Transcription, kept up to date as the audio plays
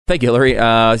Thank you, Hillary.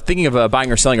 Thinking of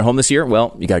buying or selling a home this year?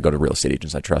 Well, you got to go to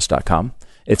realestateagentsitrust.com.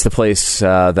 It's the place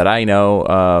that I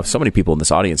know so many people in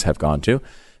this audience have gone to,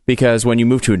 because when you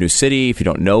move to a new city, if you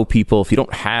don't know people, if you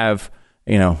don't have,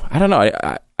 I don't know.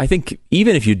 I think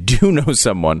even if you do know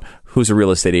someone who's a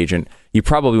real estate agent, you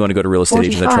probably want to go to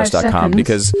realestateagentsitrust.com,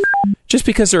 because just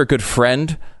because they're a good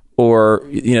friend, or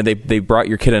they brought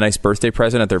your kid a nice birthday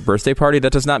present at their birthday party,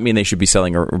 that does not mean they should be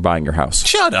selling or buying your house.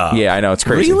 Shut up. Yeah, I know. It's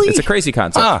crazy. Really? It's a crazy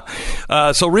concept.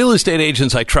 So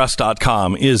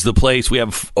realestateagentsitrust.com is the place. We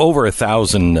have over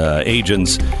 1,000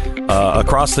 agents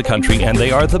across the country, and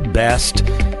they are the best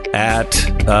at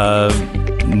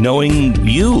knowing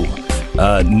you,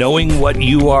 knowing what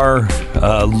you are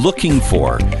looking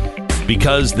for,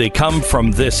 because they come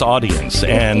from this audience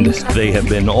and they have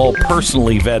been all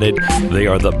personally vetted. They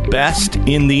are the best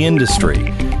in the industry.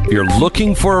 If you're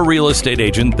looking for a real estate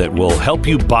agent that will help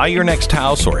you buy your next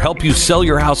house or help you sell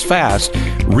your house fast,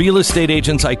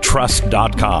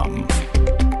 realestateagentsitrust.com.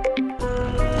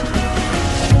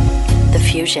 The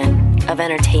fusion of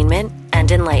entertainment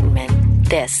and enlightenment.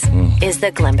 This is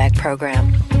the Glenn Beck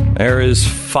Program. There is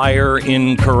fire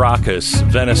in Caracas,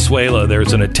 Venezuela.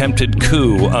 There's an attempted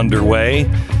coup underway.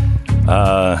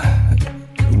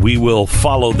 We will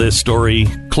follow this story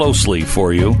closely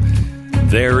for you.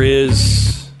 There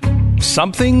is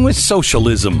something with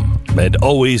socialism that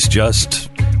always just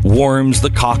warms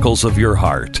the cockles of your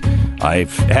heart.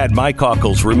 I've had my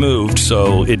cockles removed,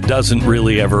 so it doesn't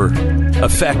really ever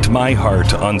affect my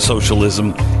heart on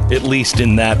socialism, at least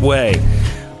in that way.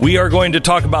 We are going to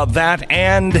talk about that,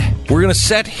 and we're going to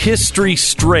set history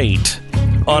straight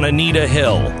on Anita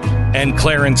Hill and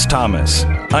Clarence Thomas.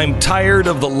 I'm tired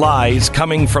of the lies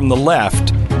coming from the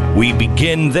left. We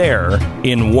begin there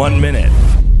in 1 minute.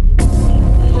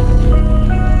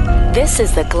 This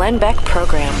is the Glenn Beck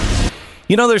Program.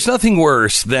 There's nothing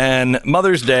worse than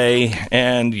Mother's Day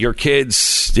and your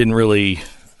kids didn't really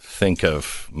think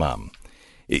of mom.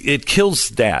 It kills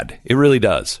dad. It really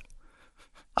does.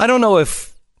 I don't know if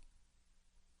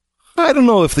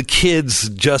the kids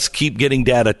just keep getting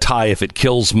dad a tie if it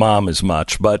kills mom as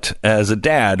much, but as a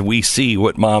dad, we see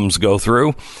what moms go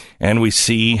through, and we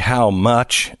see how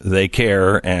much they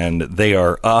care, and they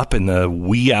are up in the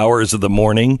wee hours of the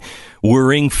morning,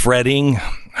 worrying, fretting,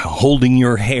 holding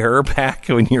your hair back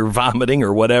when you're vomiting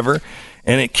or whatever,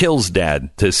 and it kills dad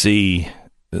to see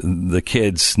the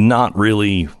kids not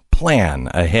really plan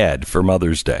ahead for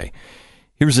Mother's Day.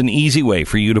 Here's an easy way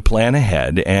for you to plan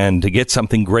ahead and to get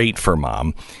something great for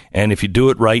mom. And if you do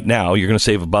it right now, you're going to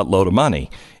save a buttload of money.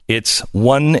 It's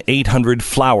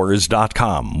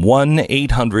 1-800-Flowers.com.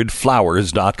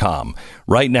 1-800-Flowers.com.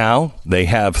 Right now, they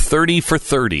have 30 for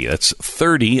 30. That's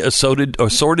 30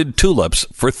 assorted tulips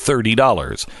for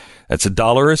 $30. That's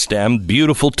 $1 a stem.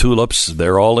 Beautiful tulips.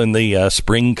 They're all in the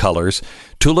spring colors.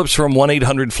 Tulips from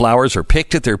 1-800-Flowers are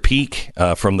picked at their peak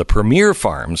from the premier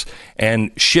farms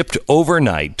and shipped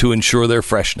overnight to ensure their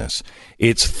freshness.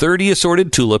 It's 30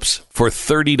 assorted tulips for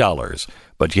 $30,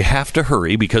 but you have to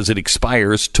hurry because it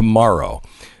expires tomorrow.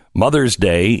 Mother's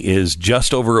Day is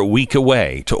just over a week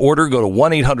away. To order, go to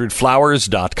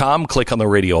 1-800-Flowers.com, click on the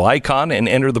radio icon, and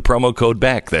enter the promo code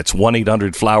BECK. That's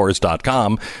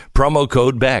 1-800-Flowers.com, promo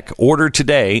code BECK. Order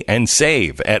today and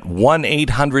save at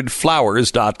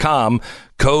 1-800-Flowers.com,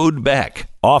 code BECK.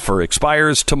 Offer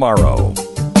expires tomorrow.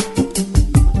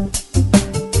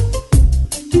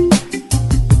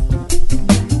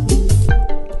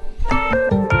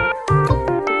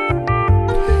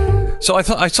 So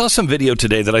I saw some video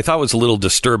today that I thought was a little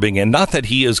disturbing, and not that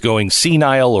he is going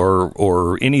senile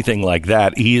or anything like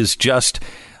that. He is just,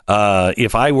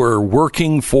 if I were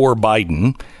working for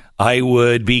Biden, I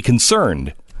would be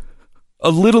concerned a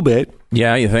little bit.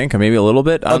 Yeah, you think? Maybe a little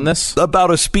bit on this?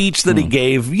 About a speech that he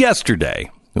gave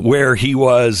yesterday where he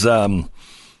was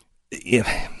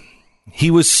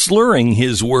slurring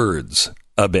his words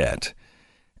a bit.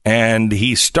 And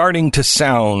he's starting to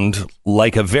sound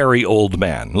like a very old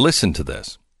man. Listen to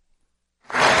this.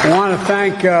 I want to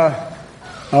thank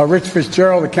Rich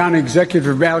Fitzgerald, the county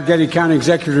executive, Allegheny County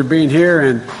executive, for being here.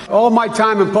 And all my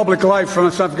time in public life,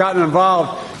 since I've gotten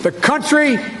involved, the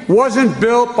country wasn't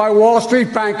built by Wall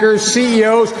Street bankers,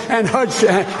 CEOs, and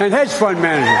hedge fund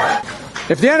managers.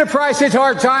 If the enterprise hit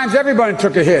hard times, everybody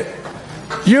took a hit.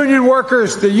 Union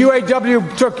workers, the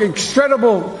UAW took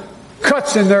incredible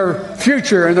cuts in their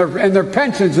future and their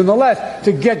pensions and the less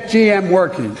to get GM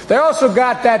working. They also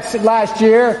got that last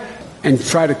year and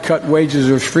try to cut wages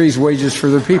or freeze wages for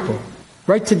their people.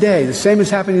 Right today, the same is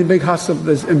happening in big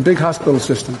hospital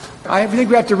systems. I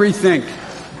think we have to rethink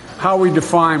how we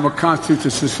define what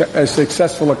constitutes a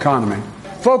successful economy.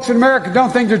 folks in America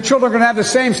don't think their children are going to have the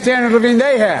same standard of living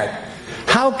they had.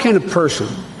 How can a person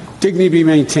dignity be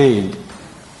maintained?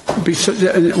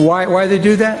 Why they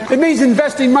do that? It means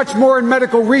investing much more in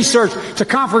medical research to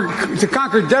conquer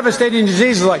devastating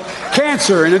diseases like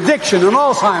cancer and addiction and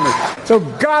Alzheimer's. So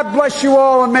God bless you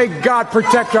all, and may God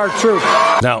protect our troops.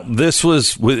 Now, this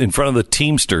was in front of the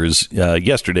Teamsters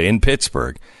yesterday in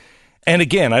Pittsburgh. And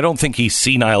again, I don't think he's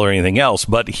senile or anything else,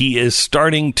 but he is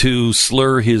starting to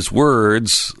slur his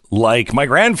words like my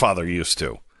grandfather used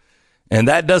to. And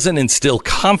that doesn't instill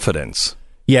confidence.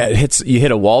 Yeah, you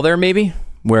hit a wall there, maybe,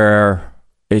 where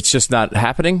it's just not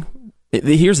happening.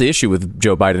 Here's the issue with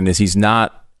Joe Biden is he's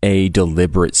not a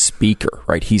deliberate speaker,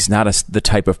 right? He's not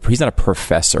he's not a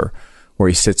professor where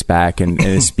he sits back and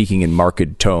is speaking in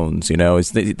marked tones.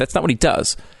 That's not what he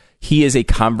does. He is a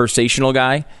conversational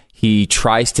guy. He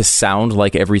tries to sound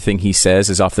like everything he says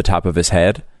is off the top of his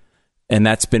head. And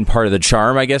that's been part of the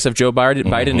charm, I guess, of Joe Biden.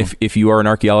 Mm-hmm. If you are an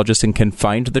archaeologist and can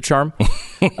find the charm,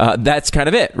 that's kind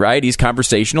of it, right? He's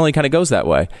conversational. He kind of goes that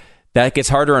way. That gets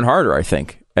harder and harder, I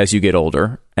think, as you get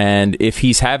older. And if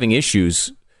he's having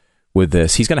issues with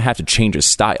this, he's going to have to change his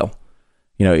style.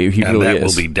 He really that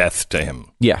is. Will be death to him.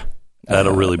 Yeah.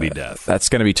 That'll really be death. That's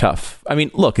going to be tough. I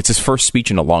mean, look, it's his first speech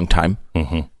in a long time.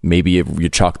 Mm-hmm. Maybe if you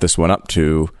chalk this one up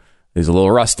to he's a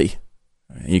little rusty.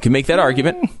 You can make that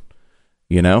argument.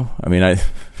 I mean,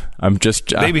 I'm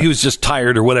just... maybe he was just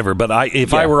tired or whatever, but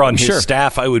if I were on his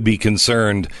staff, I would be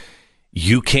concerned.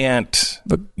 You can't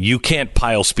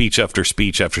pile speech after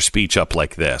speech after speech up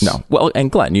like this. No. Well,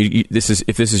 and Glenn, if this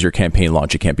is your campaign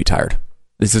launch, you can't be tired.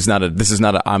 This is not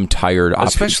a I'm tired option.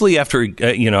 Especially after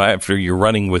you're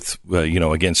running with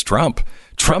against Trump.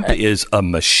 Trump is a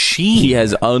machine. He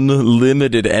has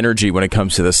unlimited energy when it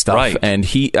comes to this stuff. Right. And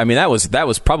that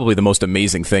was probably the most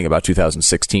amazing thing about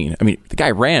 2016. I mean, the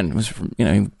guy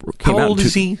How old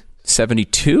is he?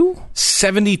 72?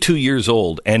 72 years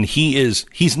old, and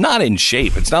he's not in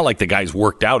shape. It's not like the guy's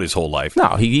worked out his whole life.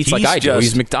 No, he eats like I do.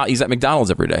 He's at McDonald's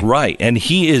every day. Right, and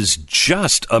he is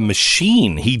just a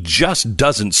machine. He just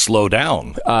doesn't slow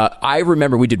down. I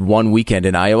remember we did one weekend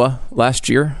in Iowa last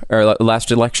year, or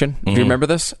last election. Mm-hmm. Do you remember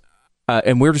this?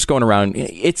 And we're just going around.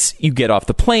 You get off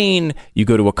the plane, you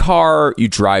go to a car, you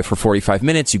drive for 45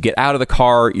 minutes, you get out of the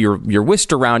car, you're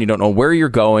whisked around, you don't know where you're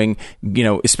going,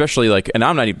 especially and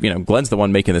I'm not even, Glenn's the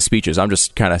one making the speeches. I'm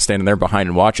just kind of standing there behind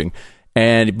and watching.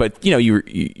 But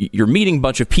you're meeting a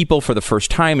bunch of people for the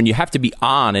first time, and you have to be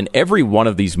on in every one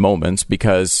of these moments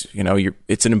because,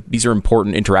 these are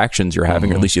important interactions you're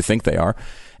having, or at least you think they are.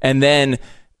 And then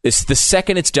it's the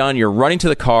second it's done, you're running to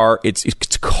the car, it's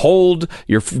cold,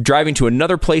 you're driving to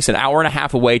another place an hour and a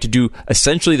half away to do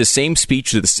essentially the same speech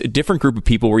to a different group of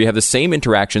people where you have the same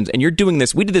interactions, and you're doing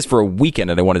this. We did this for a weekend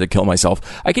and I wanted to kill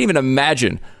myself. I can't even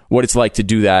imagine what it's like to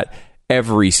do that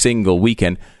every single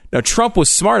weekend. Now, Trump was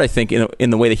smart, I think,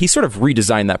 in the way that he sort of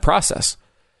redesigned that process.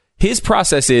 His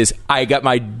process is, I got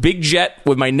my big jet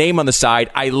with my name on the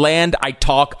side, I land, I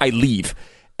talk, I leave.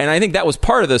 And I think that was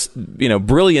part of this,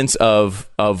 brilliance of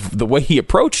the way he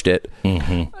approached it.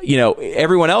 Mm-hmm.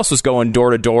 Everyone else was going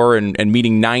door to door and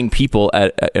meeting 9 people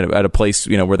at a place,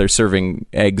 where they're serving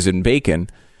eggs and bacon.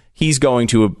 He's going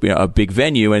to a big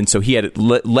venue, and so he had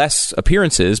less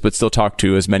appearances, but still talked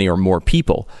to as many or more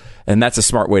people. And that's a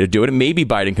smart way to do it. And maybe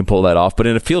Biden can pull that off. But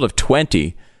in a field of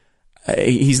 20,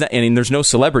 he's not. I mean, there's no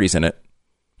celebrities in it.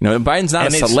 Biden's not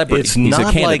a celebrity. He's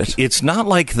a candidate. It's not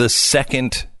like the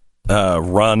second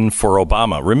run for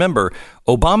Obama. Remember,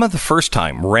 Obama the first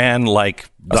time ran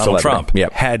like Donald Trump.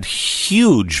 Yep. Had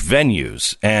huge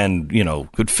venues and,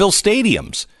 could fill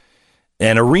stadiums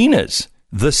and arenas.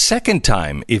 The second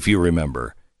time, if you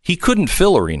remember, he couldn't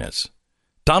fill arenas.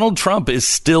 Donald Trump is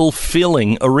still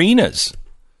filling arenas.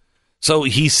 So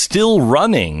he's still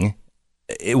running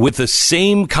with the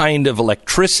same kind of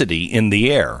electricity in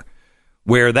the air,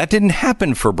 where that didn't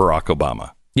happen for Barack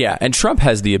Obama. Yeah, and Trump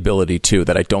has the ability, too,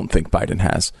 that I don't think Biden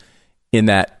has, in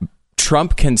that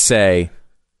Trump can say,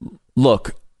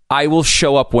 look, I will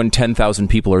show up when 10,000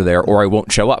 people are there, or I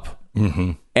won't show up.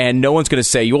 Mm-hmm. And no one's going to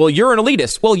say, well, you're an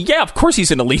elitist. Well, yeah, of course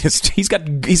he's an elitist. He's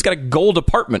got a gold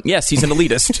apartment. Yes, he's an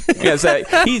elitist. Yes,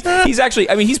 he's actually,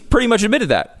 I mean, he's pretty much admitted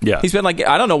that. Yeah. He's been like,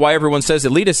 I don't know why everyone says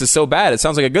elitist is so bad. It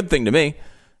sounds like a good thing to me.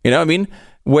 You know what I mean?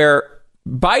 Where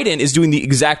Biden is doing the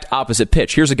exact opposite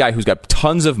pitch. Here's a guy who's got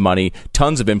tons of money,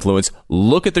 tons of influence.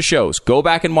 Look at the shows. Go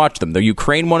back and watch them. The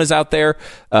Ukraine one is out there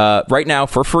right now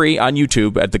for free on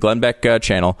YouTube at the Glenn Beck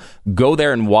channel. Go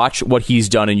there and watch what he's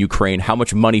done in Ukraine, how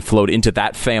much money flowed into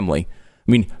that family. I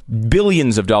I mean,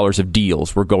 billions of dollars of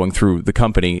deals were going through the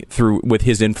company with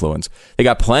his influence. They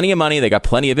got plenty of money. They got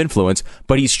plenty of influence,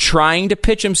 but he's trying to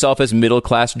pitch himself as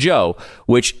middle-class Joe,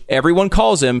 which everyone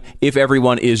calls him if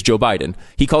everyone is Joe Biden.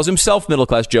 He calls himself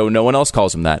middle-class Joe. No one else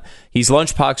calls him that. He's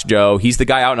lunchbox Joe. He's the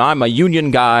guy out, and I'm a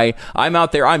union guy. I'm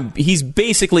out there. He's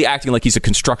basically acting like he's a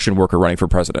construction worker running for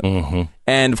president. Mm-hmm.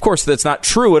 And, of course, that's not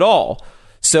true at all.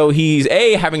 So he's,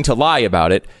 A, having to lie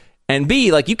about it, and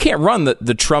B, like, you can't run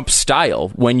the Trump style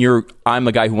when I'm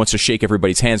a guy who wants to shake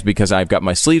everybody's hands because I've got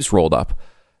my sleeves rolled up.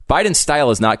 Biden's style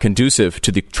is not conducive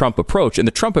to the Trump approach, and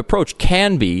the Trump approach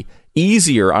can be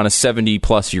easier on a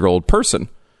 70-plus-year-old person.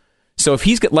 So if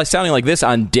he's sounding like this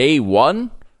on day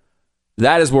one,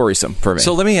 that is worrisome for me.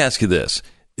 So let me ask you this.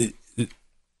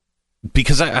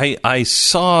 Because I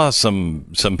saw some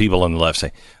people on the left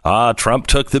say, Trump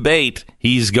took the bait.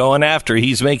 He's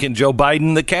making Joe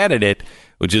Biden the candidate,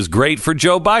 which is great for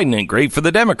Joe Biden and great for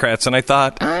the Democrats. And I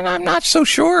thought, I'm not so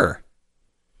sure.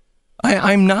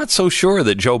 I'm not so sure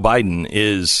that Joe Biden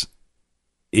is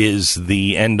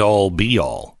the end-all,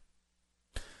 be-all.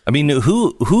 I mean,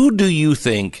 who do you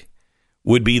think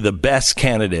would be the best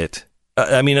candidate?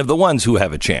 Of the ones who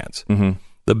have a chance,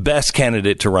 the best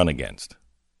candidate to run against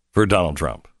for Donald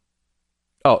Trump?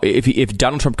 Oh, if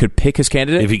Donald Trump could pick his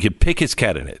candidate? If he could pick his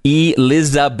candidate.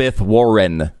 Elizabeth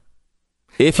Warren.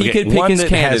 If he could pick one his that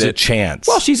candidate, has a chance.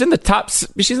 Well, she's in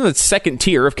the second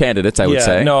tier of candidates, I would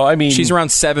say. No, I mean, she's around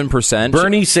 7%.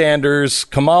 Bernie Sanders,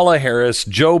 Kamala Harris,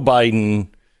 Joe Biden,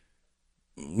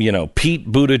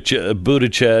 Pete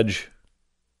Buttigieg,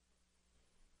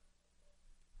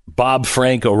 Bob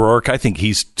Frank O'Rourke. I think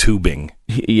he's tubing.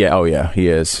 Yeah, he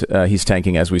is. He's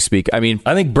tanking as we speak. I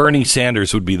think Bernie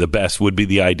Sanders would be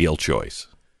the ideal choice.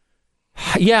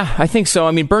 Yeah, I think so.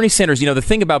 I mean, Bernie Sanders, the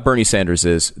thing about Bernie Sanders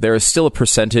is there is still a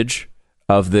percentage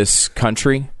of this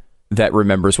country that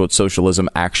remembers what socialism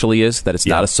actually is, that it's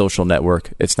not a social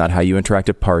network. It's not how you interact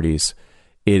at parties.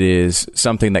 It is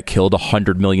something that killed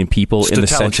 100 million people in the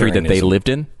century that they lived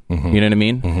in. Mm-hmm. You know what I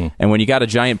mean? Mm-hmm. And when you got a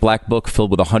giant black book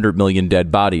filled with 100 million dead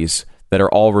bodies that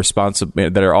are all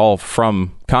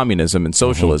from communism and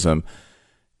socialism,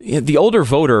 the older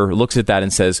voter looks at that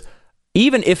and says,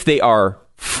 even if they are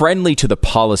friendly to the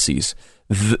policies,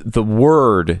 the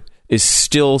word is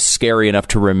still scary enough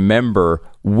to remember,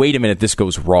 wait a minute, this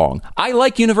goes wrong. I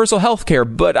like universal health care,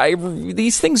 but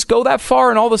these things go that far,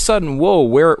 and all of a sudden, whoa,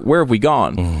 where have we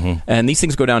gone? Mm-hmm. And these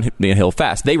things go downhill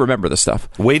fast. They remember the stuff.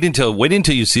 Wait until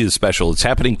you see the special. It's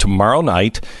happening tomorrow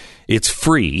night. It's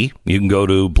free. You can go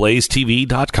to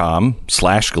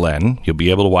blazetv.com/Glenn. You'll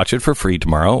be able to watch it for free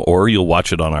tomorrow, or you'll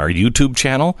watch it on our YouTube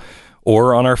channel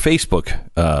or on our Facebook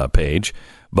page.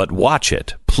 But watch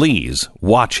it. Please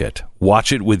watch it.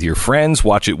 Watch it with your friends.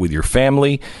 Watch it with your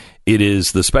family.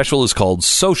 The special is called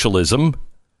Socialism,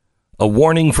 A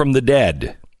Warning from the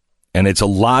Dead. And it's a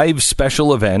live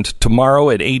special event tomorrow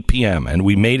at 8 p.m. And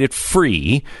we made it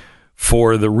free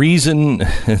for the reason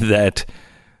that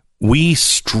we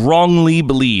strongly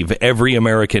believe every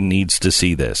American needs to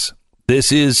see this.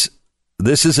 This is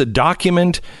a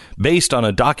document based on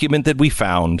a document that we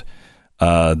found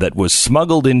that was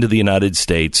smuggled into the United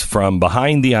States from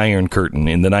behind the Iron Curtain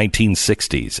in the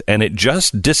 1960s, and it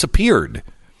just disappeared,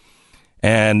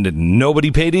 and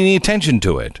nobody paid any attention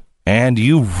to it, and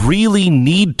you really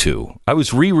need to. I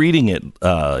was rereading it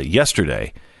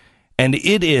yesterday, and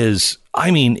it is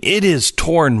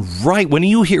torn right. When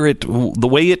you hear it, the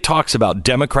way it talks about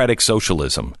democratic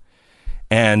socialism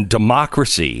and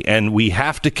democracy, and we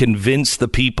have to convince the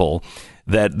people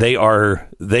that they are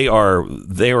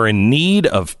in need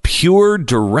of pure,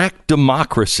 direct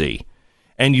democracy.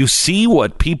 And you see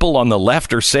what people on the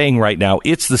left are saying right now.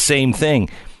 It's the same thing.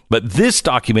 But this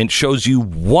document shows you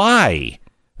why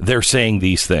they're saying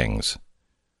these things.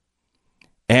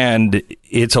 And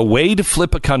it's a way to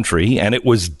flip a country, and it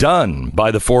was done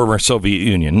by the former Soviet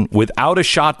Union without a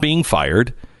shot being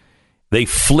fired. They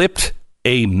flipped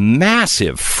a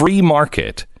massive free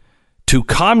market to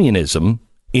communism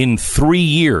in 3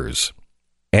 years,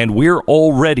 and we're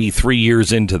already 3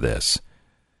 years into this.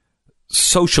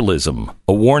 Socialism,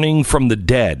 A Warning from the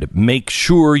Dead. Make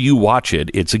sure you watch it.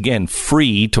 It's, again,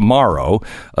 free tomorrow.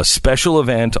 A special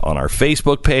event on our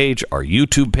Facebook page, our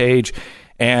YouTube page,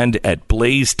 and at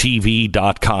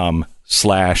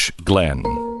blazetv.com/Glenn.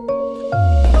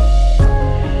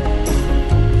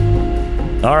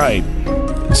 All right.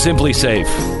 Simply Safe.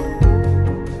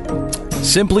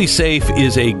 Simply Safe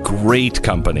is a great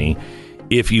company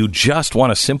if you just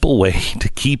want a simple way to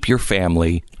keep your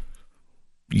family,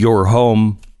 your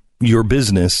home, your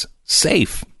business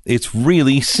safe. It's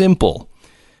really simple.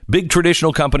 Big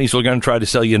traditional companies are going to try to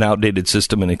sell you an outdated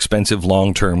system and expensive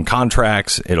long-term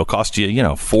contracts. It'll cost you,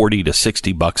 $40 to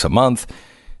 $60 a month.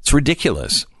 It's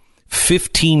ridiculous.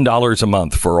 $15 a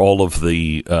month for all of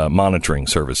the monitoring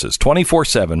services.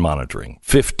 24/7 monitoring.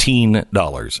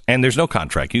 $15. And there's no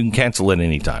contract. You can cancel it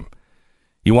anytime.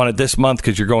 You want it this month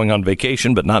because you're going on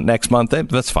vacation, but not next month?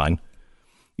 That's fine.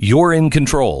 You're in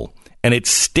control. And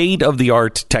it's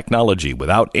state-of-the-art technology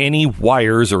without any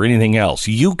wires or anything else.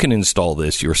 You can install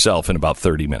this yourself in about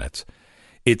 30 minutes.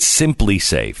 It's Simply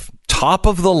Safe. Top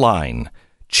of the line.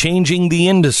 Changing the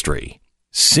industry.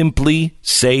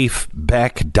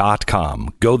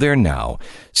 SimplySafeBeck.com. Go there now.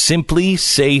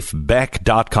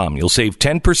 SimplySafeBeck.com. You'll save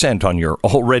 10% on your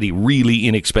already really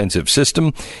inexpensive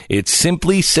system. It's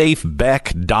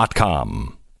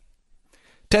SimplySafeBeck.com.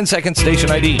 10 seconds, station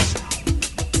ID.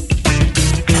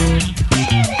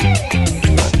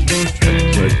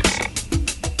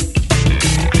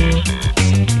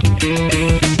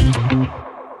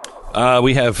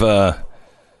 We have,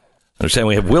 understand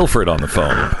we have Wilfred on the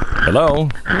phone. Hello?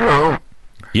 Hello?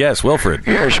 Yes, Wilfred.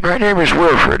 Yes, my name is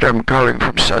Wilfred. I'm calling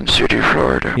from Sun City,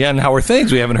 Florida. Yeah, and how are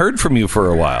things? We haven't heard from you for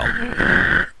a while.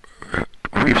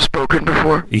 We've spoken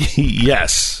before?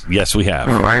 Yes, we have.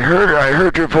 Oh, I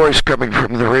heard your voice coming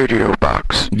from the radio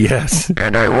box. Yes.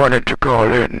 And I wanted to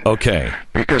call in. Okay.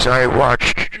 Because I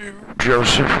watched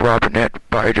Joseph Robinette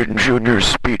Biden Jr.'s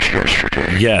speech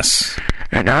yesterday. Yes.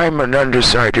 And I'm an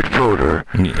undecided voter,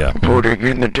 voting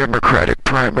in the Democratic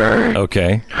primary.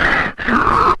 Okay.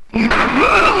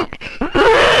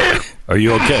 Are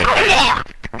you okay?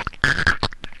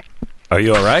 Are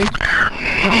you all right?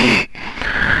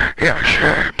 Yeah,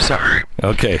 sure. I'm sorry.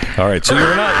 Okay. All right. So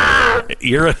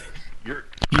you're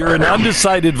an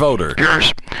undecided voter.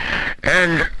 Yes.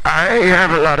 And I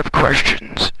have a lot of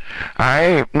questions.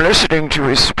 I'm listening to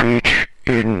his speech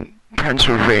in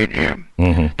Pennsylvania,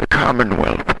 the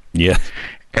Commonwealth. Yeah.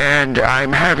 And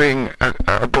I'm having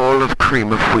a bowl of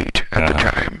cream of wheat at the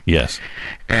time. Yes.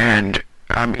 And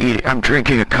I'm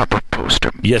drinking a cup of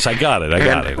Postum. Yes, I got it.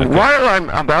 Okay. While I'm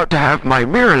about to have my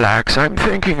Miralax, I'm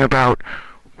thinking about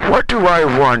what do I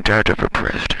want out of a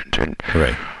president? And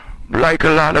like a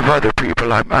lot of other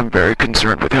people, I'm very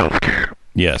concerned with health care.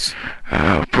 Yes.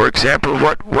 For example,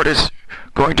 what is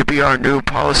going to be our new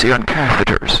policy on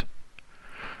catheters?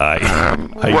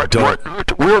 What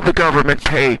will the government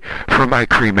pay for my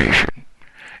cremation?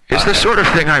 Is the sort of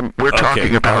thing we're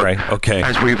talking about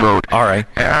as we vote. All right.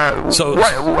 How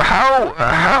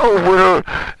will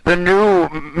the new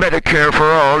Medicare for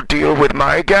All deal with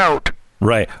my gout?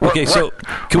 Right. Okay.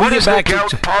 Can we get back to the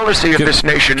gout policy of this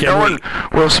nation? No one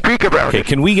will speak about it.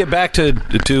 Can we get back to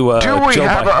do we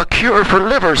have a cure for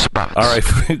liver spots? All right.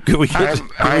 Can we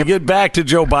get back to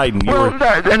Joe Biden?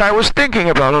 And I was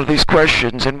thinking about all these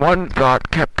questions, and one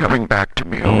thought kept coming back to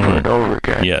me over and over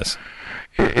again. Yes.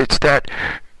 It's that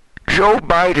Joe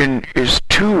Biden is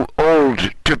too old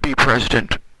to be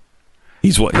president.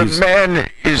 The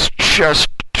man is just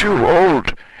too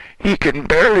old. He can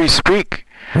barely speak.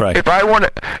 Right. If I want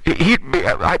to,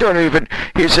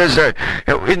 he says,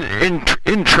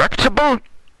 intractable?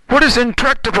 What is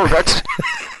intractable? That's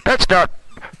not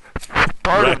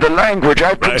part of the language.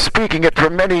 I've been speaking it for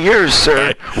many years, sir.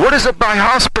 Right. What is a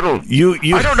bihospital?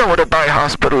 I don't know what a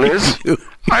bihospital is.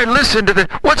 I listened to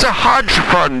what's a Hodge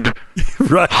fund?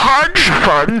 Right. Hodge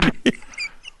fund?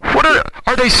 What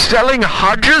are they selling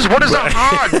Hodges? What is a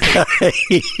Hodge?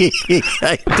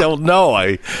 I don't know.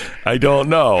 I don't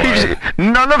know.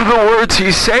 None of the words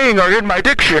he's saying are in my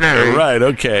dictionary. Right,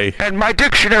 okay. And my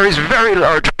dictionary is very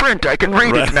large print. I can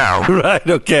read it now. Right,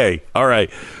 okay. All right.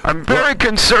 I'm very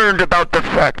concerned about the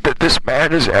fact that this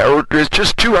man is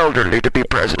just too elderly to be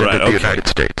president of the United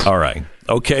States. All right.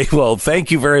 Okay, well, thank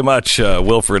you very much,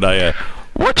 Wilfred.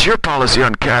 What's your policy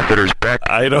on catheters, Beck?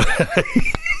 I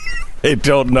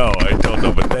don't know,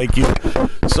 but thank you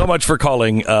so much for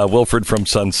calling, Wilfred from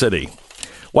Sun City.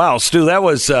 Wow, Stu,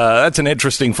 that's an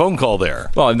interesting phone call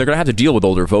there. Well, and they're going to have to deal with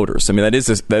older voters. I mean, that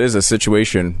is a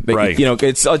situation. Right.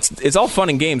 It's all fun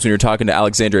and games when you're talking to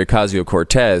Alexandria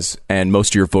Ocasio-Cortez and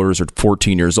most of your voters are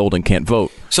 14 years old and can't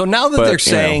vote. So now that they're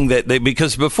saying that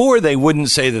because before they wouldn't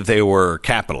say that they were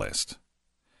capitalist.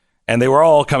 And they were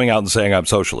all coming out and saying, I'm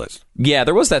socialist. Yeah,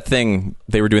 there was that thing.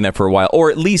 They were doing that for a while.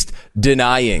 Or at least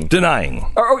denying.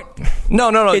 No.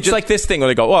 It's like this thing where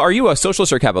they go, well, are you a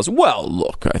socialist or a capitalist? Well,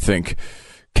 look, I think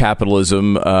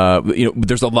capitalism,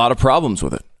 there's a lot of problems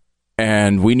with it.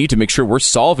 And we need to make sure we're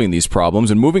solving these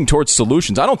problems and moving towards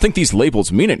solutions. I don't think these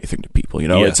labels mean anything to people. people. You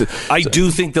know, I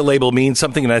do think the label means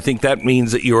something, and I think that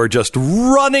means that you are just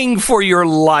running for your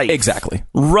life. Exactly,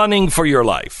 running for your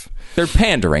life. They're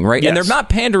pandering, right? Yes. And they're not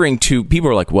pandering to people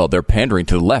who are like, well, they're pandering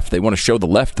to the left. They want to show the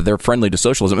left that they're friendly to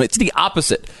socialism. It's the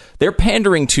opposite. They're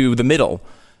pandering to the middle.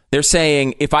 They're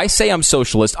saying, if I say I'm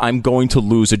socialist, I'm going to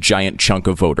lose a giant chunk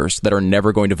of voters that are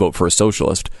never going to vote for a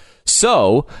socialist.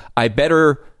 So I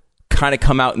better kind of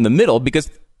come out in the middle,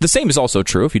 because the same is also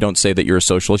true. If you don't say that you're a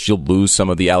socialist, you'll lose some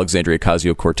of the Alexandria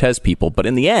Ocasio-Cortez people. But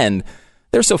in the end,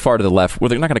 they're so far to the left where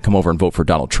they're not going to come over and vote for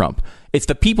Donald Trump. It's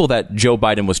the people that Joe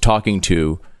Biden was talking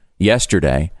to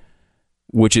yesterday,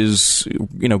 which is,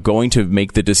 going to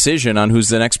make the decision on who's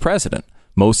the next president.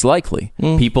 Most likely.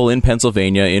 People in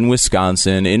Pennsylvania, in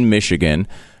Wisconsin, in Michigan,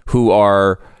 who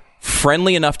are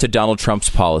friendly enough to Donald Trump's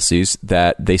policies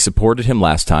that they supported him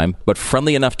last time, but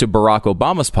friendly enough to Barack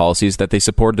Obama's policies that they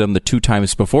supported him the 2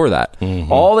 times before that.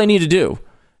 All they need to do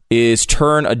is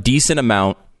turn a decent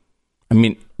amount. I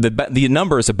mean, the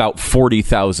number is about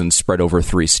 40,000 spread over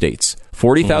 3 states.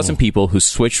 40,000 people who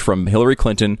switched from Hillary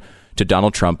Clinton to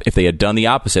Donald Trump. If they had done the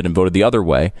opposite and voted the other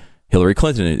way, Hillary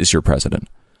Clinton is your president.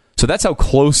 So that's how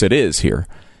close it is here.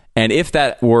 And if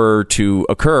that were to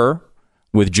occur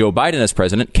with Joe Biden as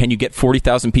president, can you get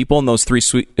 40,000 people in those 3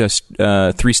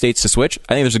 states to switch?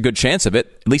 I think there's a good chance of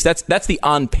it. At least that's the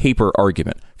on-paper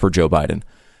argument for Joe Biden.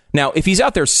 Now, if he's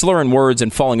out there slurring words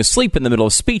and falling asleep in the middle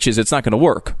of speeches, it's not going to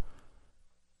work.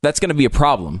 That's going to be a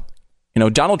problem.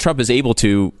 Donald Trump has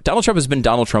been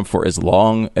Donald Trump for as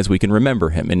long as we can remember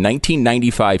him. In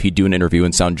 1995, he'd do an interview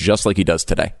and sound just like he does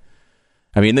today.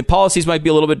 I mean, the policies might be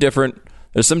a little bit different.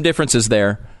 There's some differences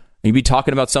there. He'd be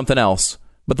talking about something else.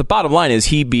 But the bottom line is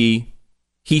he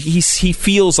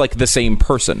feels like the same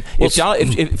person. If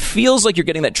it feels like you're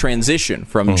getting that transition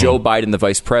from Joe Biden, the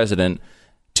vice president,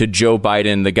 to Joe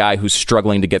Biden, the guy who's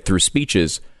struggling to get through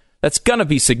speeches, that's going to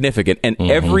be significant. And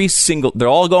they'll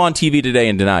all go on TV today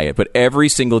and deny it, but every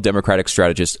single Democratic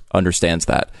strategist understands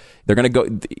that. They're going to go,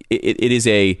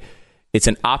 it's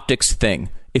an optics thing.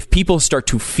 If people start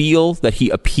to feel that he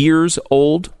appears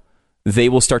old, they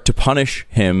will start to punish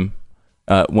him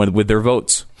with their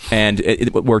votes. And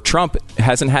where Trump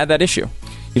hasn't had that issue.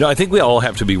 I think we all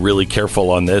have to be really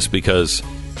careful on this because,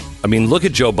 look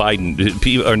at Joe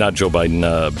Biden, or not Joe Biden,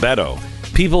 Beto.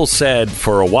 People said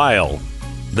for a while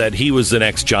that he was the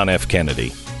next John F.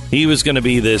 Kennedy. He was going to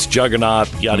be this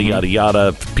juggernaut, yada, yada,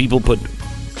 yada. People put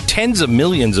tens of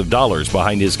millions of dollars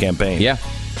behind his campaign. Yeah.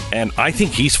 And I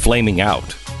think he's flaming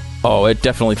out. Oh, it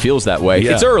definitely feels that way.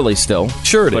 Yeah. It's early still.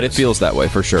 Sure it but is. It feels that way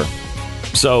for sure.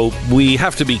 So we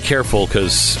have to be careful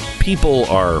because people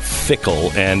are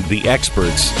fickle and the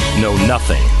experts know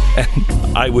nothing. And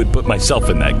I would put myself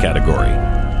in that category.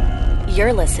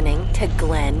 You're listening to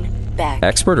Glenn Beck.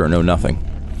 Expert or know nothing?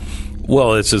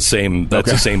 Well, it's the same.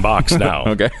 That's the same box now.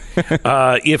 Okay.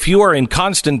 If you are in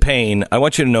constant pain, I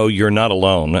want you to know you're not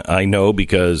alone. I know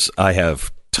because I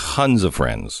have tons of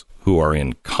friends who are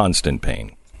in constant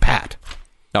pain. Pat.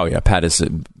 Oh, yeah. Pat is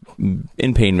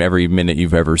in pain every minute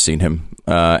you've ever seen him.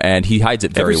 And he hides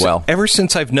it very well. Ever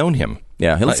since I've known him.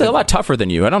 Yeah. He's a lot tougher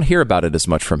than you. I don't hear about it as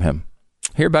much from him.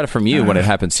 I hear about it from you when it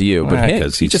happens to you. But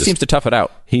he just seems to tough it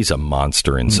out. He's a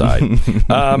monster inside.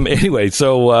 Anyway,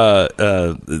 so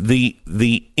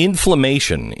the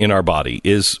inflammation in our body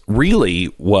is really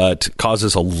what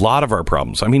causes a lot of our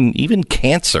problems. Even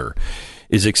cancer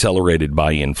is accelerated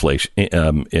by inflammation.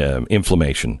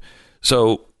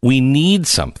 So we need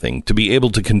something to be able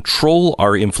to control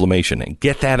our inflammation and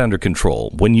get that under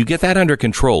control. When you get that under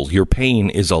control, your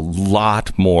pain is a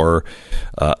lot more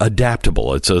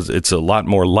adaptable. It's a lot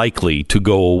more likely to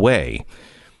go away.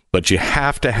 But you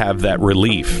have to have that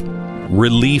relief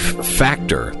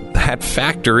factor. That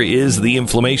factor is the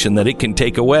inflammation that it can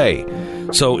take away.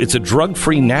 So it's a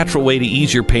drug-free, natural way to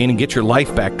ease your pain and get your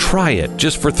life back. Try it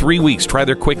just for 3 weeks. Try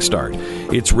their quick start.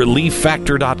 It's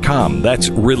relieffactor.com. That's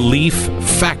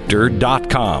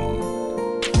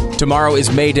relieffactor.com. Tomorrow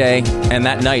is May Day, and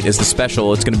that night is the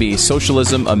special. It's going to be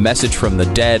Socialism, a Message from the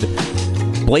Dead.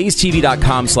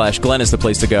 BlazeTV.com/Glenn is the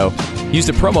place to go. Use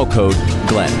the promo code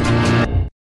Glenn.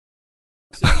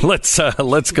 Let's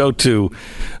go to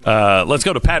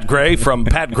Pat Gray from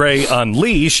Pat Gray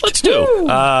Unleashed. Let's do.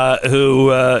 Who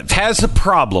has a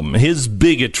problem? His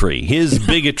bigotry,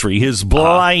 his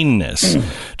blindness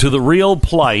to the real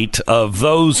plight of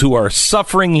those who are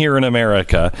suffering here in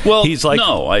America. Well, he's like,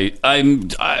 no,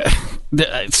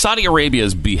 Saudi Arabia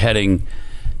is beheading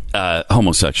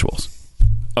homosexuals.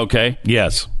 Okay.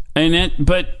 Yes,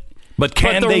 But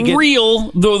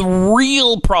the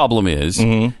real problem is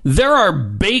there are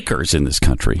bakers in this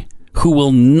country who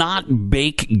will not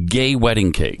bake gay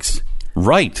wedding cakes.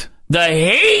 Right. The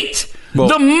hate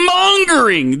The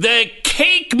mongering, the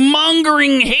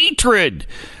cake-mongering hatred,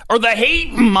 or the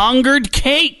hate-mongered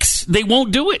cakes. They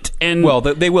won't do it. And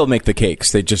they will make the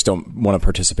cakes. They just don't want to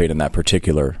participate in that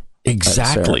particular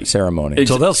ceremony.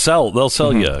 So they'll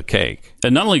sell you a cake.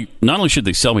 And not only should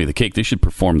they sell me the cake, they should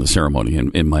perform the ceremony.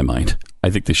 In my mind, I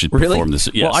think they should perform this.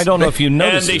 Yes. Well, I don't know if you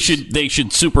noticed. And they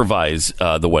should supervise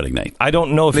the wedding night. I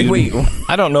don't know if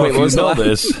I don't know if you know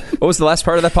this. What was the last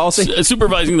part of that policy?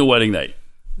 Supervising the wedding night.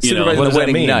 Supervising the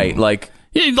wedding night, like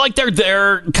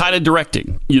they're kind of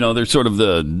directing. They're sort of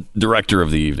the director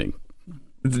of the evening.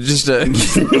 Just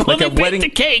like a wedding. The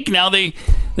cake. Now they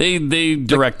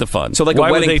direct the fun. So like why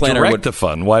a wedding would they planner direct the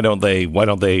fun? Why don't they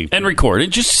and record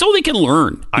it just so they can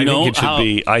learn? I think it should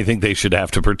be. I think they should have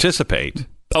to participate.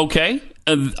 Okay,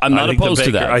 I'm not opposed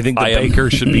to that. I think the baker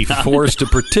should be forced to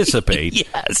participate.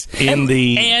 Yes, and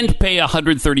pay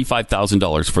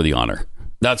 $135,000 for the honor.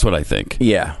 That's what I think.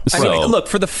 Yeah. So, look,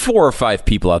 for the 4 or 5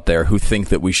 people out there who think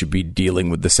that we should be dealing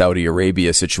with the Saudi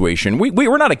Arabia situation,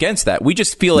 we're not against that. We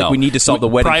just feel like we need to solve the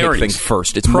wedding cake thing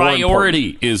first. It's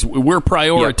priority is we're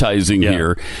prioritizing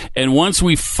here, and once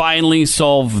we finally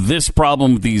solve this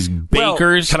problem with these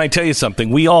bakers, can I tell you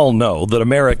something? We all know that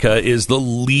America is the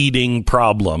leading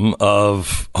problem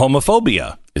of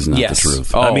homophobia. Isn't that the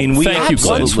truth? I mean,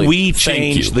 once we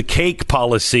change the cake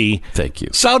policy, thank you.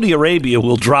 Saudi Arabia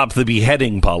will drop the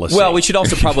beheading policy. Well, we should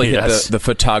also probably hit the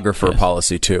photographer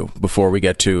policy too before we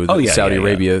get to Saudi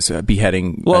Arabia's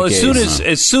beheading. Well, as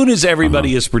soon as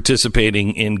everybody is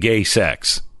participating in gay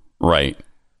sex, right?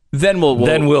 Then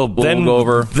we'll go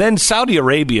over. Then Saudi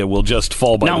Arabia will just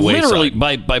fall by the wayside. Literally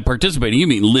by participating, you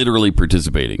mean literally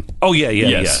participating? Oh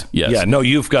yes. No,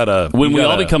 you've got to. When we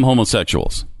all become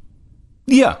homosexuals.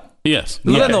 Yeah. Yes.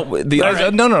 Yeah. No. We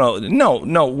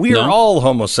are all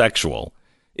homosexual.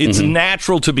 It's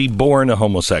natural to be born a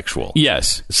homosexual.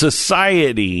 Yes.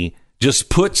 Society just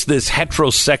puts this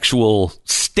heterosexual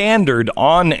standard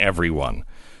on everyone.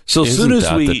 So Isn't soon as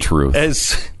that the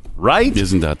truth? Right?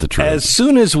 Isn't that the truth? As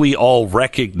soon as we all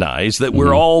recognize that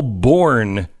we're all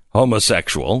born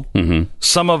homosexual,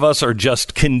 some of us are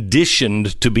just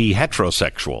conditioned to be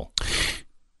heterosexual.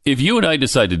 If you and I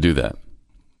decide to do that,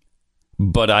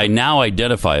 but I now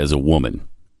identify as a woman.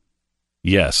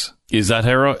 Yes. Is that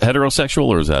heterosexual,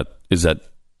 or is that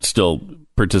still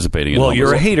participating in Well,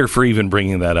 you're a hater for even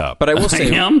bringing that up. But I will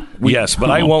say... I am? Yes,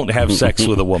 but I won't have sex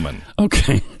with a woman.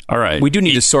 Okay. All right. We do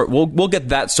need to we'll get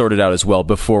that sorted out as well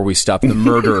before we stop the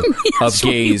murder of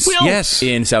gays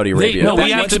in Saudi Arabia. No, we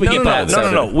have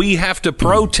to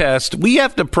protest. We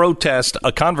have to protest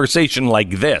a conversation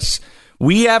like this.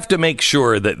 We have to make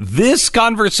sure that this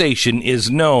conversation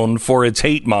is known for its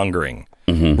hate mongering.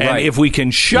 And if we can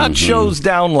shut shows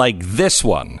down like this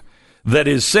one that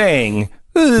is saying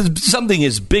something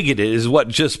is bigoted, is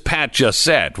what Pat just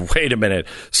said. Wait a minute.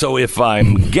 So if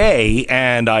I'm gay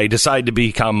and I decide to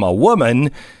become a woman,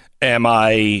 am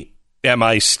I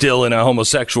still in a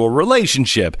homosexual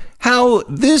relationship? How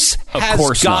this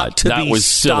has got to be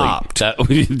stopped.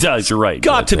 That you're right.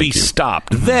 Got to be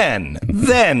stopped.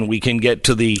 Then we can get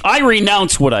to the... I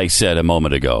renounce what I said a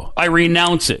moment ago. I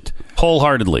renounce it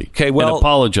wholeheartedly. Okay, well, and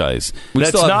apologize.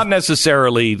 That's not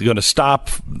necessarily going to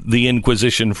stop the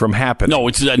Inquisition from happening. No,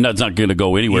 it's not going to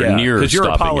go anywhere near because your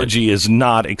apology is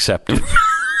not accepted.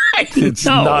 It's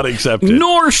not accepted.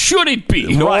 Nor should it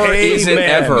be. Nor is it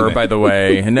ever, by the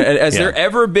way. And has there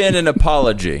ever been an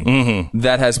apology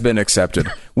that has been accepted?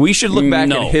 We should look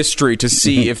back in history to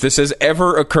see if this has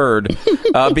ever occurred.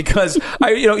 Because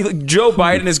Joe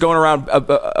Biden is going around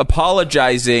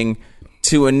apologizing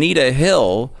to Anita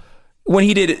Hill when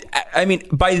he did, I mean,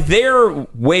 by their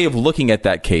way of looking at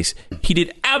that case, he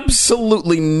did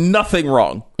absolutely nothing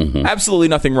wrong. Absolutely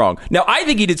nothing wrong. Now, I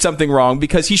think he did something wrong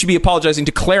because he should be apologizing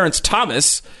to Clarence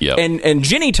Thomas and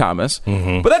Ginny Thomas.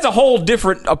 But that's a whole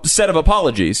different set of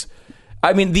apologies.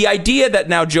 I mean, the idea that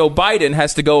now Joe Biden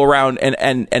has to go around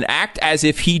and act as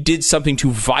if he did something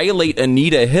to violate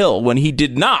Anita Hill when he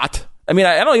did not. I mean,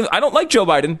 I don't like Joe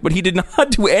Biden, but he did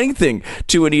not do anything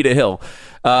to Anita Hill.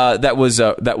 That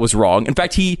was wrong. In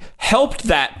fact, he helped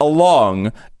that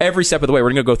along every step of the way. We're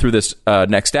going to go through this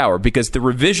next hour because the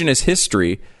revisionist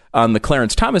history on the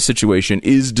Clarence Thomas situation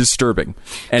is disturbing,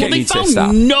 and it needs to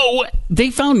stop. They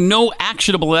found no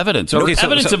actionable evidence or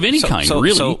evidence of any kind.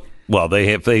 Really. Well,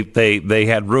 they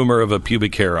had rumor of a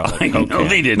pubic hair on it. No,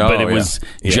 they didn't. But it was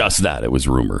just that. It was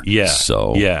rumor. Yeah.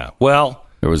 So well,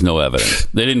 there was no evidence.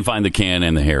 They didn't find the can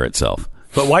and the hair itself.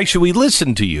 But why should we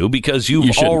listen to you? Because you've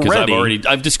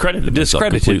I've discredited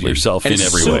yourself in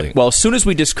every way. Well, as soon as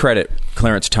we discredit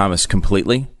Clarence Thomas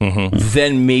completely,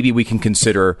 then maybe we can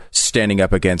consider standing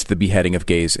up against the beheading of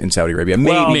gays in Saudi Arabia.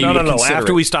 No.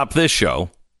 After we stop this show.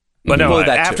 But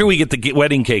after we get the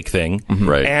wedding cake thing,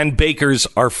 right. and bakers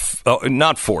are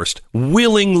not forced,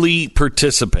 willingly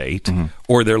participate,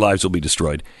 or their lives will be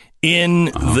destroyed, in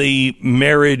the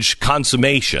marriage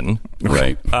consummation,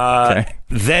 right?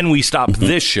 Then we stop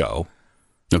this show.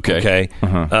 Okay.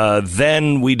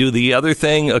 Then we do the other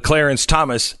thing, Clarence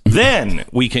Thomas. Then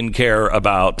we can care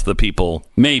about the people.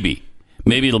 Maybe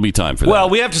it'll be time for that.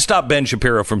 Well, we have to stop Ben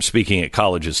Shapiro from speaking at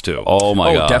colleges, too. Oh,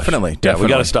 my gosh. Definitely. Yeah, we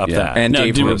got to stop that. And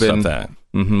Dave Rubin,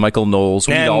 Michael Knowles,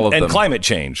 all of them. And climate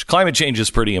change. Climate change is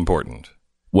pretty important.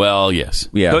 Well, yes.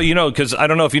 Yeah. But, because I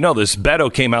don't know if you know this,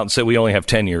 Beto came out and said we only have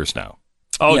 10 years now.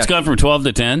 Oh, it's gone from 12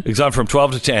 to 10? It's gone from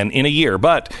 12 to 10 in a year.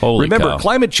 But remember,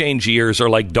 climate change years are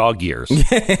like dog years.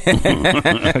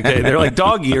 Okay, they're like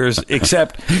dog years,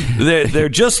 except they're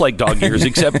just like dog years,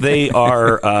 except they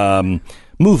are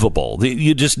movable.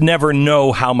 You just never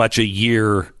know how much a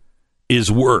year is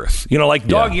worth. Like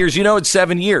dog years, it's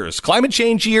 7 years. Climate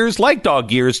change years, like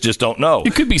dog years, just don't know.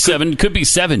 It could be 7, could be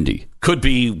 70. Could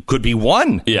be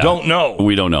 1. Yeah. Don't know.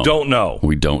 We don't know.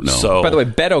 We don't know. So, by the way,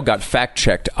 Beto got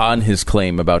fact-checked on his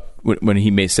claim about when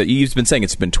he's been saying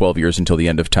it's been 12 years until the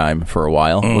end of time for a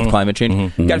while with climate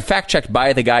change. He got fact-checked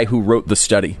by the guy who wrote the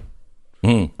study.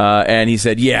 And he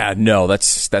said, no,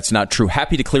 that's not true.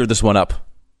 Happy to clear this one up.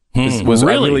 Was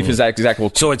really? I believe his exact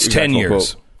quote. So it's 10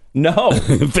 years. Quote. No.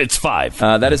 It's 5.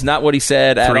 That is not what he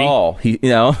said at all.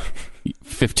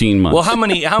 15 months. Well,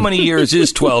 how many years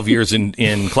is 12 years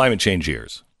in climate change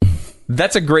years?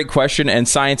 That's a great question, and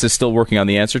science is still working on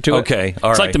the answer to it. Okay,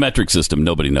 all it's right. like the metric system.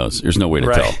 Nobody knows. There's no way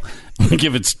to tell.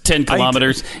 If it's 10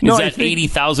 kilometers, is that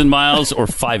 80,000 miles or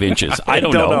 5 inches? I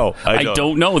don't know. I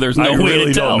don't know. There's no way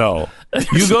to tell. I don't know.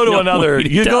 You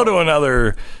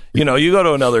go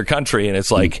to another country and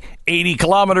it's like 80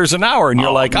 kilometers an hour, and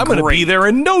you're like, I'm going to be there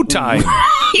in no time.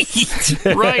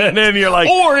 Right. And then you're like,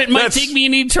 or it might take me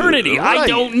an eternity. Right. I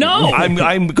don't know.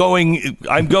 I'm going.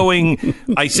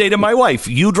 I say to my wife,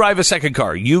 you drive a second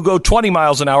car. You go 20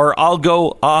 miles an hour. I'll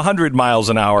go 100 miles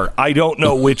an hour. I don't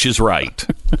know which is right.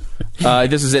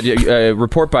 This is a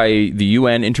report by the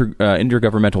UN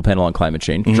Intergovernmental Panel on Climate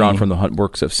Change, drawn from the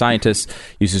works of scientists,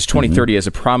 uses 2030 as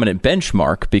a prominent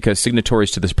benchmark because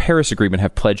signatories to the Paris Agreement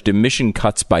have pledged emission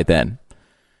cuts by then.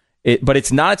 But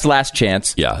it's not its last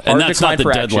chance. Yeah, and that's not the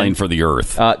deadline for the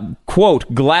Earth.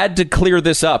 Quote, glad to clear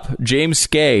this up. James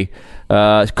Skay,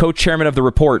 co-chairman of the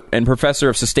report and professor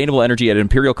of sustainable energy at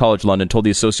Imperial College London, told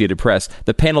the Associated Press,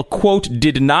 the panel, quote,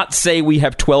 did not say we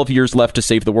have 12 years left to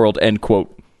save the world, end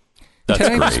quote.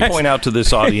 Can I just point out to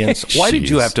this audience, why did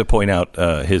you have to point out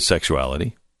his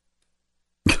sexuality?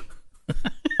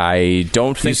 I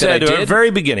don't think you said that I did. At the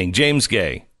very beginning, James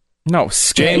Gay. No,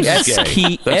 James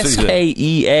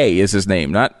S-K-E-A is his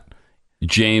name, not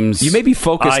James. You may be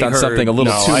focused on something a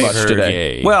little too much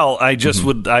today. Gay. Well, I just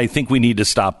would. I think we need to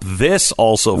stop this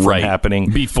also from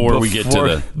happening before we get to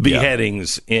the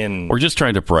beheadings. We're just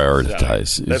trying to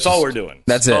prioritize. That's all we're doing.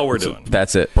 That's all we're doing.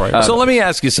 That's it. So let me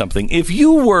ask you something. If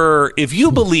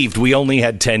you believed we only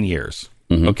had 10 years,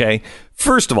 okay?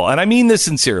 First of all, and I mean this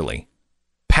sincerely,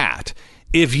 Pat,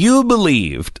 if you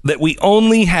believed that we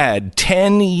only had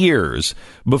 10 years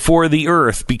before the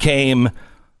Earth became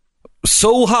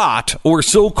so hot or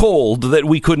so cold that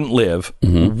we couldn't live,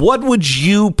 what would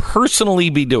you personally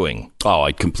be doing? Oh,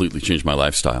 I'd completely change my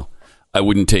lifestyle. I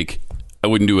wouldn't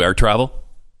do air travel.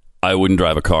 I wouldn't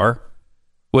drive a car.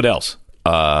 What else?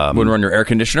 Wouldn't run your air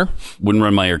conditioner? Wouldn't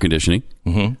run my air conditioning.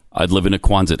 I'd live in a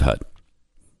Quonset hut.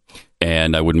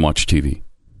 And I wouldn't watch TV.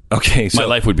 Okay, so my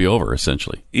life would be over,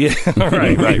 essentially. Yeah,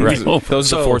 right.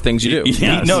 Those are the 4 things you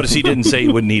do. Notice he didn't say he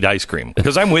wouldn't eat ice cream,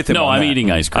 because I'm with him. No, I'm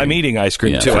eating ice cream. I'm eating ice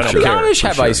cream too. I don't care. Amish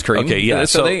have ice cream. Okay, yeah.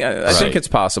 So I think it's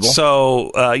possible.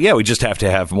 So we just have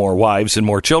to have more wives and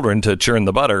more children to churn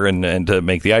the butter and to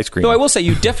make the ice cream. Though I will say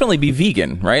you'd definitely be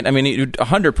vegan, right? I mean,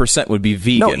 100% would be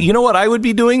vegan. No, you know what I would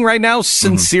be doing right now?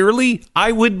 Sincerely,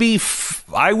 I would be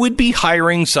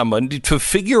hiring someone to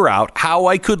figure out how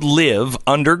I could live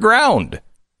underground.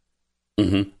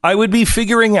 I would be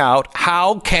figuring out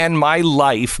how can my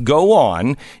life go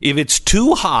on if it's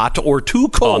too hot or too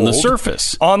cold. On the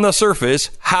surface. On the surface,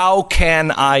 how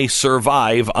can I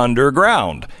survive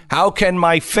underground? How can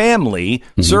my family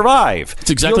survive? It's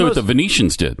exactly what the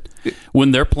Venetians did.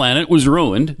 When their planet was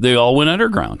ruined, they all went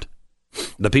underground.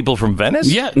 The people from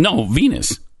Venice? Yeah, no,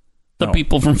 Venus. The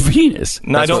people from Venus.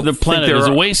 No, I don't the planet is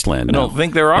a wasteland. I don't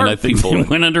think there are and I think people. they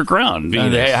went underground.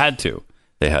 They had to.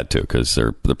 They had to because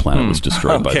their planet was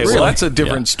destroyed by the well, that's a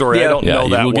different story. I don't know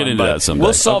that we'll get one, into that someday.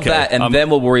 We'll solve that, and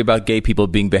then we'll worry about gay people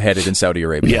being beheaded in Saudi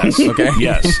Arabia. Yes. Okay.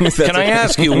 Yes. Can I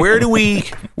ask you, where do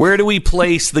we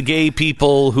place the gay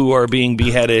people who are being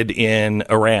beheaded in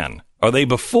Iran? Are they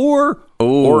before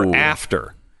or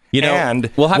after? And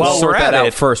we'll have to sort that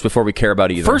out first before we care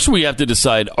about either. First, we have to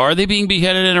decide, are they being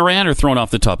beheaded in Iran or thrown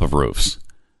off the top of roofs?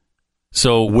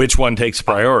 So which one takes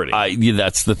priority?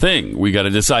 That's the thing. We got to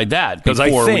decide that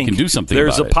before we can do something about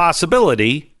it. There's a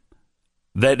possibility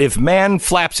that if man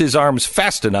flaps his arms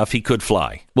fast enough, he could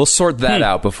fly. We'll sort that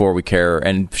out before we care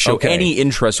and show any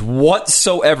interest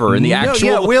whatsoever in the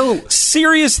actual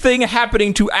serious thing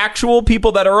happening to actual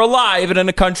people that are alive and in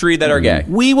a country that are gay.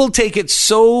 We will take it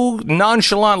so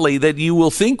nonchalantly that you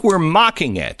will think we're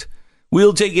mocking it.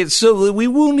 We'll take it so that we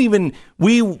won't even,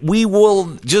 we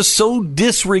will just so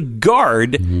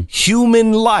disregard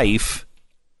human life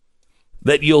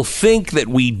that you'll think that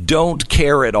we don't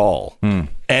care at all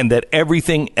and that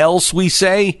everything else we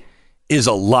say is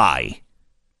a lie.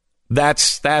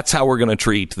 That's how we're going to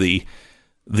treat the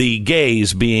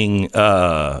gays being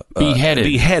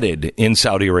beheaded in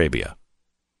Saudi Arabia.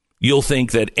 You'll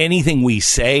think that anything we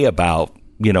say about,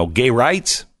 gay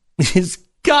rights is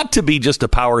got to be just a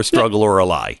power struggle or a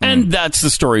lie. And that's the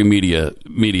story Media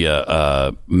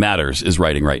Matters is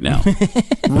writing right now.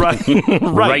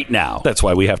 Right now. That's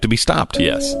why we have to be stopped.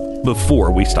 Yes.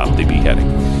 Before we stop the beheading.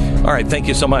 All right. Thank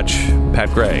you so much,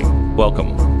 Pat Gray.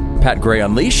 Welcome. Pat Gray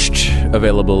Unleashed.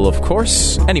 Available, of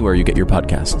course, anywhere you get your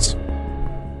podcasts.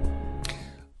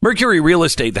 Mercury Real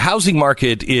Estate, the housing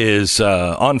market is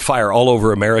on fire all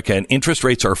over America and interest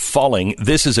rates are falling.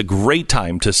 This is a great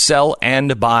time to sell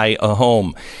and buy a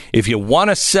home. If you want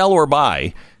to sell or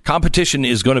buy, competition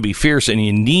is going to be fierce and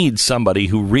you need somebody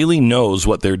who really knows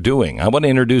what they're doing. I want to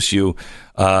introduce you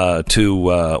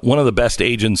to one of the best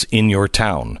agents in your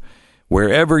town.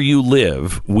 Wherever you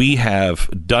live, we have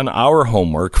done our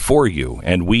homework for you,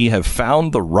 and we have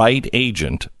found the right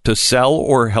agent to sell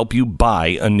or help you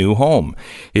buy a new home.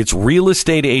 It's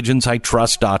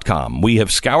realestateagentsitrust.com. We have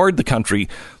scoured the country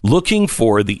looking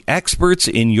for the experts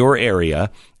in your area,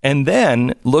 and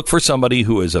then look for somebody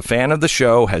who is a fan of the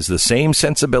show, has the same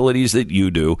sensibilities that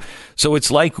you do. So it's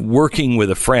like working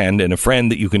with a friend, and a friend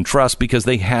that you can trust because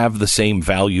they have the same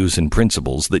values and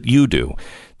principles that you do.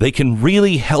 They can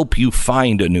really help you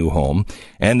find a new home,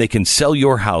 and they can sell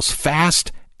your house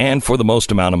fast and for the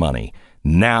most amount of money.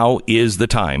 Now is the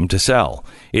time to sell.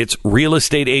 It's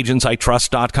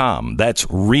realestateagentsitrust.com. That's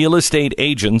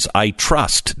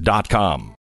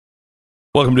realestateagentsitrust.com.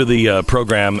 Welcome to the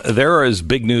program. There is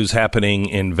big news happening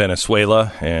in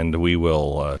Venezuela, and we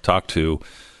will talk to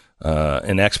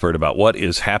an expert about what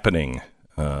is happening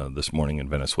this morning in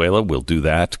Venezuela. We'll do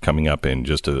that coming up in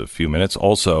just a few minutes.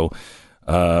 Also,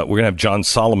 we're going to have John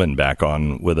Solomon back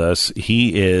on with us.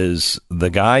 He is the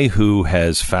guy who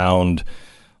has found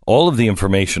all of the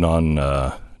information on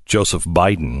Joseph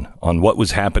Biden, on what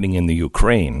was happening in the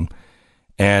Ukraine.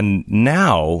 And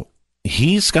now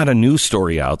he's got a new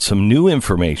story out, some new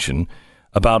information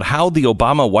about how the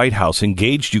Obama White House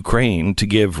engaged Ukraine to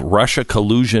give Russia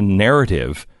collusion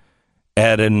narrative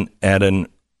at an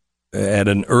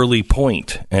early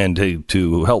point and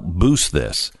to help boost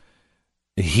this.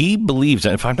 He believes,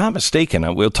 and if I'm not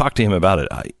mistaken, we'll talk to him about it.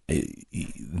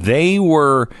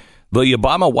 The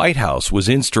Obama White House was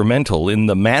instrumental in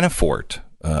the Manafort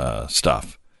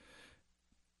stuff,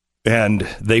 and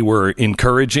they were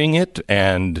encouraging it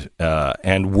and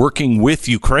working with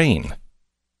Ukraine.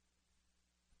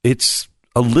 It's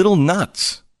a little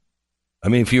nuts. I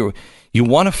mean, if you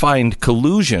want to find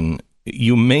collusion,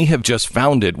 you may have just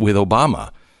found it with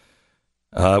Obama.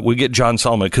 We get John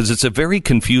Solomon because it's a very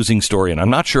confusing story, and I'm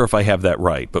not sure if I have that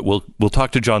right, but we'll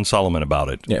talk to John Solomon about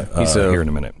it. Yeah, he's here in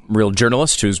a minute. Real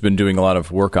journalist who's been doing a lot of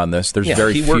work on this. There's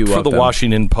very few. He worked for the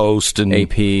Washington Post and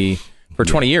AP for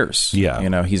 20 years.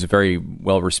 Yeah, he's a very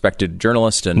well respected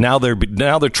journalist, and now they're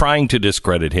trying to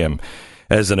discredit him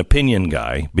as an opinion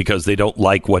guy because they don't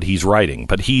like what he's writing.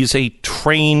 But he's a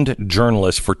trained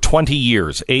journalist for 20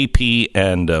 years, AP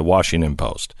and Washington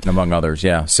Post. Among others,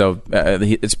 yeah. So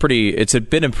it's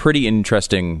been a pretty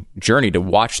interesting journey to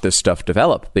watch this stuff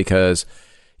develop because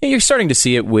you're starting to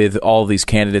see it with all these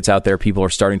candidates out there. People are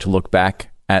starting to look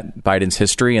back at Biden's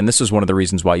history, and this was one of the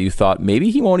reasons why you thought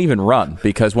maybe he won't even run,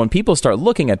 because when people start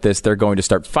looking at this, they're going to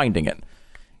start finding it.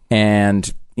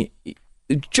 And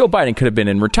Joe Biden could have been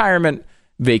in retirement,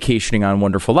 vacationing on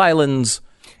wonderful islands.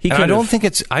 I don't think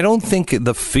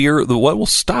the fear, what will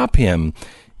stop him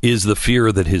is the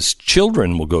fear that his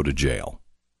children will go to jail,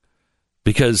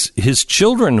 because his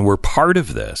children were part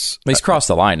of this. He's crossed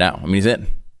the line now. I mean, he's in.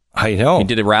 I know. He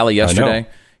did a rally yesterday.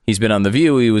 He's been on The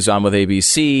View. He was on with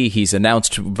ABC. He's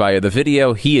announced via the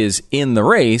video. He is in the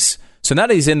race. So now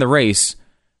that he's in the race,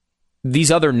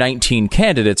 these other 19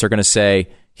 candidates are going to say,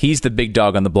 he's the big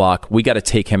dog on the block. We got to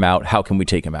take him out. How can we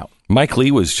take him out? Mike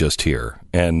Lee was just here,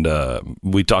 and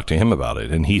we talked to him about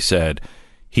it, and he said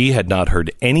he had not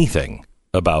heard anything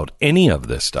about any of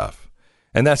this stuff.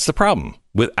 And that's the problem.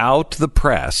 Without the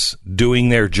press doing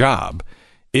their job,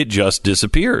 it just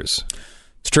disappears.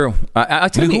 It's true. I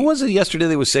tell you, who was it yesterday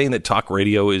that was saying that talk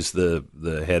radio is the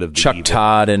head of the Chuck evil?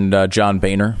 Todd and John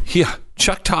Boehner? Yeah,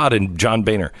 Chuck Todd and John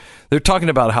Boehner. They're talking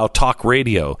about how talk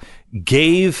radio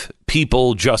gave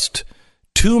people just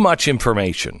too much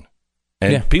information.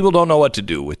 And people don't know what to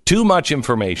do with too much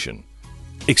information.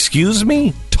 Excuse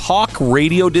me? Talk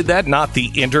radio did that, not the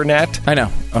internet? I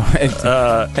know.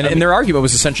 And their argument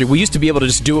was essentially, we used to be able to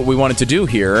just do what we wanted to do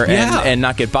here and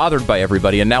not get bothered by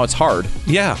everybody, and now it's hard.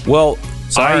 Yeah, well,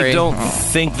 sorry. I don't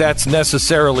think that's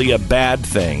necessarily a bad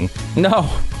thing. No,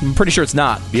 I'm pretty sure it's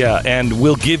not. Yeah, and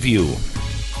we'll give you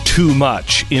too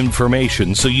much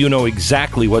information so you know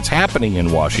exactly what's happening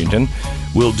in Washington.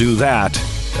 We'll do that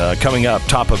coming up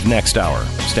top of next hour.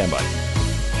 Stand by.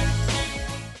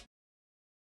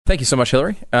 Thank you so much,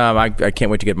 Hillary. I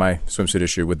can't wait to get my swimsuit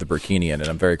issue with the burkini in it.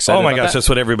 I'm very excited. Oh my gosh, that's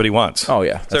what everybody wants. Oh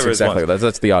yeah, that's exactly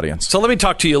that's the audience. So let me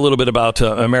talk to you a little bit about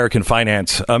American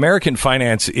Finance. American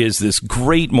Finance is this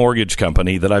great mortgage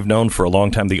company that I've known for a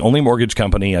long time. The only mortgage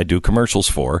company I do commercials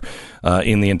for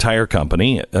in the entire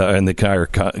company, in the entire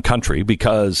country,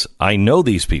 because I know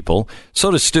these people.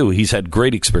 So does Stu. He's had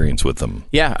great experience with them.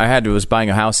 Yeah, I was buying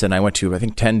a house and I went to I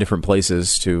think 10 different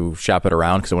places to shop it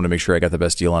around because I wanted to make sure I got the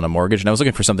best deal on a mortgage, and I was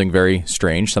looking for something very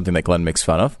strange, something that Glenn makes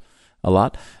fun of a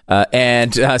lot. So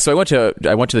I went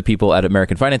to the people at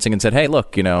American Financing and said, hey,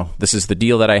 look, this is the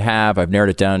deal that I have. I've narrowed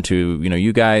it down to,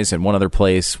 you guys and one other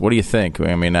place. What do you think?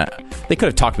 I mean, they could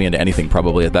have talked me into anything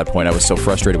probably at that point. I was so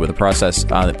frustrated with the process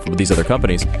with these other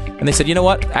companies. And they said, you know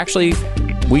what? Actually,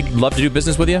 we'd love to do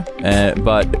business with you,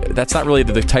 but that's not really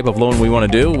the type of loan we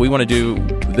want to do. We want to do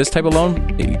this type of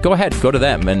loan. Go ahead, go to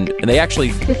them. And they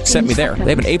actually sent me there.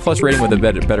 They have an A+ rating with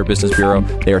the Better Business Bureau.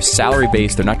 They are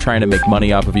salary-based. They're not trying to make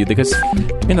money off of you because,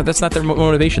 that's not their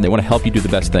motivation. They want to help you do the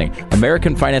best thing.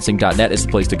 AmericanFinancing.net is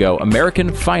the place to go.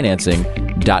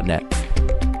 AmericanFinancing.net.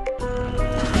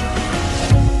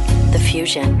 The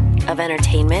fusion of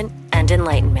entertainment and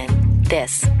enlightenment.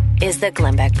 This is the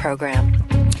Glenn Beck Program.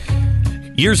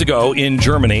 Years ago in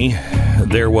Germany,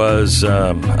 there was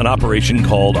an operation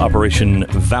called Operation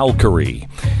Valkyrie.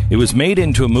 It was made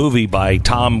into a movie by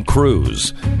Tom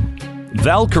Cruise.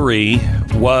 Valkyrie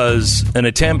was an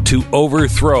attempt to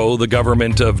overthrow the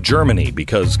government of Germany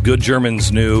because good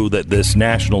Germans knew that this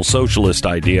National Socialist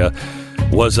idea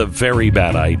was a very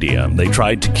bad idea. They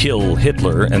tried to kill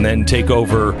Hitler and then take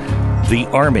over the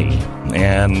army.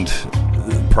 And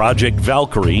Project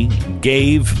Valkyrie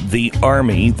gave the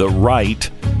army the right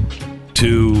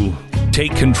to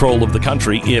take control of the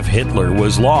country if Hitler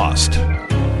was lost.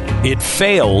 It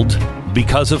failed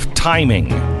because of timing.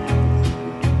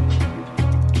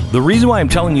 The reason why I'm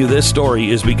telling you this story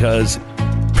is because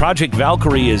Project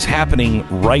Valkyrie is happening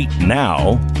right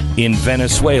now in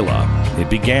Venezuela. It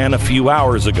began a few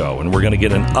hours ago, and we're going to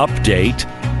get an update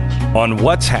on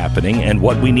what's happening and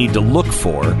what we need to look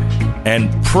for,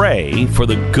 and pray for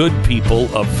the good people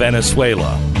of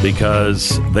Venezuela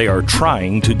because they are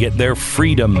trying to get their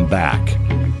freedom back.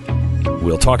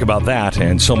 We'll talk about that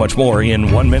and so much more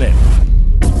in 1 minute.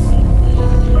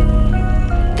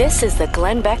 This is the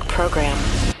Glenn Beck Program.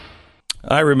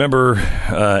 I remember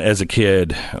as a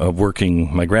kid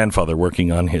my grandfather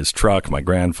working on his truck, my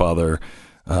grandfather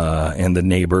and the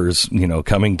neighbors,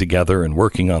 coming together and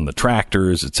working on the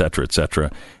tractors, et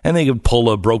cetera, and they could pull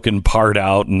a broken part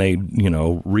out and they'd,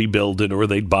 rebuild it, or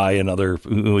they'd buy another.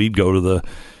 We'd go to the,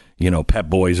 Pep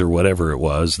Boys or whatever it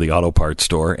was, the auto parts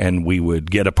store, and we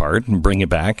would get a part and bring it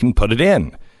back and put it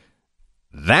in.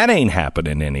 That ain't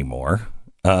happening anymore.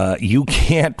 You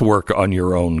can't work on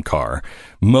your own car.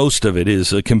 Most of it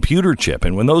is a computer chip.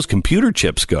 And when those computer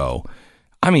chips go,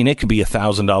 it could be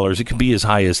 $1,000. It could be as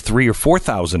high as $3,000 or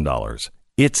 $4,000.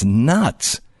 It's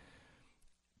nuts.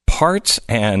 Parts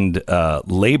and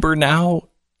labor now,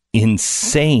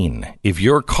 insane. If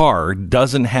your car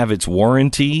doesn't have its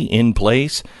warranty in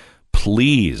place,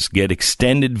 please get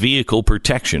extended vehicle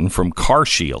protection from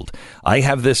CarShield. I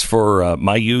have this for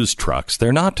my used trucks.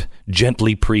 They're not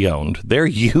gently pre-owned. They're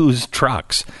used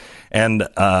trucks. And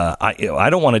I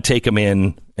don't want to take them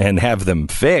in and have them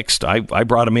fixed. I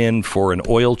brought them in for an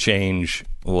oil change,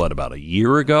 about a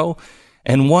year ago?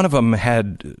 And one of them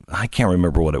had, I can't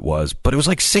remember what it was, but it was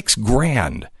like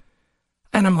 $6,000.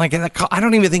 And I'm like, I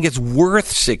don't even think it's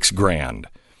worth $6,000.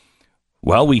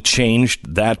 Well, we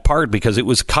changed that part because it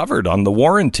was covered on the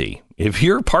warranty. If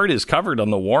your part is covered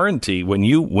on the warranty, when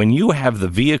you have the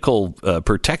vehicle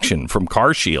protection from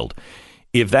CarShield,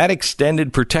 if that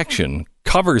extended protection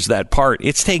covers that part,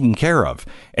 it's taken care of.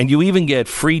 And you even get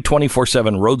free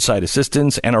 24/7 roadside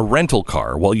assistance and a rental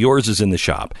car while yours is in the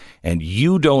shop. And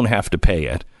you don't have to pay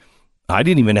it. I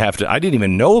didn't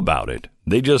even know about it.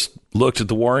 They just looked at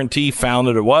the warranty, found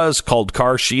that it was, called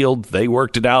CarShield. They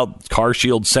worked it out.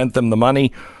 CarShield sent them the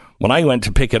money. When I went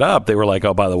to pick it up, they were like,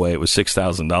 oh, by the way, it was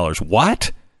 $6,000.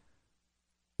 What?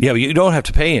 Yeah, but you don't have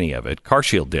to pay any of it.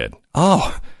 CarShield did.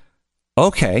 Oh,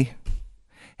 okay.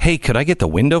 Hey, could I get the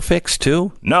window fixed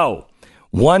too? No.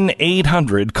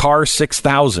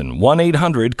 1-800-CAR-6000.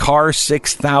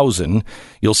 1-800-CAR-6000.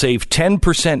 You'll save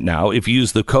 10% now if you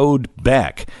use the code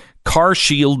BECK.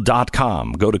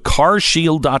 CarShield.com. Go to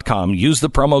CarShield.com. Use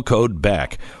the promo code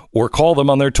BECK. Or call them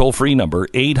on their toll-free number,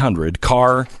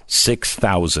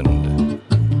 800-CAR-6000.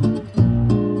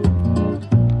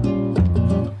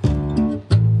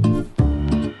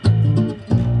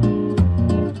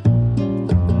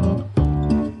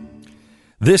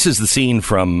 This is the scene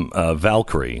from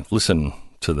Valkyrie. Listen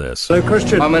to this. Hello,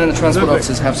 Christian. Our men and the transport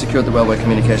officers have secured the railway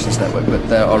communications network, but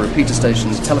there are repeater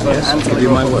stations, telephone and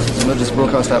telegraph offices, emergency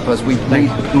broadcast outposts. We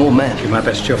need more men. Do my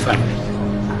best to your family.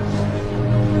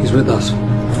 He's with us.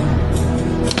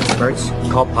 Birds,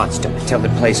 call Potsdam and tell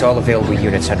them to place all available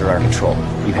units under our control.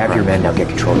 You have your men, now get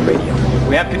control of the radio.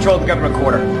 We have control of the government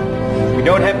quarter. We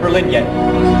don't have Berlin yet.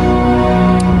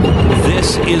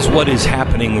 This is what is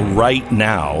happening right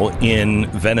now in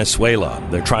Venezuela.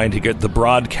 They're trying to get the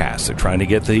broadcast. They're trying to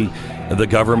get the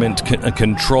government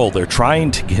control. They're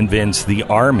trying to convince the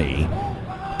army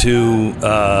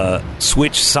to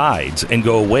switch sides and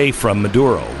go away from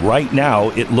Maduro. Right now,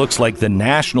 it looks like the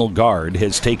National Guard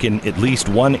has taken at least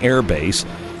one air base.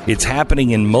 It's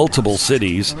happening in multiple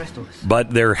cities,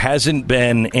 but there hasn't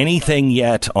been anything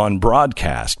yet on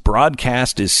broadcast.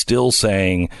 Broadcast is still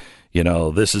saying, you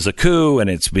know, this is a coup and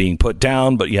it's being put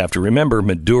down, but you have to remember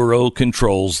Maduro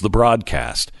controls the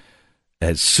broadcast.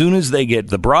 As soon as they get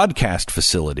the broadcast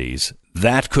facilities,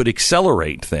 that could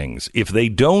accelerate things. If they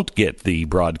don't get the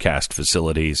broadcast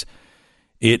facilities,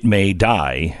 it may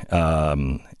die,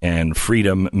 and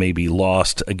freedom may be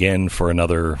lost again for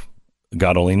another,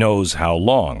 God only knows how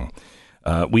long.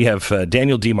 We have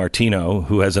Daniel Martino,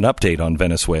 who has an update on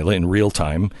Venezuela in real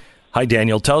time. Hi,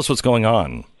 Daniel. Tell us what's going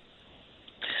on.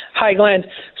 Hi, Glenn.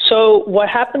 So what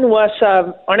happened was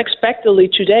unexpectedly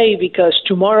today, because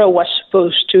tomorrow was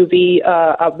supposed to be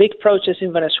a big protest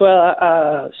in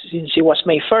Venezuela since it was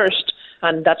May 1st,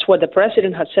 and that's what the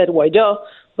president had said, Guaido.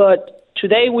 But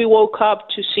today we woke up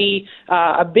to see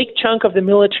a big chunk of the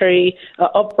military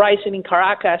uprising in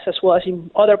Caracas, as well as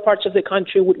in other parts of the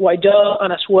country with Guaido,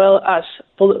 and as well as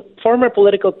former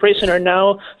political prisoner,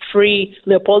 now free,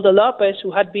 Leopoldo Lopez,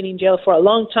 who had been in jail for a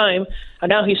long time, and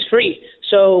now he's free.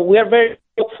 So we are very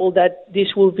hopeful that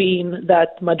this will mean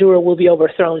that Maduro will be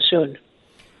overthrown soon.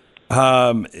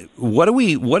 What are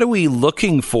we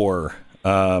looking for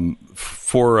a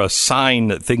sign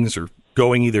that things are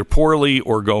going either poorly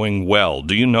or going well?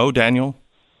 Do you know, Daniel?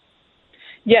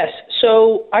 Yes.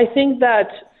 So I think that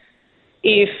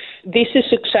if this is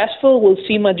successful, we'll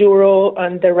see Maduro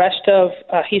and the rest of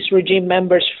his regime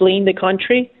members fleeing the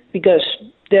country, because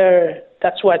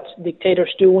that's what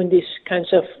dictators do in these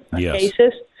kinds of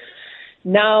cases.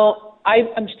 Now,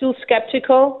 I'm still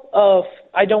skeptical of.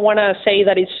 I don't want to say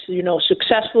that it's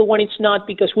successful when it's not,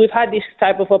 because we've had this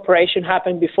type of operation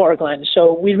happen before, Glenn.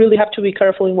 So we really have to be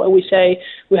careful in what we say.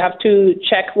 We have to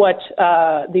check what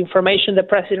the information that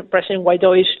President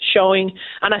Guaido is showing,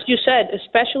 and as you said,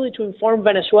 especially to inform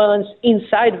Venezuelans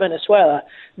inside Venezuela.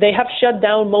 They have shut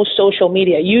down most social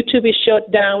media. YouTube is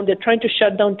shut down. They're trying to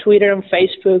shut down Twitter and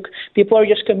Facebook. People are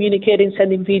just communicating,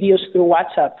 sending videos through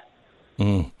WhatsApp.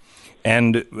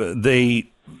 And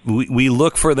we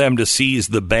look for them to seize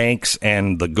the banks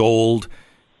and the gold.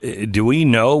 Do we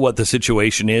know what the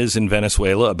situation is in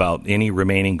Venezuela about any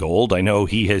remaining gold? I know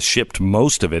he has shipped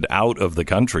most of it out of the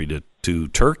country to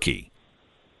Turkey.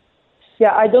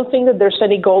 Yeah, I don't think that there's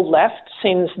any gold left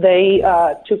since they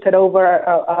took it over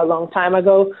a long time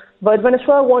ago. But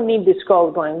Venezuela won't need this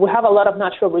gold, Glenn. We have a lot of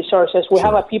natural resources. We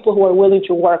have people who are willing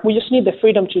to work. We just need the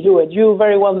freedom to do it. You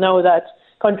very well know that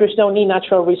countries don't need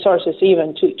natural resources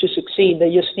even to succeed.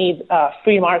 They just need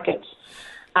free markets.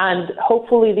 And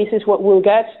hopefully this is what we'll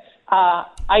get.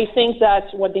 I think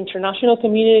that what the international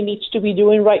community needs to be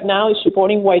doing right now is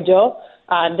supporting Guaido.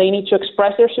 They need to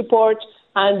express their support.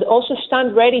 and also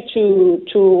stand ready to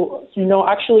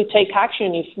actually take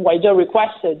action if Guaido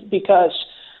requests it, because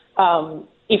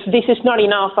if this is not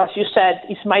enough, as you said,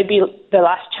 it might be the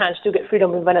last chance to get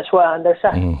freedom in Venezuela. And there's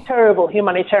a terrible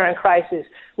humanitarian crisis,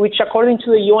 which, according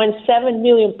to the UN, 7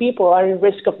 million people are in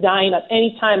risk of dying at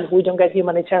any time if we don't get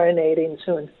humanitarian aid in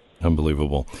soon.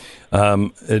 Unbelievable.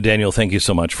 Daniel, thank you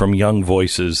so much. From Young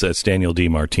Voices, that's Daniel D.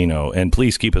 Martino. And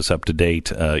please keep us up to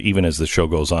date, even as the show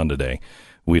goes on today.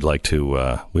 We'd like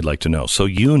to know. So,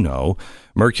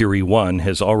 Mercury One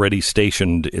has already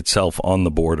stationed itself on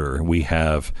the border. We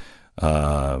have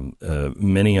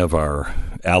many of our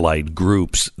allied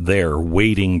groups there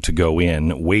waiting to go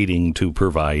in, waiting to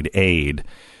provide aid.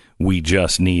 We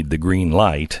just need the green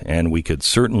light, and we could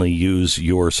certainly use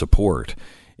your support.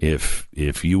 If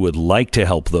you would like to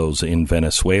help those in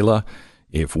Venezuela,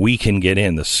 if we can get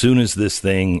in, as soon as this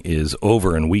thing is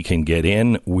over and we can get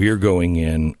in, we're going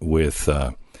in with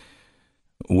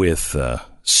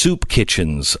soup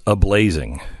kitchens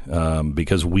ablazing,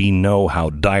 because we know how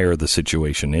dire the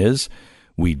situation is.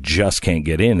 We just can't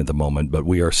get in at the moment, but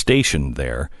we are stationed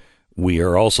there. We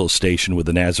are also stationed with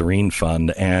the Nazarene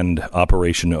Fund and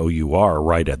Operation OUR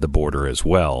right at the border as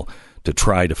well, to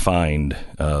try to find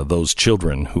those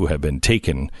children who have been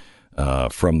taken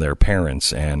from their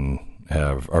parents and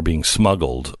are being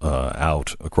smuggled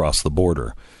out across the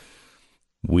border.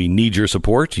 We need your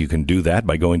support. You can do that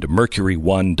by going to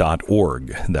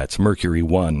mercury1.org. That's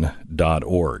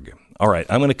mercury1.org. All right,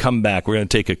 I'm going to come back. We're going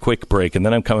to take a quick break, and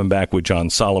then I'm coming back with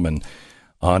John Solomon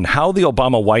on how the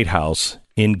Obama White House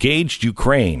engaged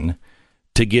Ukraine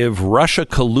to give Russia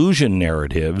collusion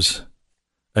narratives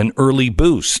an early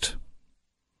boost.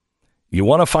 You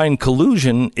want to find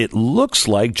collusion? It looks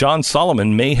like John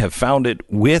Solomon may have found it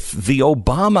with the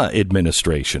Obama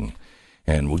administration.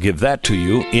 And we'll give that to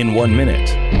you in 1 minute.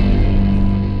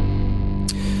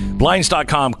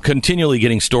 Blinds.com continually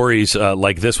getting stories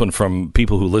like this one from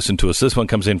people who listen to us. This one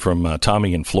comes in from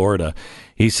Tommy in Florida.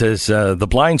 He says, the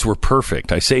blinds were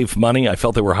perfect. I saved money. I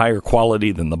felt they were higher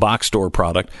quality than the box store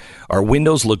product. Our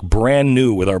windows look brand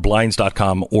new with our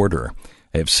Blinds.com order.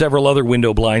 I have several other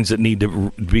window blinds that need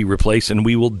to be replaced, and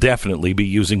we will definitely be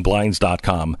using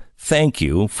Blinds.com. Thank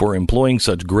you for employing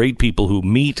such great people who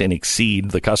meet and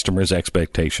exceed the customer's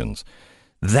expectations.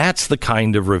 That's the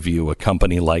kind of review a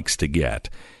company likes to get.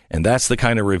 And that's the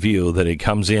kind of review that it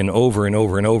comes in over and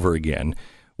over and over again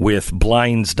with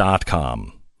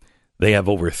Blinds.com. They have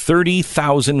over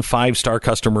 30,000 five-star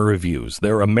customer reviews.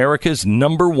 They're America's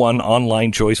 #1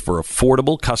 online choice for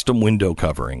affordable custom window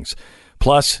coverings.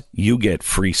 Plus, you get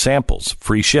free samples,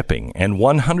 free shipping, and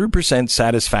 100%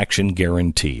 satisfaction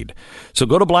guaranteed. So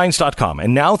go to Blinds.com.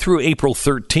 And now through April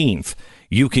 13th,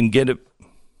 you can get it.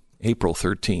 April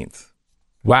 13th.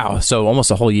 Wow. So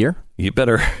almost a whole year? You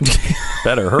better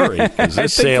hurry, because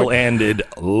this sale ended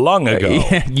long ago.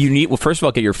 You need, well, first of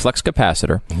all, get your flex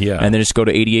capacitor. Yeah. And then just go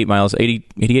to 88 miles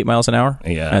an hour.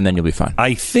 Yeah. And then you'll be fine.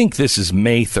 I think this is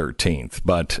May 13th,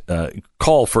 but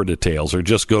call for details or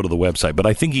just go to the website. But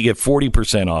I think you get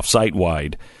 40% off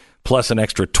site-wide, plus an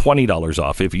extra $20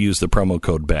 off if you use the promo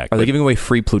code BECK. Are they giving away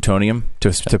free plutonium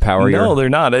to power your... No, they're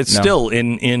not. It's still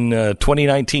in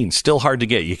 2019. Still hard to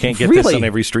get. You can't get this on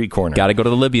every street corner. Got to go to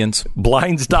the Libyans.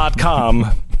 Blinds.com,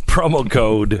 promo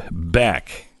code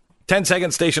BECK.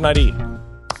 10-second station ID.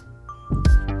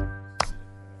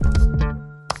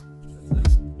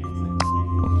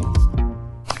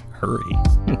 Hurry.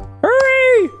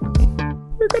 Hurry!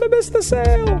 You're going to miss the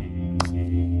sale.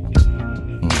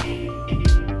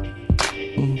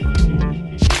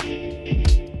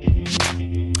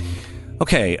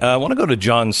 Okay, I want to go to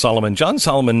John Solomon. John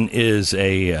Solomon is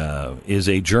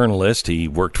a journalist. He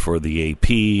worked for the AP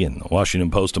and the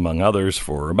Washington Post, among others,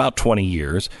 for about 20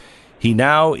 years. He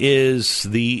now is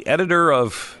the editor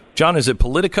of, John, is it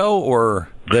Politico or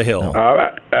The Hill?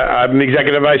 I'm the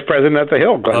executive vice president at The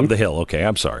Hill, Glenn. Of The Hill, okay,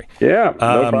 I'm sorry. Yeah,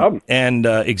 no problem. And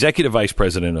executive vice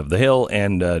president of The Hill,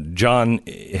 and John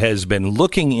has been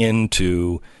looking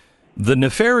into the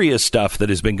nefarious stuff that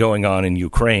has been going on in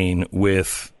Ukraine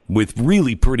with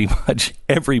really pretty much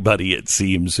everybody, it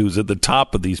seems, who's at the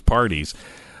top of these parties.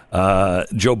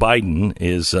 Joe Biden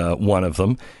is one of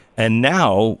them. And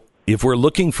now, if we're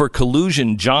looking for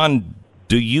collusion, John,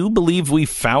 do you believe we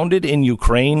found it in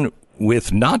Ukraine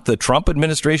with not the Trump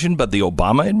administration, but the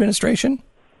Obama administration?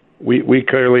 We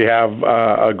clearly have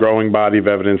a growing body of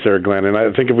evidence there, Glenn. And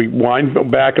I think if we wind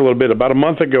back a little bit, about a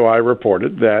month ago, I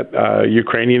reported that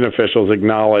Ukrainian officials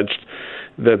acknowledged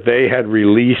that they had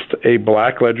released a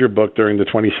black ledger book during the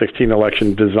 2016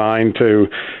 election designed to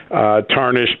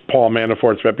tarnish Paul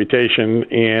Manafort's reputation.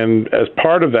 And as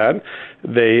part of that,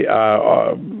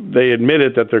 they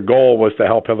admitted that their goal was to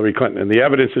help Hillary Clinton. And the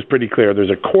evidence is pretty clear. There's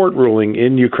a court ruling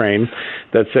in Ukraine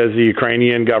that says the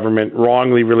Ukrainian government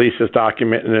wrongly released this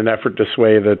document in an effort to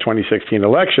sway the 2016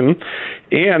 election.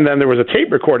 And then there was a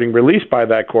tape recording released by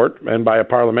that court and by a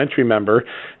parliamentary member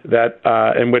that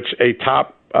in which a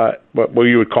top what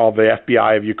you would call the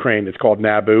FBI of Ukraine, it's called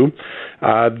NABU,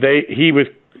 he was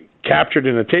captured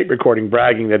in a tape recording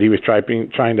bragging that he was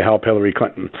trying to help Hillary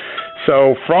Clinton.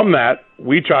 So from that,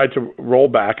 we tried to roll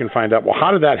back and find out, well, how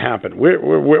did that happen?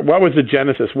 What was the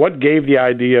genesis? What gave the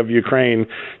idea of Ukraine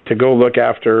to go look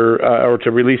after or to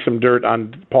release some dirt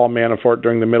on Paul Manafort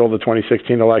during the middle of the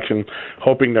 2016 election,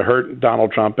 hoping to hurt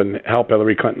Donald Trump and help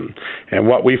Hillary Clinton? And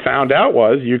what we found out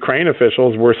was Ukraine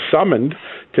officials were summoned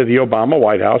to the Obama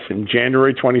White House in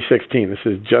January 2016. This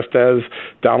is just as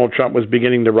Donald Trump was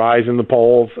beginning to rise in the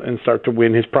polls and start to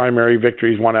win his primary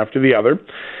victories one after the other.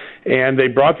 And they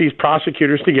brought these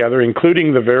prosecutors together,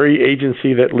 including the very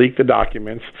agency that leaked the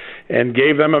documents, and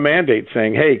gave them a mandate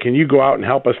saying, hey, can you go out and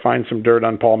help us find some dirt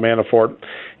on Paul Manafort?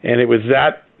 And it was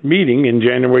that meeting in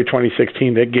January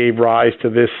 2016 that gave rise to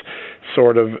this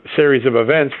sort of series of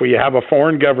events where you have a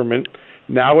foreign government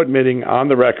now admitting on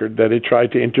the record that it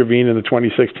tried to intervene in the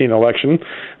 2016 election.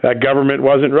 That government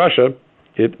wasn't Russia,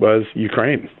 it was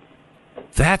Ukraine.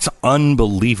 That's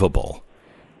unbelievable.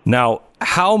 Now,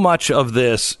 how much of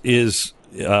this is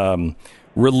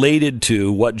related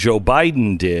to what Joe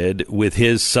Biden did with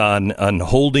his son on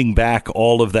holding back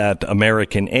all of that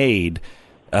American aid?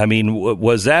 I mean,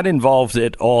 was that involved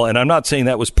at all? And I'm not saying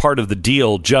that was part of the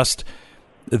deal, just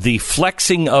the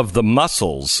flexing of the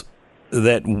muscles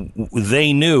that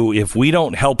they knew if we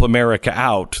don't help America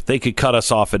out, they could cut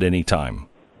us off at any time.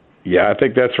 Yeah, I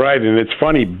think that's right. And it's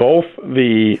funny, both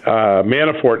the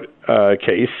Manafort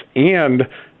case and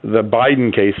the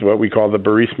Biden case, what we call the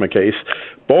Burisma case,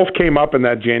 both came up in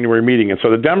that January meeting. And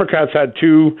so the Democrats had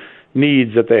two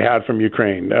needs that they had from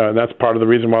Ukraine. That's part of the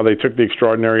reason why they took the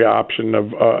extraordinary option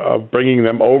of bringing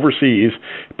them overseas,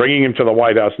 bringing them to the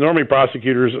White House. Normally,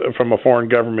 prosecutors from a foreign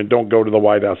government don't go to the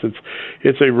White House.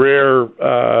 It's a rare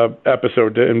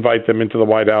episode to invite them into the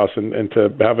White House and to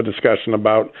have a discussion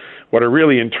about what are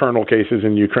really internal cases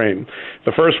in Ukraine.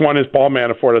 The first one is Paul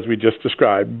Manafort, as we just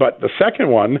described. But the second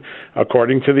one,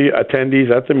 according to the attendees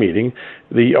at the meeting,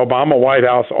 the Obama White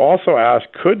House also asked,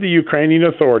 could the Ukrainian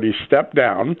authorities step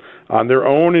down on their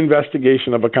own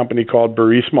investigation of a company called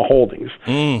Burisma Holdings?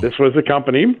 This was a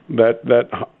company that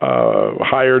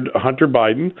hired Hunter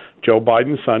Biden, Joe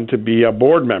Biden's son, to be a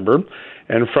board member,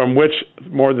 and from which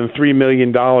more than $3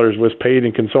 million was paid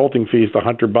in consulting fees to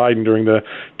Hunter Biden during the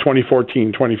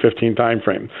 2014-2015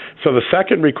 timeframe. So the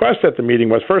second request at the meeting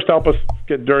was, first, help us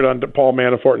get dirt on Paul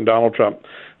Manafort and Donald Trump.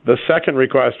 The second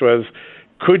request was,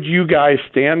 could you guys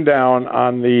stand down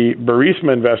on the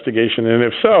Burisma investigation? And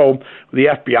if so, the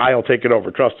FBI will take it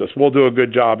over. Trust us. We'll do a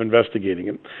good job investigating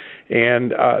it.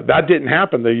 And that didn't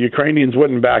happen. The Ukrainians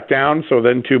wouldn't back down. So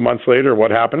then 2 months later, what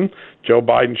happened? Joe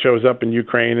Biden shows up in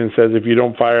Ukraine and says, if you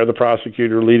don't fire the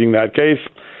prosecutor leading that case,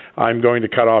 I'm going to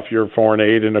cut off your foreign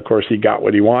aid. And, of course, he got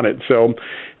what he wanted. So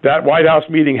that White House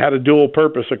meeting had a dual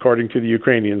purpose, according to the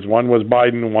Ukrainians. One was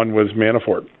Biden, one was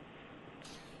Manafort.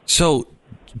 So,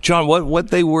 John,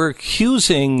 what they were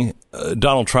accusing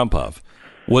Donald Trump of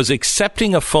was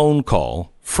accepting a phone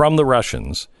call from the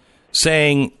Russians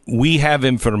saying, we have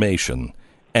information.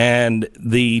 And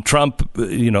the Trump,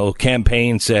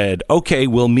 campaign said, okay,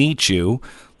 we'll meet you.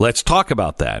 Let's talk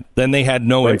about that. Then they had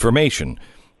no information.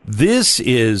 This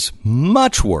is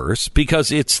much worse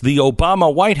because it's the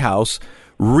Obama White House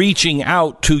reaching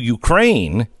out to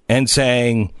Ukraine and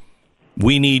saying,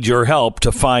 we need your help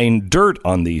to find dirt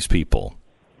on these people.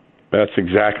 That's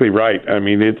exactly right. I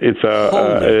mean, it's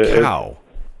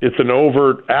an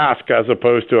overt ask as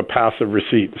opposed to a passive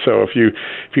receipt. So if you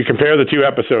compare the two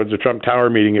episodes of Trump Tower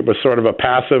meeting, it was sort of a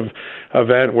passive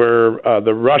event where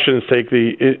the Russians take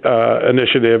the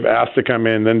initiative, ask to come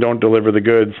in, then don't deliver the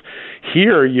goods.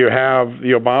 Here you have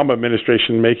the Obama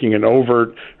administration making an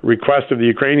overt request of the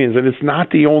Ukrainians, and it's not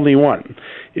the only one.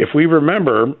 If we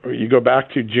remember, you go back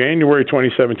to January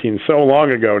 2017, so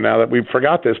long ago now that we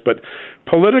forgot this, but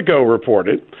Politico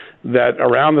reported that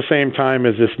around the same time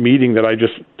as this meeting that I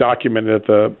just documented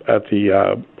at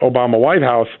the Obama White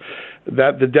House,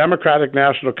 that the Democratic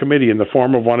National Committee, in the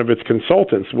form of one of its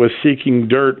consultants, was seeking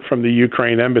dirt from the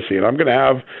Ukraine embassy. And I'm going to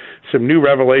have some new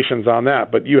revelations on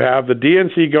that. But you have the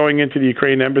DNC going into the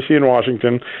Ukraine embassy in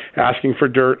Washington asking for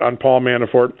dirt on Paul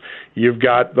Manafort. You've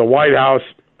got the White House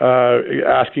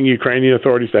asking Ukrainian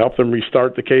authorities to help them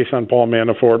restart the case on Paul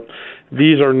Manafort.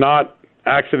 These are not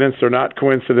accidents. They're not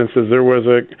coincidences. There was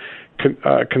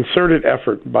a concerted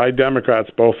effort by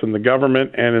Democrats, both in the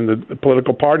government and in the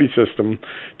political party system,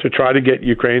 to try to get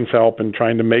Ukraine's help in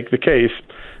trying to make the case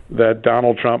that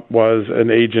Donald Trump was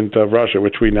an agent of Russia,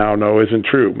 which we now know isn't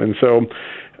true. And so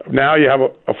now you have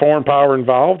a foreign power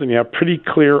involved, and you have pretty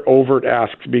clear overt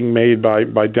asks being made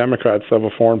by Democrats of a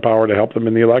foreign power to help them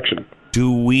in the election.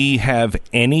 Do we have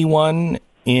anyone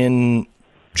in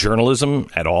journalism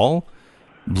at all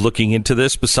looking into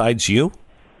this besides you?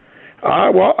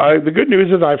 The good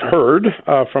news is I've heard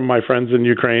from my friends in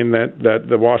Ukraine that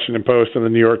the Washington Post and the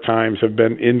New York Times have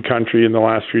been in country in the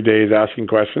last few days asking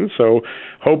questions. So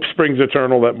hope springs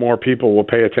eternal that more people will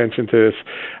pay attention to this.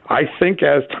 I think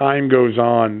as time goes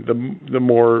on, the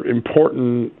more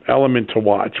important element to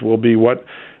watch will be what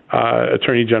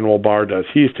Attorney General Barr does.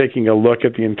 He's taking a look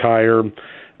at the entire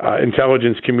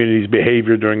intelligence community's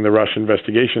behavior during the Russia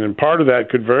investigation, and part of that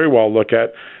could very well look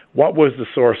at what was the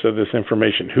source of this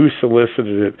information, who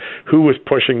solicited it, who was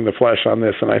pushing the flesh on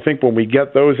this. And I think when we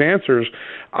get those answers,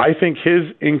 I think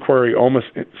his inquiry almost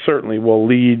certainly will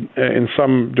lead in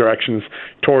some directions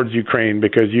towards Ukraine,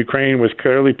 because Ukraine was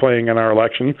clearly playing in our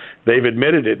election. They've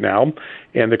admitted it now.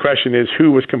 And the question is,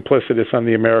 who was complicitous on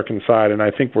the American side? And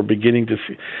I think we're beginning to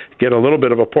get a little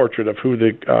bit of a portrait of who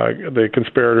the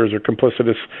conspirators or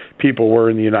complicitous people were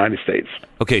in the United States.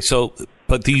 Okay,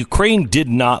 but the Ukraine did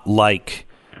not like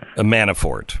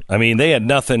Manafort. I mean, they had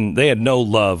nothing. They had no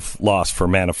love lost for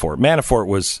Manafort. Manafort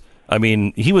was,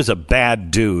 he was a bad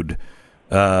dude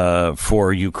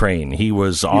for Ukraine. He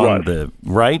was on the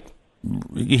right.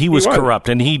 He was corrupt,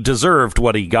 and he deserved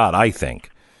what he got, I think.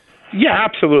 Yeah,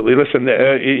 absolutely. Listen,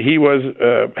 he was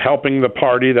helping the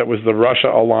party that was the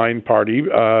Russia-aligned party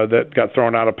that got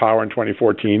thrown out of power in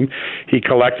 2014. He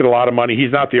collected a lot of money.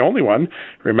 He's not the only one.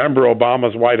 Remember,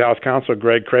 Obama's White House counsel,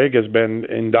 Greg Craig, has been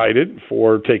indicted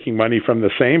for taking money from the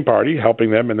same party,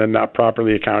 helping them, and then not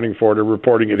properly accounting for it or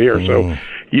reporting it here. So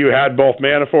you had both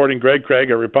Manafort and Greg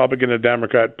Craig, a Republican and a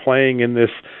Democrat, playing in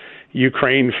this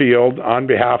Ukraine field on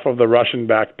behalf of the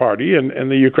Russian-backed party, and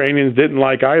the Ukrainians didn't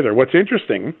like either. What's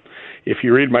interesting, if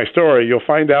you read my story, you'll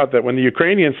find out that when the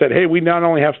Ukrainians said, hey, we not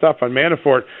only have stuff on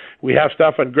Manafort, we have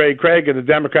stuff on Greg Craig, and the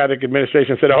Democratic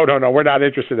administration said, oh, no, we're not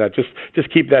interested in that.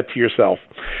 Just keep that to yourself.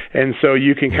 And so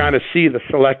you can kind of see the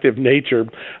selective nature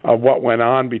of what went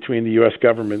on between the U.S.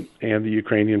 government and the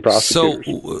Ukrainian prosecutors.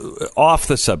 So, off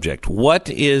the subject, what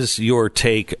is your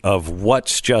take of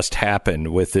what's just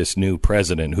happened with this new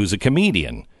president who's a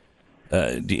comedian?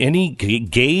 Any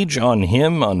gauge on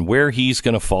him, on where he's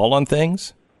going to fall on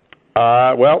things?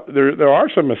 Well, there are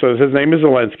some. So his name is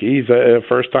Zelensky. He's a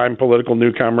first-time political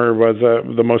newcomer. Was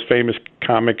the most famous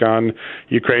comic on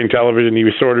Ukraine television. He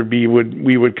was sort of we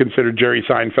would consider Jerry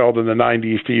Seinfeld in the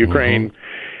 '90s to Ukraine.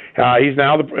 He's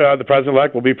now the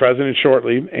president-elect. Will be president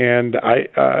shortly, and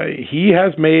he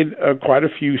has made quite a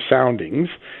few soundings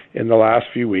in the last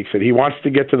few weeks that he wants to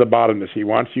get to the bottom of this. He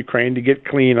wants Ukraine to get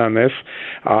clean on this.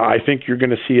 I think you're going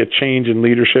to see a change in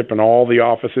leadership in all the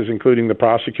offices, including the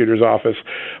prosecutor's office.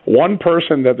 One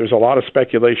person that there's a lot of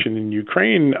speculation in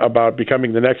Ukraine about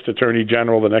becoming the next attorney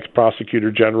general, the next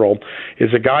prosecutor general,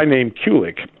 is a guy named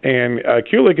Kulik. And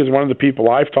Kulik is one of the people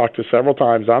I've talked to several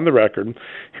times on the record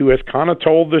who has kind of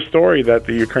told the story that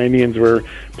the Ukrainians were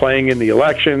playing in the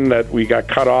election, that we got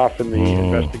cut off in the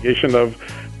investigation of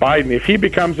Biden. If he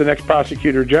becomes the next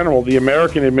prosecutor general, the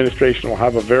American administration will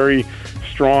have a very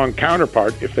strong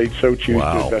counterpart if they so choose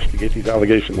to investigate these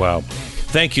allegations. Wow.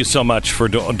 Thank you so much for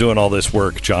doing all this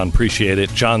work, John. Appreciate it.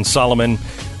 John Solomon,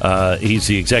 he's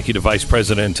the executive vice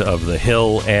president of The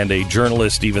Hill and a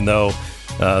journalist, even though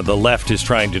the left is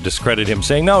trying to discredit him,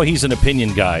 saying, no, he's an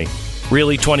opinion guy.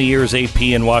 Really, 20 years AP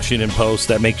and Washington Post,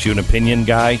 that makes you an opinion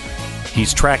guy?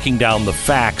 He's tracking down the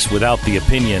facts without the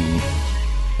opinion.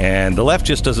 And the left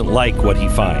just doesn't like what he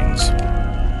finds.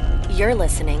 You're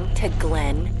listening to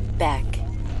Glenn Beck.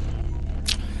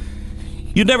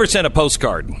 You'd never send a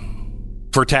postcard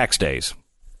for tax days.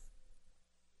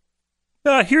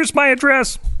 Here's my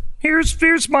address.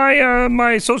 Here's my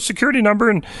my Social Security number,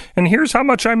 and here's how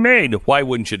much I made. Why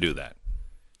wouldn't you do that?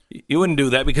 You wouldn't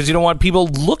do that because you don't want people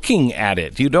looking at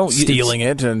it. You don't stealing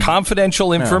it and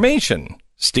confidential information.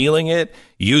 Stealing it,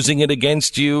 using it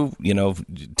against you,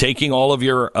 taking all of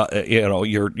your,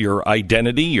 your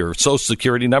identity, your Social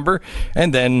Security number,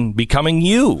 and then becoming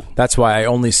you. That's why I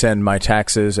only send my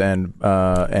taxes and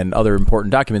other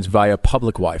important documents via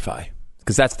public Wi-Fi, because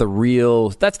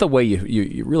because that's the way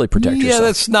you really protect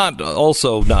yourself. Yeah, that's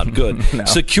also not good. No.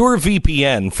 Secure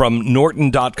VPN from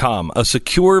Norton.com, a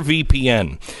secure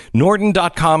VPN.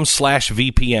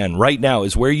 Norton.com/VPN right now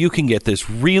is where you can get this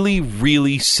really,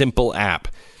 really simple app.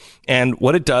 And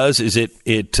what it does is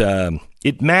it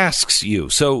masks you,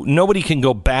 so nobody can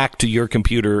go back to your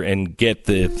computer and get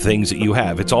the things that you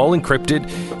have. It's all encrypted.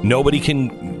 Nobody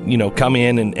can, come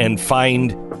in and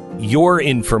find your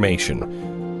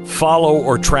information, follow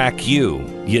or track you.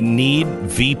 You need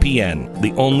VPN.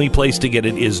 The only place to get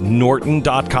it is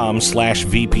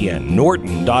Norton.com/VPN.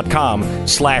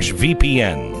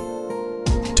 Norton.com/VPN.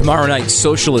 Tomorrow night,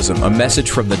 Socialism, a message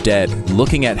from the dead,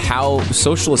 looking at how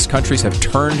socialist countries have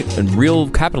turned real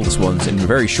capitalist ones in a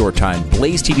very short time.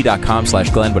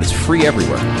 BlazeTV.com/Glenn, but it's free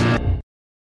everywhere.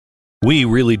 We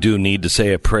really do need to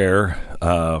say a prayer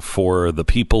for the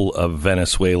people of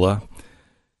Venezuela.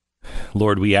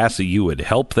 Lord, we ask that you would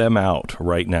help them out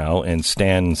right now and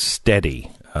stand steady,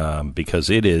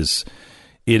 because it is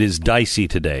dicey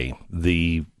today.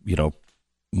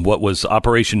 What was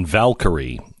Operation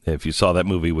Valkyrie, if you saw that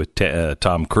movie with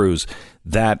Tom Cruise,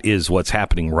 that is what's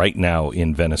happening right now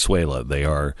in Venezuela. They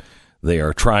are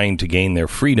trying to gain their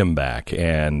freedom back,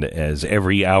 and as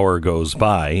every hour goes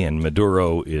by and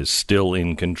Maduro is still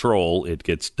in control, it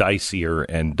gets dicier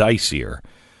and dicier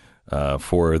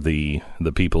for the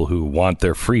people who want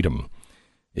their freedom.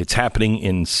 It's happening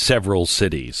in several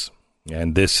cities,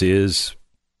 and this is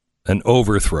an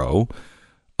overthrow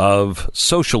of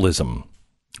socialism.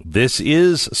 This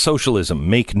is socialism.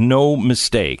 Make no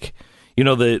mistake.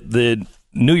 The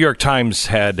New York Times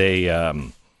had a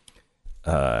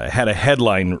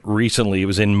headline recently. It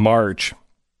was in March.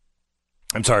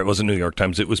 I'm sorry, it wasn't New York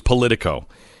Times. It was Politico.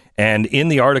 And in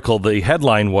the article, the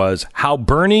headline was, "How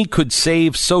Bernie Could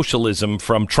Save Socialism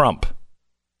from Trump."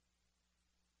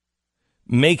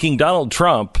 Making Donald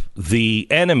Trump the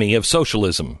enemy of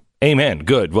socialism. Amen.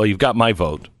 Good. Well, you've got my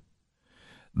vote.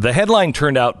 The headline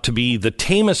turned out to be the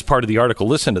tamest part of the article.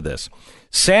 Listen to this.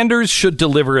 Sanders should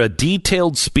deliver a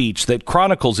detailed speech that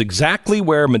chronicles exactly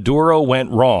where Maduro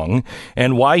went wrong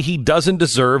and why he doesn't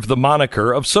deserve the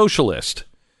moniker of socialist.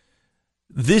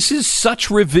 This is such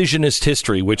revisionist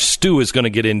history, which Stu is going to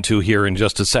get into here in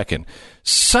just a second.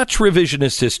 Such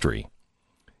revisionist history.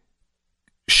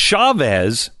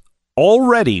 Chavez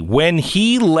already, when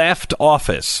he left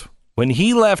office,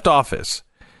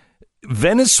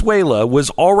 Venezuela was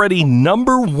already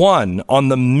number 1 on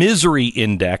the misery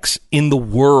index in the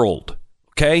world.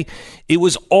 Okay? It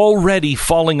was already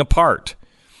falling apart.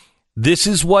 This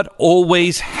is what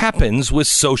always happens with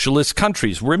socialist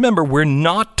countries. Remember, we're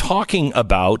not talking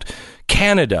about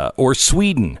Canada or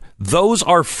Sweden. Those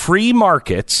are free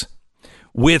markets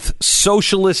with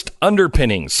socialist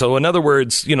underpinnings. So in other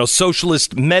words,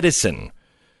 socialist medicine.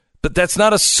 But that's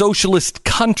not a socialist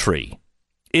country.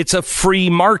 It's a free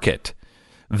market.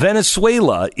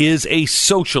 Venezuela is a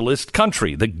socialist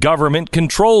country. The government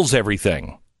controls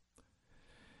everything.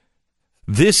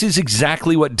 This is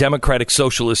exactly what democratic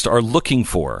socialists are looking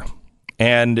for.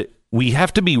 And we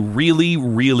have to be really,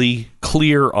 really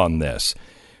clear on this.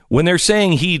 When they're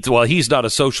saying he's not a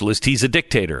socialist, he's a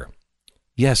dictator.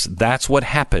 Yes, that's what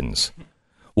happens.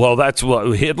 Well, that's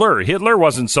what Hitler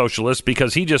wasn't socialist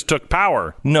because he just took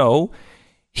power. No,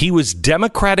 he was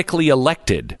democratically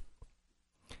elected.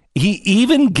 He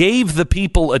even gave the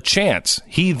people a chance.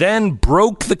 He then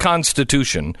broke the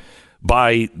Constitution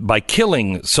by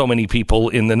killing so many people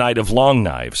in the Night of Long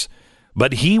Knives.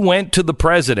 But he went to the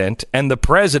president, and the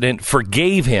president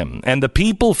forgave him, and the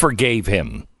people forgave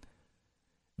him.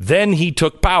 Then he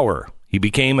took power. He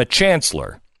became a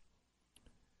chancellor.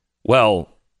 Well,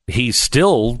 he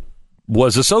still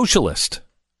was a socialist.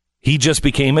 He just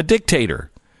became a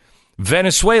dictator.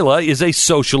 Venezuela is a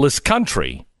socialist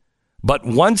country. But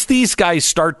once these guys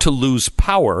start to lose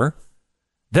power,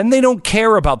 then they don't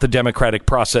care about the democratic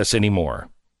process anymore.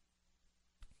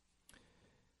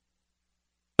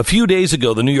 A few days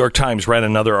ago, the New York Times ran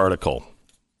another article.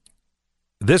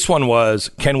 This one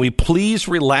was, "Can we please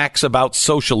relax about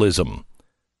socialism?"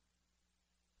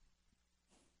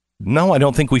 No, I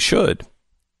don't think we should.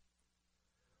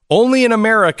 Only in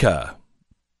America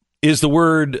is the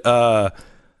word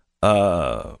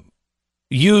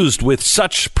used with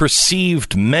such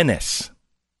perceived menace.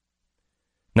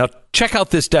 Now, check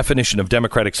out this definition of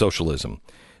democratic socialism.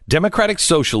 Democratic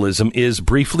socialism is,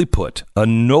 briefly put, a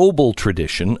noble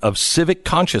tradition of civic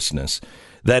consciousness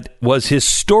that was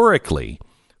historically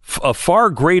a far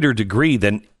greater degree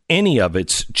than any of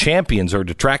its champions or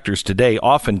detractors today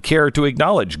often care to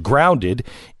acknowledge, grounded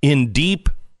in deep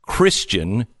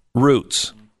Christian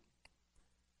roots.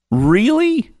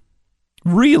 Really?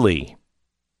 Really?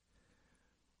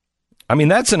 I mean,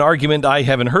 that's an argument I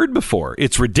haven't heard before.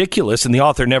 It's ridiculous, and the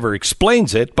author never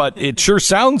explains it, but it sure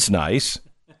sounds nice.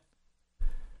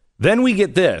 Then we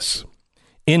get this.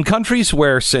 In countries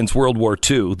where, since World War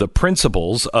II, the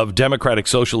principles of democratic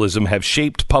socialism have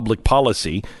shaped public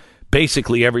policy,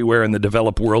 basically everywhere in the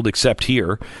developed world except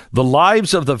here, the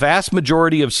lives of the vast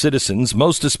majority of citizens,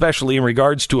 most especially in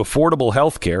regards to affordable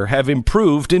health care, have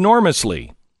improved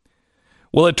enormously.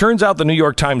 Well, it turns out the New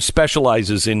York Times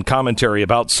specializes in commentary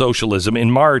about socialism.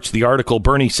 In March, the article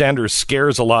 "Bernie Sanders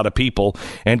Scares a Lot of People,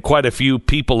 and Quite a Few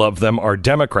People of Them Are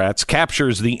Democrats"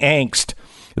 captures the angst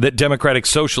that democratic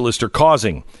socialists are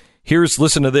causing.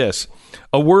 Listen to this.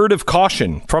 A word of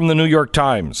caution from the New York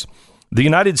Times. The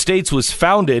United States was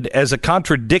founded as a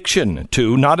contradiction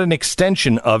to, not an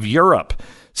extension of, Europe.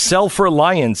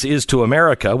 Self-reliance is to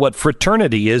America what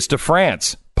fraternity is to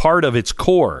France, part of its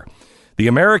core. The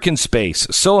American space,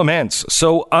 so immense,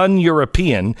 so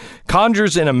un-European,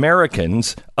 conjures in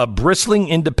Americans a bristling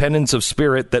independence of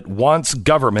spirit that wants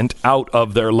government out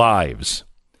of their lives.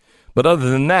 But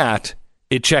other than that,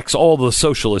 it checks all the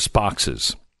socialist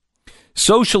boxes.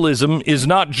 Socialism is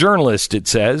not journalist, it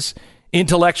says.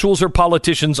 Intellectuals or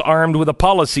politicians armed with a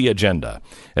policy agenda.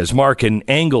 As Mark and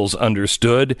Engels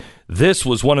understood, this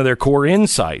was one of their core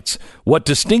insights. What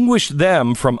distinguished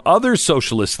them from other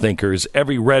socialist thinkers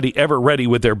ever ready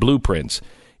with their blueprints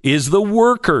is the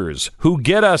workers who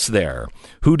get us there,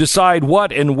 who decide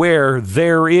what and where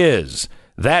there is.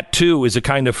 That, too, is a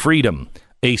kind of freedom,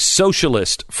 a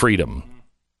socialist freedom.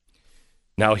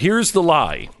 Now, here's the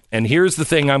lie, and here's the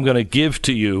thing I'm going to give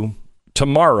to you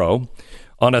tomorrow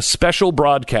on a special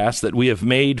broadcast that we have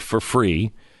made for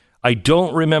free. I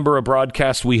don't remember a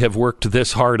broadcast we have worked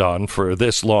this hard on for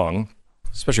this long.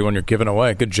 Especially when you're giving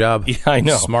away. Good job. Yeah, I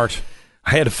know. Smart. I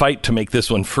had to fight to make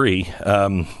this one free.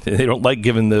 They don't like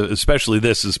giving especially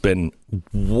this has been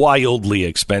wildly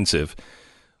expensive.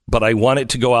 But I want it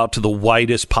to go out to the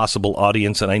widest possible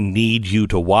audience, and I need you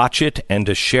to watch it and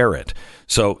to share it.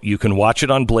 So you can watch it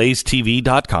on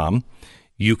blazetv.com.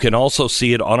 You can also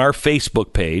see it on our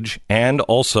Facebook page and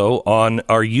also on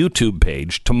our YouTube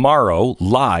page tomorrow,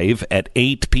 live at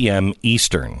 8 p.m.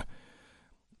 Eastern.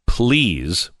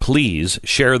 Please, please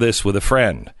share this with a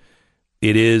friend.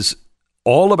 It is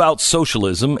all about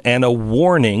socialism and a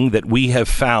warning that we have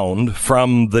found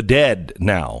from the dead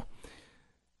now.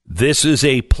 This is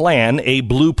a plan, a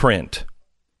blueprint.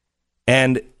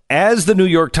 And as the New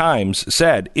York Times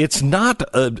said, it's not,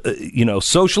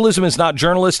 socialism is not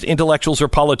journalists, intellectuals, or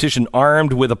politicians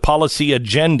armed with a policy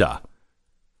agenda.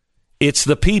 It's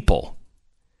the people.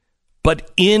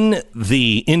 But in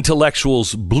the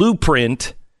intellectuals'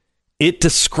 blueprint, it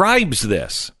describes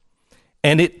this.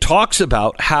 And it talks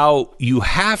about how you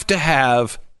have to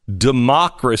have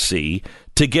democracy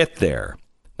to get there.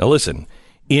 Now, listen.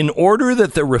 In order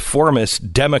that the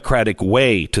reformist democratic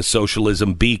way to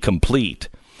socialism be complete,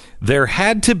 there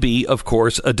had to be, of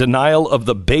course, a denial of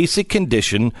the basic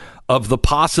condition of the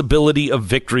possibility of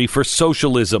victory for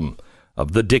socialism,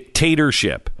 of the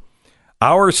dictatorship.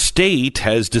 Our state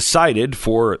has decided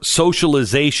for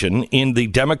socialization in the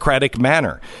democratic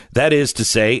manner, that is to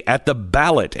say, at the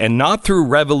ballot and not through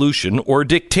revolution or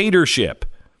dictatorship,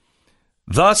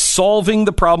 thus solving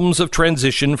the problems of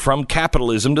transition from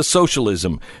capitalism to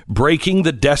socialism, breaking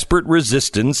the desperate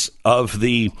resistance of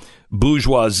the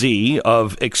bourgeoisie,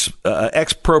 of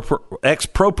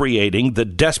expropriating the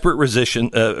desperate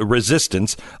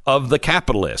resistance of the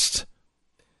capitalists.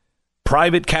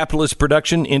 Private capitalist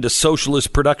production into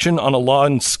socialist production on a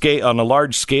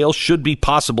large scale should be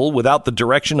possible without the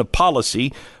direction of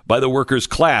policy by the workers'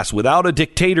 class, without a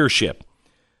dictatorship.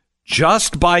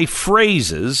 Just by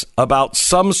phrases about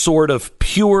some sort of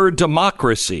pure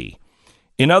democracy.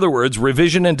 In other words,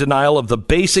 revision and denial of the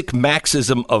basic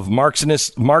Marxism of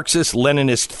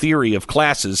Marxist-Leninist theory of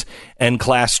classes and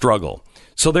class struggle.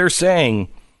 So they're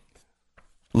saying,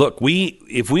 look,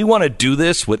 if we want to do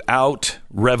this without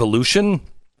revolution,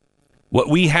 what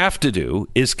we have to do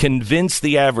is convince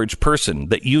the average person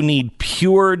that you need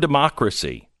pure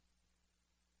democracy.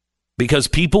 Because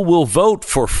people will vote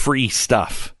for free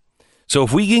stuff. So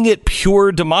if we can get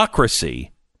pure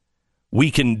democracy,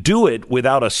 we can do it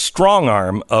without a strong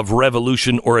arm of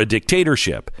revolution or a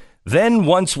dictatorship. Then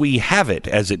once we have it,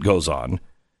 as it goes on,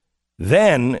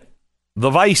 then the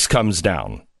vice comes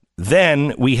down.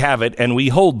 Then we have it and we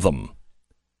hold them.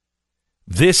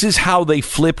 This is how they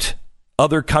flipped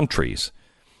other countries.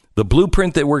 The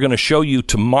blueprint that we're going to show you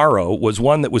tomorrow was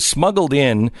one that was smuggled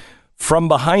in from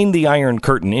behind the Iron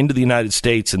Curtain into the United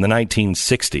States in the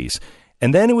 1960s.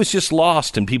 And then it was just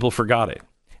lost and people forgot it.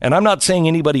 And I'm not saying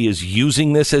anybody is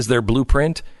using this as their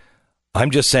blueprint. I'm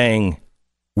just saying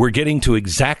We're getting to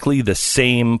exactly the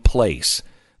same place.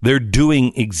 They're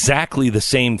doing exactly the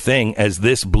same thing as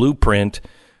this blueprint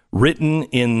written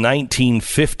in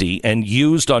 1950 and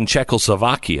used on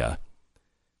Czechoslovakia.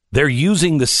 They're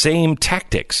using the same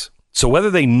tactics. So whether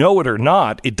they know it or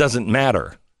not, it doesn't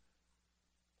matter.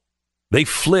 They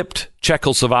flipped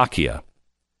Czechoslovakia.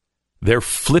 They're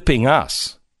flipping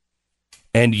us.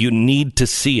 And you need to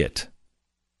see it.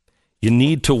 You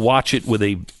need to watch it with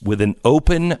an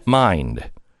open mind.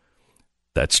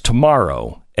 That's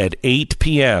tomorrow at 8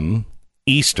 p.m.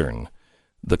 Eastern.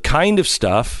 The kind of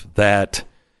stuff that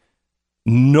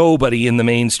nobody in the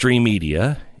mainstream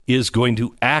media is going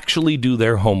to actually do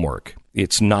their homework.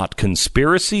 It's not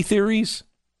conspiracy theories.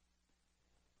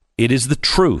 It is the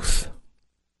truth.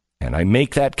 And I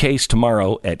make that case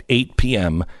tomorrow at 8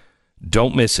 p.m.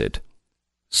 Don't miss it.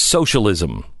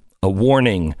 Socialism, a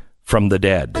warning from the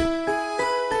dead.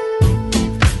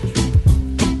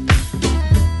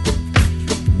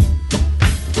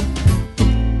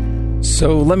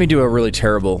 So let me do a really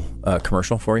terrible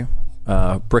commercial for you.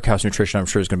 Brickhouse Nutrition, I'm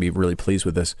sure, is going to be really pleased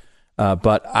with this.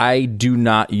 But I do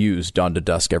not use Dawn to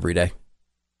Dusk every day.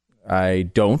 I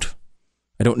don't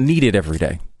need it every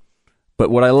day.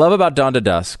 But what I love about Dawn to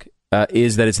Dusk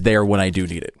is that it's there when I do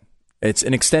need it. It's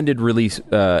an extended release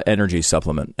energy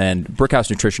supplement. And Brickhouse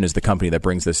Nutrition is the company that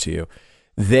brings this to you.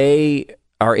 They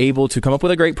are able to come up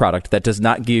with a great product that does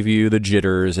not give you the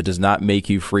jitters. It does not make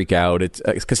you freak out. It's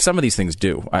because some of these things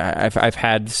do. I've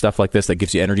had stuff like this that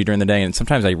gives you energy during the day, and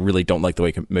sometimes I really don't like the way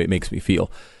it makes me feel.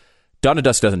 Dawn to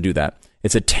Dusk doesn't do that.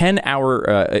 It's a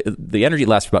 10-hour, the energy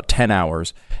lasts for about 10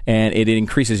 hours, and it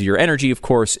increases your energy, of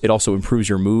course. It also improves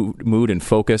your mood and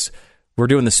focus. We're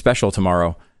doing this special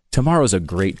tomorrow. Tomorrow's a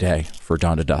great day for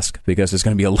Dawn to Dusk because it's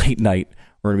going to be a late night.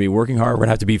 We're going to be working hard. We're going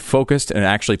to have to be focused and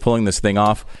actually pulling this thing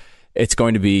off. It's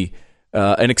going to be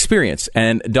an experience,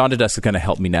 and Dawn to Dusk is going to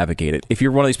help me navigate it. If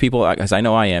you're one of these people, as I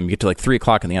know I am, you get to like 3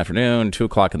 o'clock in the afternoon, 2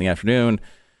 o'clock in the afternoon,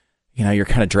 you're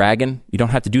kind of dragging. You don't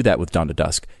have to do that with Dawn to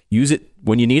Dusk. Use it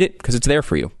when you need it because it's there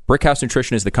for you. Brickhouse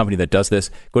Nutrition is the company that does this.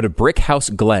 Go to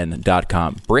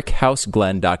brickhouseglenn.com,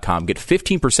 brickhouseglenn.com. Get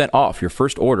 15% off your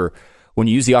first order when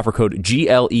you use the offer code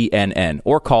GLENN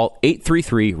or call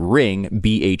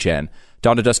 833-RING-BHN.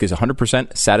 Dawn to Dusk is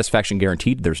 100% satisfaction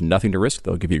guaranteed. There's nothing to risk.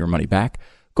 They'll give you your money back.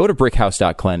 Go to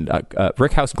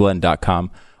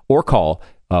brickhouseglenn.com or call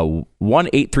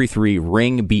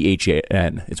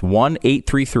 1-833-RING-BHN. It's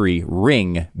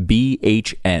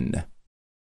 1-833-RING-BHN.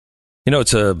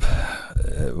 It's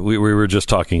we were just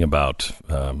talking about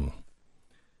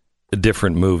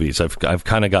different movies. I've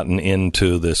kind of gotten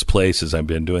into this place as I've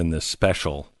been doing this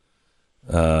special.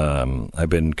 I've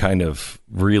been kind of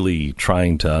really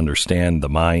trying to understand the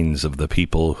minds of the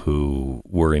people who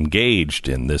were engaged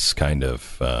in this kind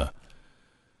of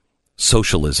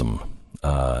socialism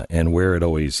and where it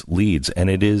always leads. And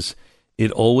it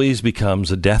always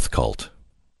becomes a death cult.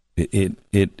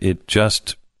 It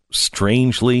just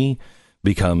strangely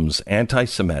becomes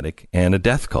anti-Semitic and a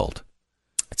death cult.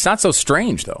 It's not so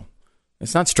strange, though.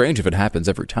 It's not strange if it happens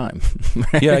every time.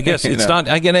 Yeah, I guess it's not.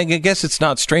 Again, I guess it's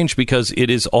not strange because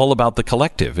it is all about the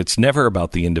collective. It's never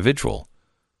about the individual.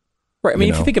 Right. I mean,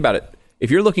 if you think about it, if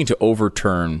you're looking to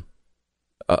overturn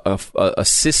a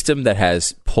system that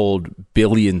has pulled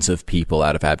billions of people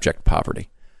out of abject poverty,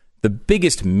 the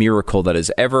biggest miracle that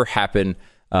has ever happened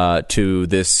to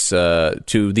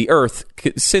the earth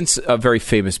since a very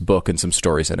famous book and some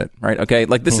stories in it. Right. Okay.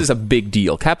 Like this is a big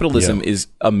deal. Capitalism is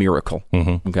a miracle.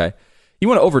 Mm-hmm. Okay. You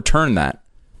want to overturn that,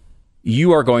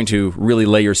 you are going to really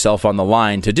lay yourself on the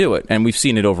line to do it. And we've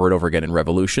seen it over and over again in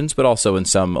revolutions, but also in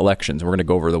some elections. We're going to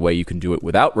go over the way you can do it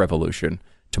without revolution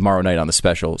tomorrow night on the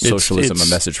special Socialism, a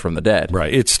Message from the Dead.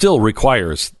 Right. It still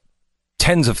requires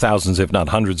tens of thousands, if not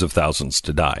hundreds of thousands,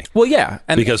 to die. Well, yeah.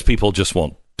 Because people just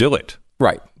won't do it.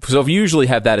 Right. So you usually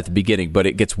have that at the beginning, but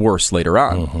it gets worse later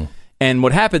on. Mm-hmm. And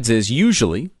what happens is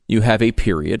usually you have a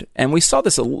period, and we saw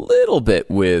this a little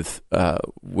bit with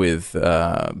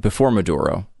before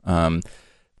Maduro.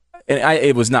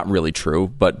 It was not really true,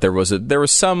 but there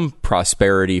was some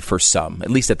prosperity for some, at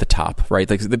least at the top, right?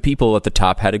 Like the people at the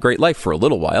top had a great life for a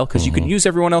little while because you can use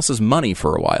everyone else's money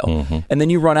for a while, and then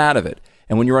you run out of it.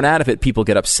 And when you run out of it, people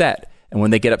get upset, and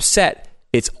when they get upset,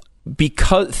 it's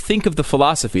because think of the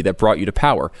philosophy that brought you to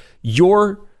power.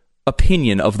 Your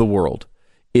opinion of the world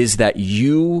is that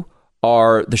you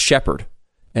are the shepherd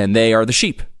and they are the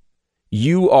sheep.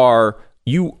 You are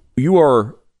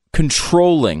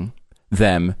controlling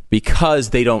them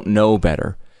because they don't know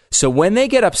better. So when they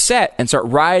get upset and start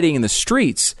rioting in the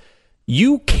streets,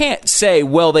 you can't say,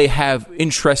 well, they have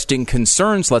interesting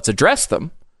concerns, let's address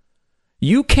them.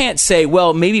 You can't say,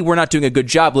 well, maybe we're not doing a good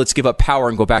job. Let's give up power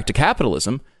and go back to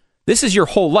capitalism. This is your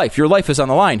whole life. Your life is on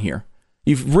the line here.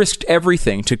 You've risked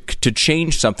everything to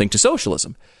change something to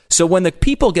socialism. So when the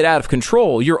people get out of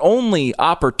control, your only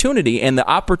opportunity, and the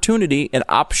opportunity and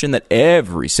option that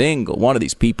every single one of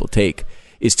these people take,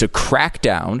 is to crack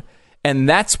down. And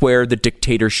that's where the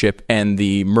dictatorship and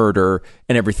the murder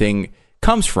and everything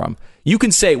comes from. You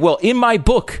can say, well, in my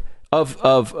book of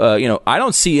I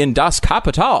don't see in Das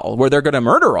Kapital where they're going to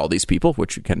murder all these people,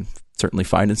 which you can certainly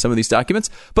find in some of these documents.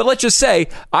 But let's just say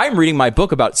I'm reading my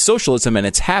book about socialism and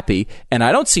it's happy, and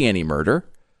I don't see any murder.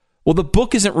 Well, the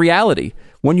book isn't reality.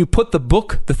 When you put the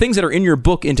things that are in your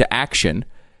book into action,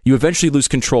 you eventually lose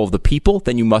control of the people.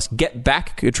 Then you must get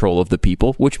back control of the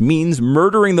people, which means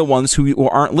murdering the ones who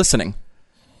aren't listening.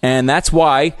 And that's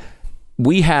why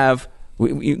we have,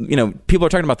 people are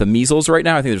talking about the measles right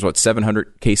now. I think there's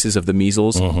 700 cases of the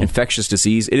measles infectious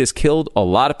disease. It has killed a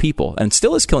lot of people and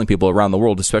still is killing people around the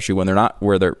world, especially when the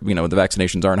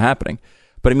vaccinations aren't happening.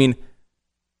 But I mean,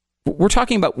 we're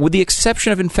talking about, with the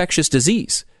exception of infectious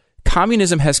disease,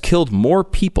 communism has killed more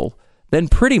people than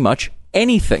pretty much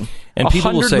anything. And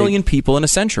 100 million people in a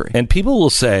century. And people will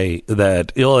say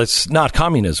that it's not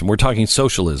communism. We're talking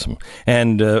socialism.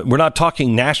 And we're not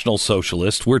talking national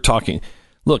socialist. We're talking,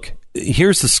 look,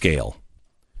 here's the scale.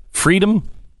 Freedom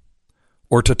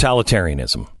or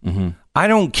totalitarianism. I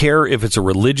don't care if it's a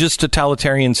religious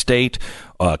totalitarian state,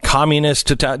 a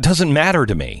communist, it doesn't matter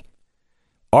to me.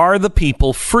 Are the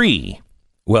people free?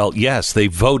 Well, yes, they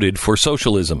voted for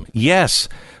socialism. Yes,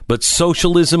 but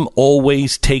socialism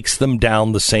always takes them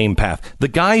down the same path. The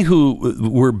guy who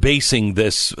we're basing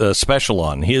this special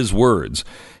on, his words,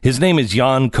 his name is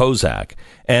Jan Kozak.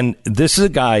 And this is a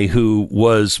guy who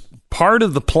was part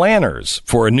of the planners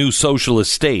for a new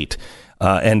socialist state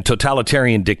and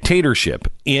totalitarian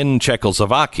dictatorship in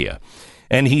Czechoslovakia.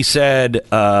 And he said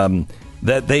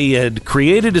that they had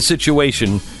created a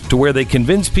situation to where they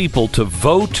convinced people to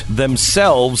vote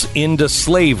themselves into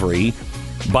slavery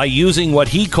by using what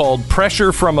he called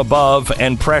pressure from above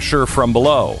and pressure from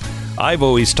below. I've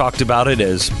always talked about it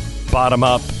as bottom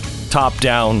up, top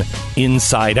down,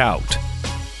 inside out.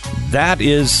 That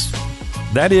is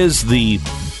the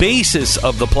basis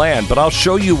of the plan, but I'll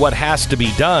show you what has to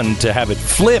be done to have it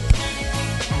flip.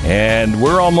 And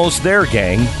we're almost there,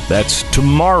 gang. That's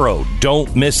tomorrow.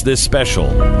 Don't miss this special.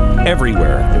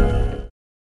 Everywhere.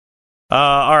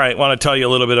 All right. Want to tell you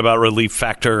a little bit about Relief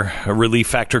Factor. A Relief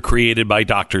Factor created by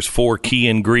doctors. 4 key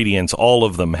ingredients. All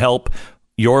of them help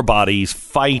your bodies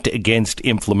fight against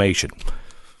inflammation.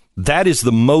 That is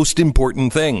the most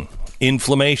important thing.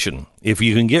 Inflammation. If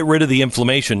you can get rid of the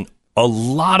inflammation, a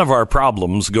lot of our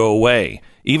problems go away.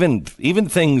 Even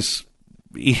things...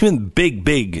 Even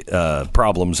big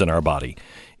problems in our body.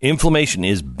 Inflammation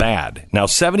is bad. Now,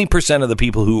 70% of the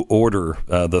people who order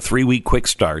the 3-week quick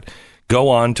start go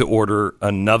on to order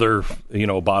another,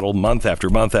 bottle month after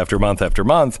month after month after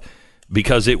month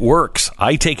because it works.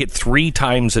 I take it 3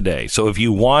 times a day. So if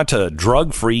you want a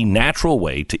drug-free, natural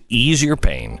way to ease your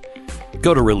pain,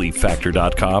 go to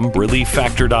ReliefFactor.com,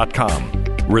 ReliefFactor.com,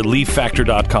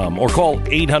 ReliefFactor.com, or call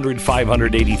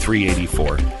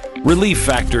 800-500-8384.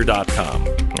 ReliefFactor.com.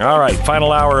 All right,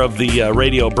 final hour of the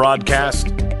radio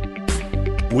broadcast.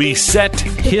 We set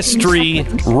history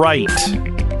right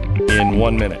in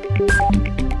 1 minute.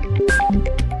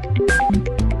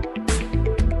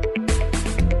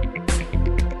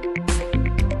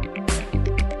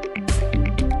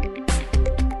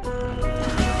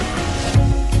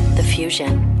 The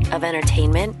fusion of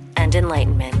entertainment and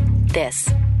enlightenment. This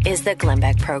is the Glenn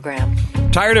Beck Program.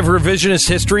 Tired of revisionist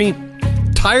history?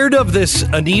 Tired of this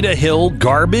Anita Hill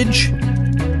garbage?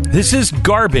 This is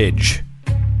garbage.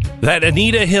 That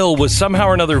Anita Hill was somehow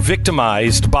or another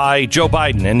victimized by Joe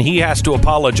Biden, and he has to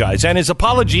apologize. And his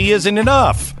apology isn't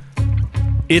enough.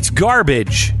 It's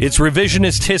garbage. It's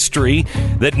revisionist history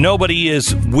that nobody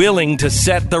is willing to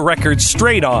set the record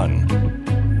straight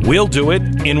on. We'll do it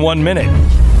in 1 minute.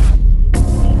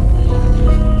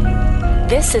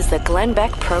 This is the Glenn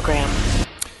Beck Program.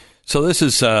 So this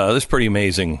is pretty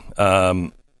amazing.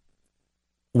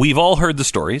 We've all heard the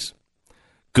stories.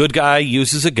 Good guy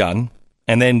uses a gun,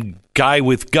 and then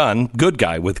good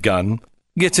guy with gun,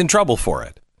 gets in trouble for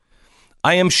it.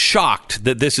 I am shocked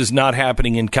that this is not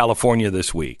happening in California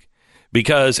this week,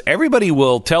 because everybody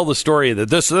will tell the story that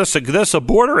this a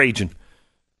border agent.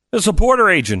 This a border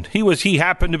agent. He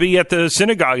happened to be at the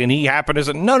synagogue, and he happened to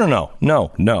say,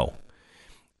 no.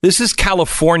 This is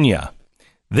California.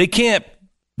 They can't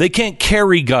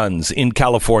carry guns in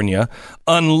California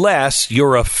unless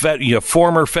you're a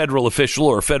former federal official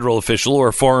or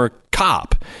a former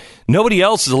cop. Nobody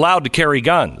else is allowed to carry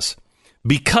guns.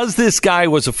 because this guy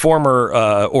was a former,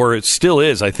 or it still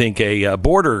is, I think, a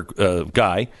border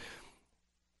guy,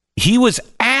 he was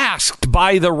asked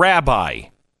by the rabbi,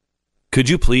 could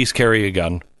you please carry a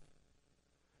gun?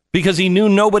 Because he knew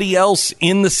nobody else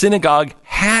in the synagogue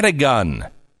had a gun.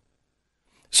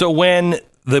 So when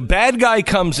the bad guy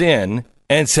comes in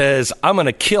and says, I'm going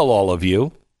to kill all of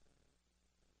you,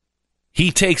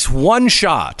 he takes one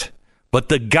shot, but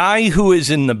the guy who is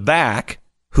in the back,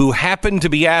 who happened to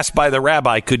be asked by the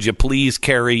rabbi, could you please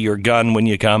carry your gun when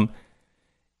you come?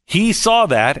 He saw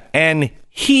that, and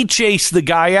he chased the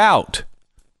guy out.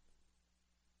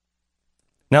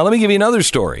 Now, let me give you another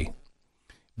story.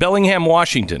 Bellingham,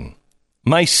 Washington.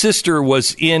 My sister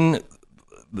was in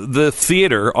the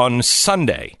theater on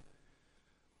Sunday.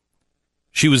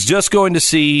 She was just going to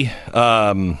see,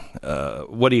 Endgame.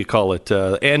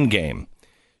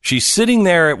 She's sitting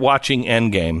there watching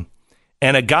Endgame,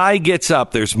 and a guy gets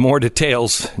up. There's more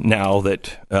details now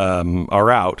that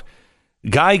are out.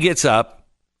 Guy gets up.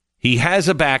 He has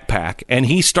a backpack, and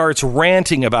he starts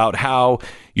ranting about how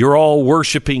you're all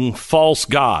worshiping false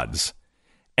gods.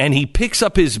 And he picks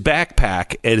up his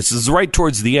backpack, and this is right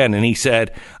towards the end, and he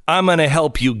said, I'm going to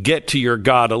help you get to your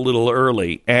God a little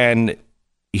early. And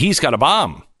he's got a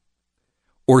bomb,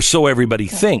 or so everybody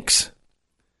thinks.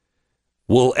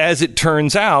 Well, as it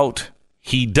turns out,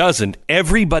 he doesn't.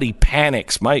 Everybody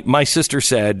panics. My sister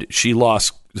said she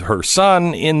lost her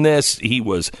son in this. He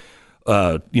was,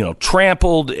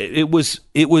 trampled. It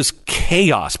was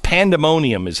chaos.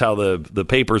 Pandemonium is how the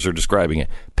papers are describing it.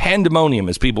 Pandemonium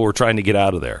as people were trying to get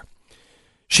out of there.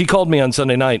 She called me on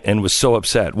Sunday night and was so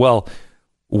upset. Well,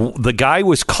 the guy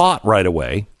was caught right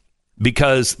away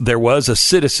because there was a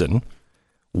citizen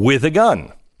with a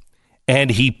gun.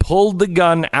 And he pulled the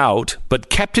gun out, but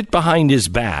kept it behind his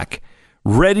back,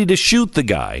 ready to shoot the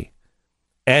guy.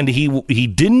 And he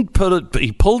didn't put it,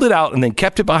 he pulled it out and then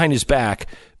kept it behind his back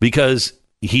because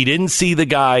he didn't see the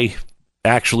guy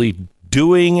actually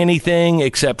doing anything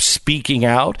except speaking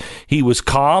out. He was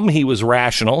calm. He was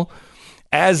rational.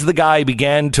 As the guy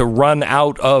began to run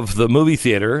out of the movie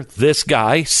theater, this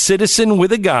guy, citizen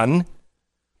with a gun,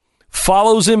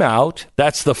 follows him out.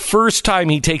 That's the first time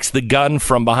he takes the gun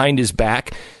from behind his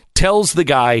back, tells the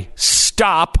guy,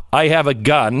 stop, I have a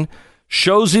gun,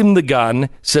 shows him the gun,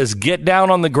 says, get down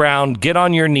on the ground, get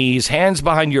on your knees, hands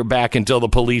behind your back until the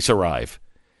police arrive.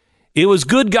 It was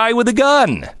good guy with a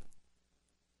gun.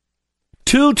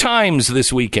 2 times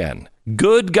this weekend.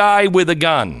 Good guy with a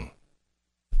gun.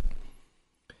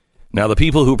 Now, the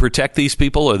people who protect these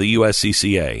people are the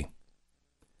USCCA.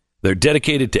 They're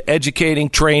dedicated to educating,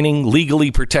 training,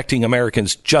 legally protecting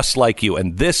Americans just like you.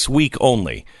 And this week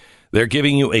only, they're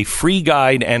giving you a free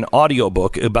guide and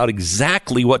audiobook about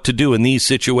exactly what to do in these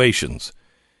situations.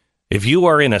 If you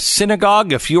are in a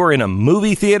synagogue, if you are in a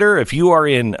movie theater, if you are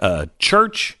in a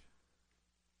church,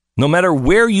 no matter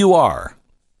where you are,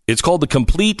 it's called the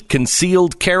Complete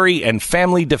Concealed Carry and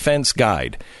Family Defense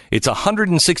Guide. It's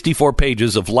 164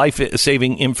 pages of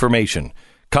life-saving information.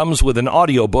 Comes with an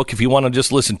audiobook if you want to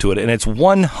just listen to it, and it's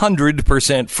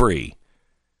 100% free.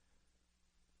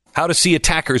 How to see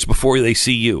attackers before they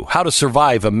see you. How to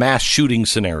survive a mass shooting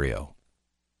scenario.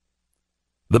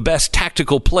 The best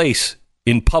tactical place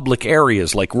in public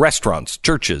areas like restaurants,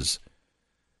 churches.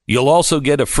 You'll also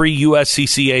get a free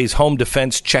USCCA's home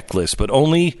defense checklist, but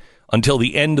only until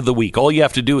the end of the week. All you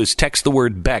have to do is text the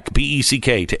word BECK,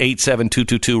 B-E-C-K, to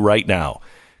 87222 right now.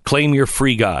 Claim your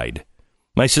free guide.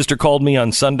 My sister called me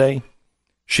on Sunday.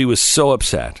 She was so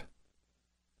upset.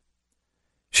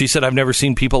 She said, I've never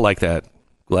seen people like that,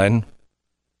 Glenn.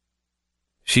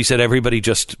 She said everybody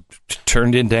just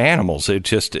turned into animals. They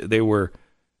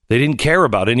didn't care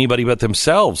about anybody but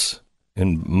themselves.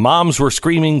 And moms were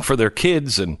screaming for their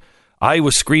kids, and I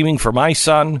was screaming for my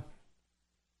son.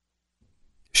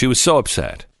 She was so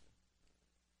upset.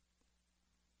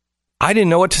 I didn't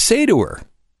know what to say to her.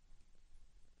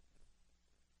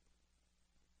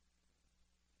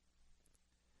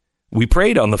 We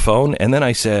prayed on the phone, and then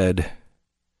I said,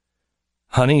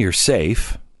 honey, you're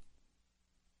safe.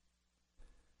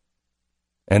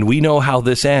 And we know how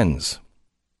this ends.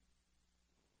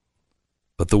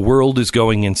 But the world is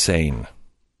going insane.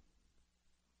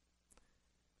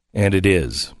 And it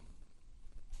is.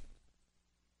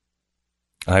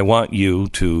 I want you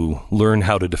to learn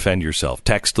how to defend yourself.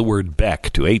 Text the word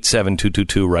BECK to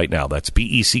 87222 right now. That's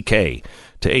BECK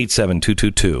to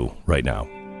 87222 right now.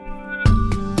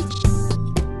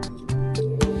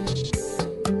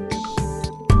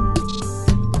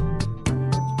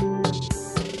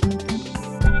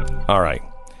 All right.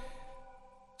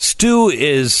 Stu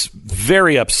is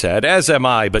very upset, as am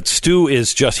I, but Stu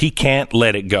is just, he can't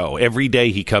let it go. Every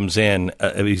day he comes in,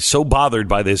 he's so bothered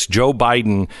by this Joe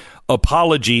Biden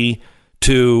apology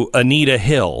to Anita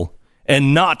Hill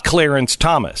and not Clarence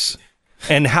Thomas,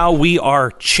 and how we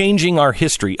are changing our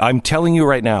history. I'm telling you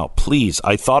right now, please,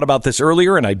 I thought about this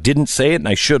earlier and I didn't say it and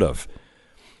I should have.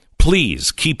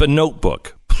 Please keep a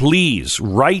notebook. Please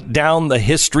write down the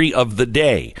history of the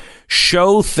day.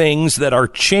 Show things that are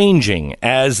changing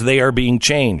as they are being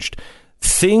changed.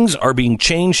 Things are being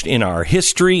changed in our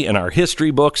history, in our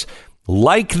history books.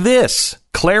 Like this,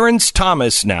 Clarence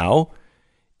Thomas now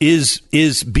is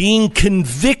being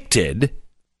convicted,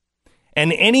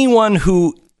 and anyone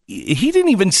who, he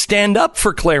didn't even stand up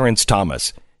for Clarence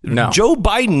Thomas. No. Joe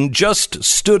Biden just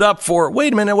stood up for,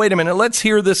 wait a minute, let's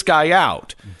hear this guy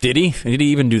out. Did he? Did he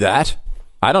even do that?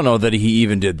 I don't know that he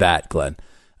even did that, Glenn.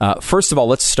 First of all,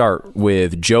 let's start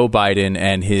with Joe Biden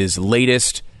and his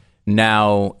latest,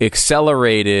 now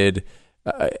accelerated,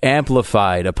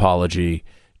 amplified apology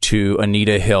to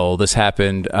Anita Hill. This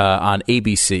happened on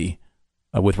ABC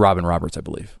with Robin Roberts, I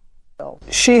believe.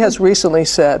 She has recently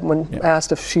said, when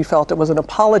asked if she felt it was an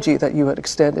apology that you had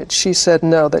extended, she said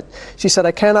no, she said,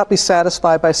 I cannot be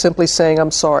satisfied by simply saying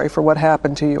I'm sorry for what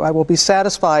happened to you. I will be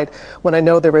satisfied when I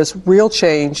know there is real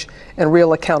change and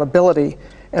real accountability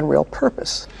and real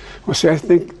purpose. Well, see, I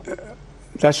think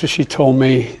that's what she told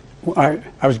me. I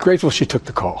was grateful she took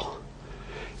the call.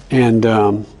 And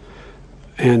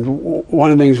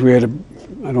one of the things we had,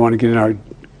 I don't want to get in our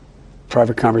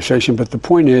private conversation, but the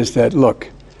point is that, look,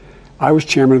 I was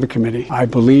chairman of the committee. I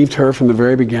believed her from the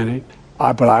very beginning,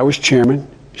 but I was chairman.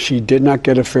 She did not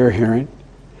get a fair hearing.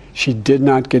 She did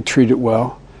not get treated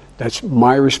well. That's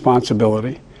my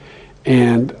responsibility.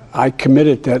 And I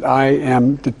committed that I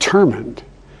am determined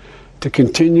to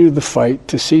continue the fight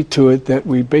to see to it that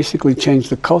we basically change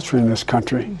the culture in this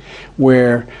country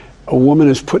where a woman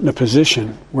is put in a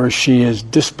position where she is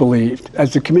disbelieved.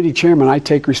 As the committee chairman, I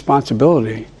take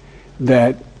responsibility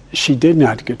that she did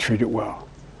not get treated well.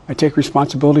 I take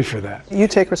responsibility for that. You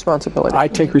take responsibility. I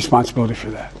take responsibility for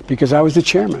that because I was the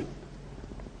chairman.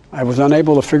 I was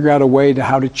unable to figure out a way to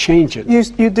how to change it.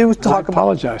 You do talk I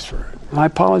apologize for it. And I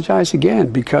apologize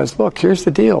again because, look, here's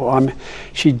the deal.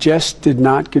 She just did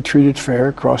not get treated fair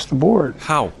across the board.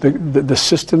 How? The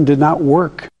system did not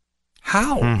work.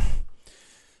 How?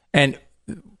 And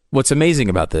what's amazing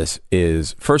about this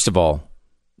is, first of all,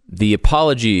 the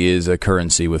apology is a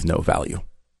currency with no value.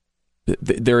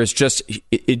 There is just,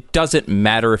 it doesn't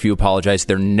matter if you apologize.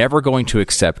 They're never going to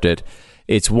accept it.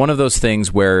 It's one of those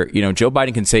things where, Joe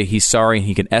Biden can say he's sorry and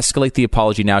he can escalate the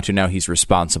apology now he's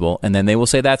responsible. And then they will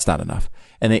say that's not enough.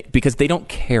 And because they don't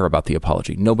care about the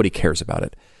apology. Nobody cares about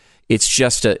it. It's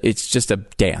just a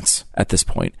dance at this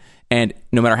point. And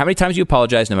no matter how many times you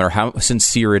apologize, no matter how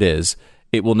sincere it is,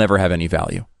 it will never have any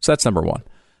value. So that's number one.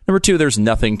 Number two, there's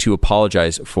nothing to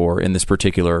apologize for in this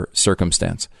particular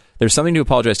circumstance. There's something to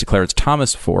apologize to Clarence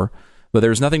Thomas for, but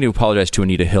there's nothing to apologize to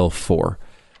Anita Hill for.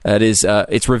 That is,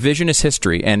 it's revisionist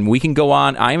history, and we can go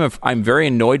on. I'm very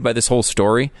annoyed by this whole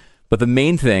story, but the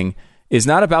main thing is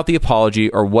not about the apology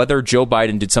or whether Joe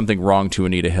Biden did something wrong to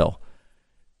Anita Hill.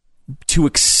 To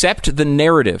accept the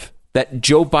narrative that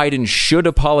Joe Biden should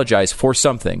apologize for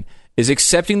something is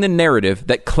accepting the narrative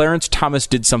that Clarence Thomas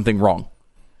did something wrong.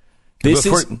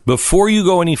 Before you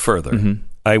go any further,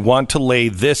 I want to lay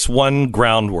this one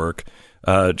groundwork.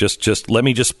 Just let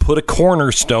me just put a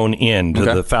cornerstone into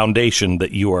the foundation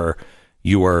that you're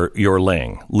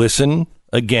laying. Listen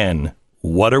again.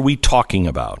 What are we talking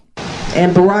about?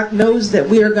 And Barack knows that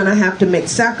we are going to have to make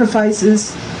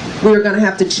sacrifices. We are going to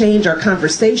have to change our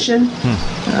conversation.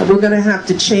 We're going to have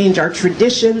to change our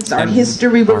traditions, our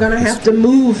history. We're going to have to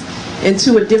move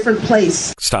into a different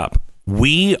place. Stop.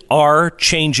 We are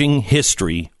changing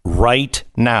history right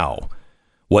now.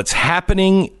 What's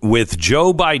happening with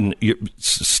Joe Biden,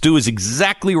 Stu is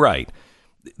exactly right.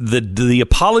 The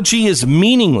apology is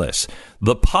meaningless.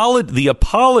 The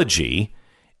apology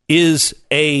is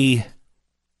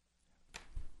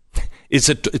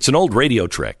it's an old radio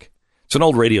trick. It's an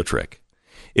old radio trick.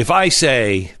 If I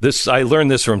say this, I learned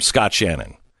this from Scott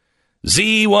Shannon.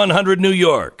 Z100 New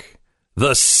York,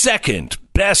 the second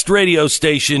best radio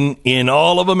station in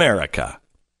all of America.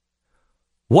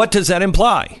 What does that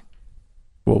imply?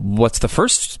 Well, what's the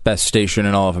first best station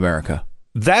in all of America?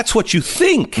 That's what you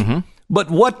think. But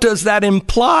what does that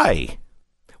imply?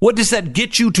 What does that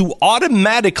get you to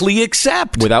automatically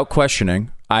accept? Without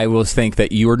questioning, I will think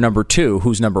that you're number two.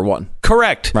 Who's number one?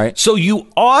 Correct. Right. So you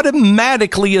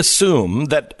automatically assume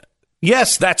that,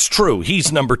 yes, that's true.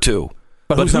 He's number two.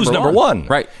 But who's number one?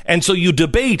 Right. And so you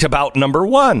debate about number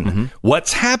one.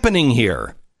 What's happening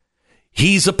here?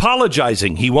 He's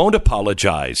apologizing. He won't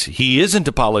apologize. He isn't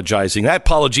apologizing. That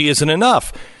apology isn't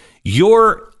enough.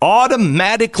 You're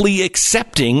automatically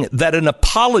accepting that an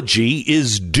apology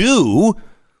is due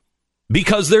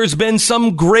because there's been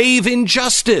some grave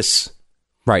injustice.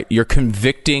 Right. You're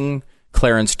convicting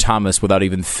Clarence Thomas without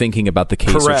even thinking about the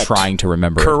case or trying to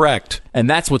remember. Correct. And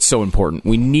that's what's so important.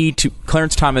 We need to.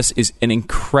 Clarence Thomas is an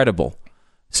incredible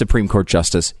Supreme Court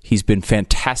justice. He's been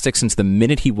fantastic since the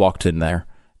minute he walked in there.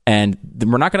 And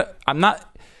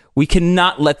we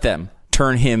cannot let them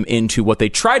turn him into what they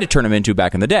tried to turn him into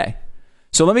back in the day.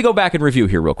 So let me go back and review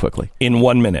here real quickly. In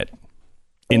 1 minute.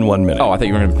 Oh, I thought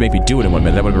you were going to maybe do it in 1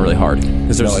 minute. That would have been really hard.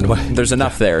 Because there's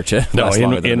enough there to last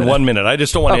longer than in 1 minute. I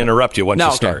just don't want to interrupt you once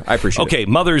you start. I appreciate it. Okay,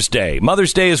 Mother's Day.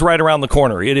 Mother's Day is right around the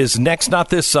corner. It is not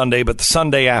this Sunday, but the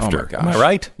Sunday after. Oh my gosh. Am I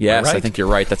right? Yes, I think you're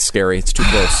right. That's scary. It's too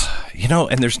close.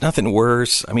 And there's nothing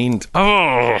worse. I mean,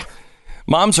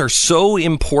 moms are so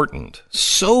important.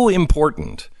 So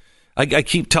important. I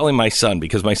keep telling my son,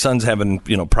 because my son's having,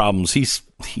 problems.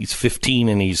 He's 15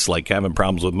 and he's like having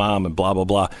problems with mom and blah, blah,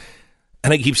 blah.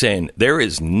 And I keep saying, there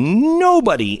is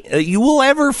nobody you will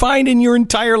ever find in your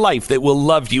entire life that will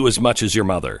love you as much as your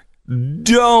mother.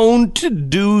 Don't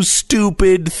do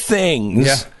stupid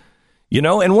things.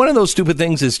 Yeah. And one of those stupid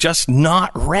things is just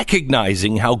not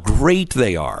recognizing how great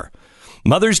they are.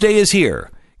 Mother's Day is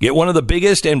here. Get one of the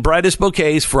biggest and brightest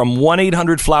bouquets from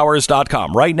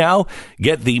 1-800-Flowers.com. Right now,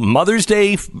 get the Mother's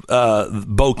Day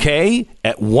bouquet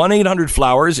at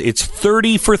 1-800-Flowers. It's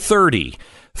 30 for 30.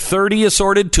 30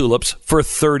 assorted tulips for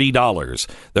 $30.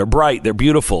 They're bright, they're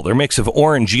beautiful, they're a mix of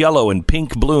orange, yellow, and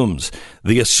pink blooms.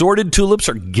 The assorted tulips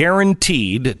are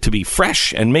guaranteed to be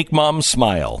fresh and make mom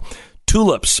smile.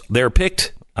 Tulips, they're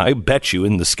picked, I bet you,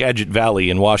 in the Skagit Valley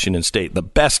in Washington State. The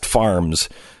best farms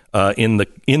in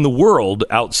the world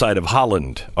outside of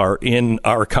Holland are in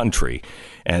our country.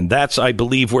 And that's, I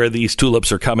believe, where these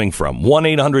tulips are coming from.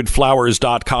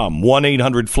 1-800-Flowers.com.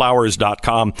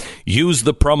 1-800-Flowers.com. Use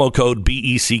the promo code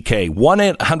BECK.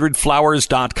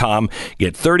 1-800-Flowers.com.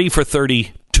 Get 30 for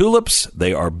 30 tulips.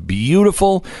 They are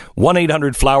beautiful.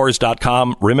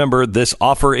 1-800-Flowers.com. Remember, this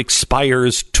offer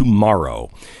expires tomorrow.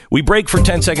 We break for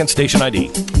 10-second station ID.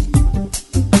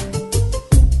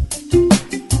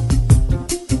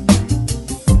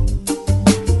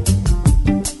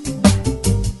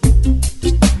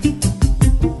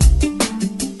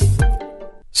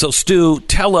 So, Stu,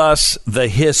 tell us the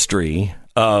history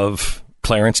of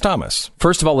Clarence Thomas.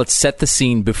 First of all, let's set the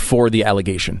scene before the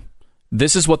allegation.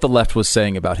 This is what the left was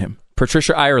saying about him.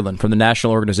 Patricia Ireland from the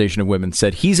National Organization of Women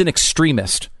said he's an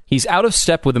extremist. He's out of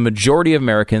step with the majority of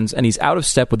Americans, and he's out of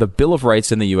step with the Bill of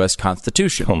Rights and the U.S.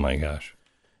 Constitution. Oh, my gosh.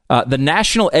 The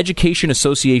National Education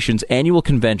Association's annual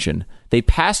convention, they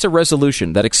passed a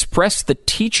resolution that expressed the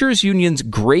teachers' union's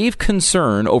grave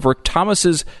concern over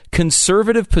Thomas's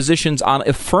conservative positions on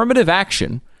affirmative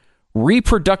action,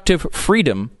 reproductive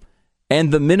freedom,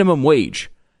 and the minimum wage.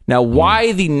 Now,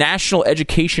 why the National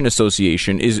Education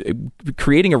Association is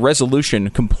creating a resolution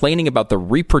complaining about the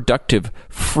reproductive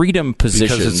freedom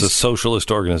positions? Because it's a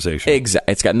socialist organization.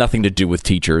 Exactly. It's got nothing to do with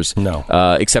teachers. No.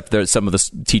 Except that some of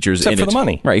the teachers except in for it. The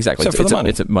money. Right, exactly. Except for the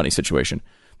money. It's a money situation.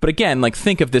 But again,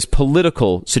 think of this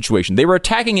political situation. They were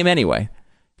attacking him anyway.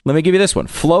 Let me give you this one.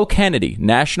 Flo Kennedy,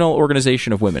 National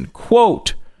Organization of Women,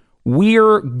 quote,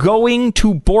 "We're going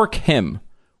to bork him.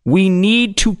 We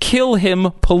need to kill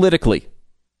him politically."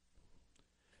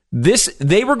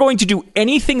 They were going to do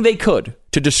anything they could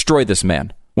to destroy this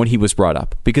man when he was brought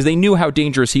up, because they knew how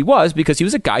dangerous he was, because he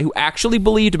was a guy who actually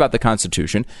believed about the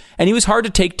Constitution, and he was hard to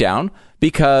take down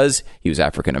because he was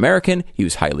African American, he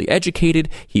was highly educated,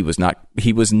 he was not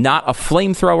a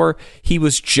flamethrower, he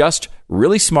was just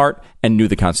really smart and knew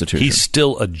the Constitution. He's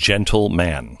still a gentle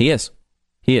man. He is.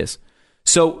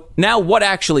 So now what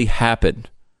actually happened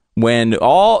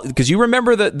because you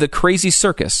remember the crazy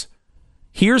circus.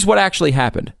 Here's what actually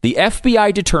happened. The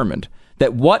FBI determined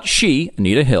that what she,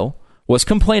 Anita Hill, was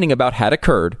complaining about had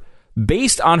occurred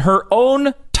based on her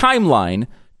own timeline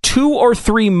 2 or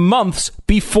 3 months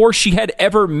before she had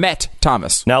ever met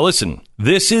Thomas. Now listen,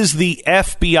 this is the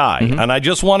FBI, and I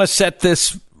just want to set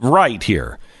this right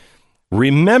here.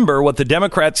 Remember what the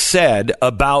Democrats said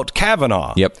about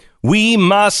Kavanaugh. Yep. We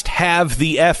must have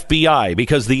the FBI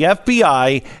because the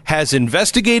FBI has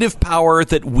investigative power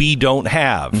that we don't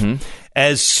have.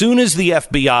 As soon as the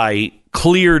FBI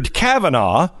cleared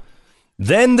Kavanaugh,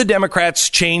 then the Democrats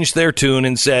changed their tune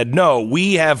and said, no,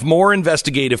 we have more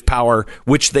investigative power,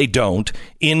 which they don't,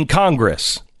 in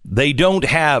Congress. They don't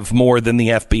have more than the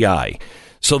FBI.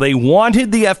 So they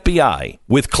wanted the FBI.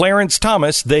 With Clarence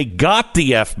Thomas, they got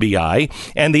the FBI,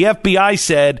 and the FBI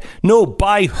said, no,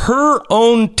 by her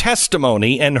own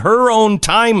testimony and her own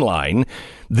timeline,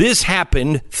 this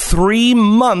happened 3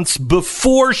 months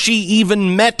before she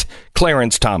even met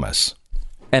Clarence Thomas.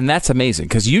 And that's amazing,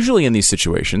 because usually in these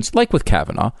situations, like with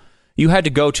Kavanaugh, you had to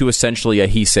go to essentially a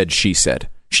he said, she said.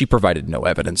 She provided no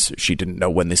evidence. She didn't know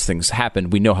when these things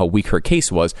happened. We know how weak her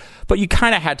case was, but you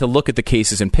kind of had to look at the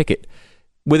cases and pick it.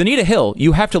 With Anita Hill,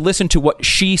 you have to listen to what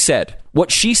she said. What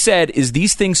she said is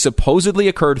these things supposedly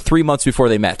occurred 3 months before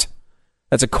they met.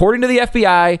 That's according to the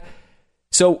FBI.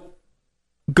 So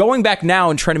going back now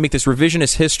and trying to make this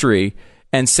revisionist history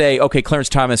and say, okay, Clarence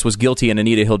Thomas was guilty and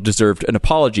Anita Hill deserved an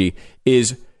apology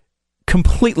is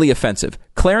completely offensive.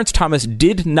 Clarence Thomas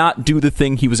did not do the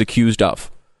thing he was accused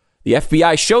of. The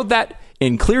FBI showed that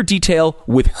in clear detail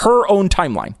with her own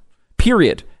timeline.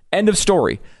 Period. End of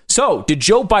story. So, did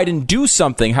Joe Biden do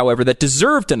something, however, that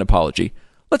deserved an apology?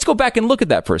 Let's go back and look at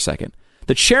that for a second.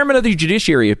 The chairman of the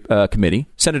Judiciary Committee,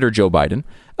 Senator Joe Biden,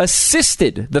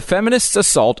 assisted the feminists'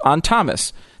 assault on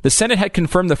Thomas. The Senate had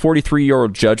confirmed the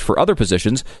 43-year-old judge for other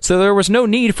positions, so there was no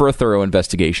need for a thorough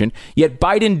investigation. Yet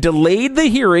Biden delayed the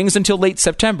hearings until late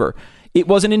September. It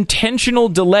was an intentional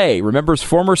delay, remembers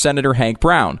former Senator Hank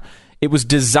Brown. It was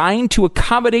designed to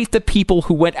accommodate the people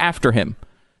who went after him.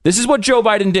 This is what Joe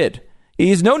Biden did.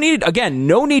 No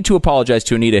need to apologize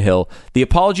to Anita Hill. The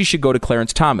apology should go to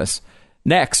Clarence Thomas.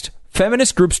 Next,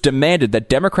 feminist groups demanded that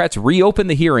Democrats reopen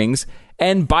the hearings,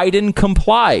 and Biden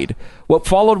complied. What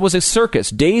followed was a circus,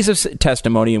 days of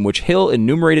testimony in which Hill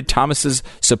enumerated Thomas's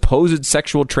supposed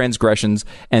sexual transgressions,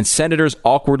 and senators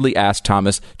awkwardly asked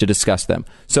Thomas to discuss them.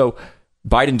 So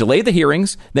Biden delayed the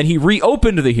hearings, then he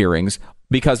reopened the hearings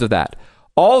because of that.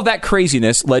 All of that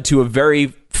craziness led to a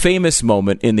very famous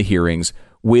moment in the hearings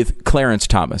with Clarence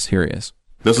Thomas. Here he is.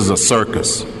 This is a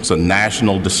circus. It's a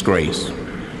national disgrace.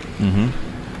 Mm-hmm.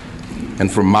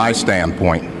 And from my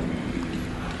standpoint,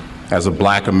 as a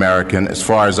black American, as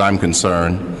far as I'm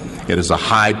concerned, it is a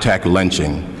high-tech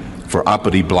lynching for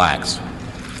uppity blacks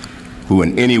who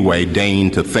in any way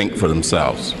deign to think for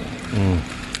themselves,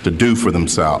 to do for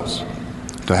themselves,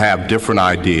 to have different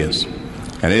ideas.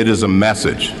 And it is a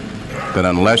message that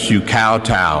unless you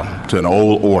kowtow to an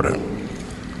old order,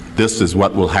 this is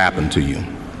what will happen to you.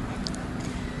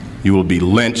 You will be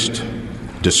lynched,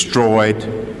 destroyed,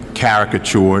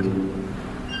 caricatured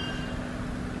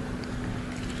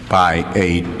by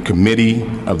a committee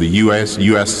of the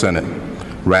U.S. Senate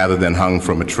rather than hung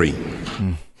from a tree.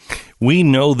 We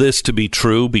know this to be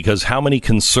true because how many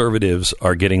conservatives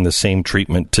are getting the same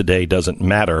treatment today doesn't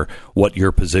matter what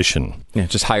your position. Yeah,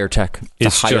 just higher tech.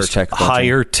 It's just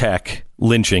higher tech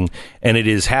lynching, and it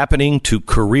is happening to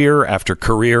career after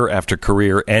career after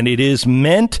career, and it is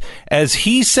meant, as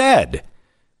he said,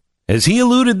 as he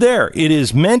alluded there, it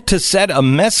is meant to set a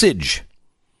message.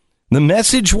 The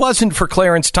message wasn't for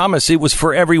Clarence Thomas, it was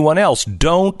for everyone else.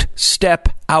 Don't step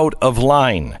out of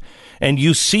line. And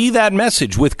you see that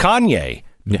message with Kanye.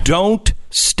 Yeah. Don't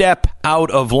step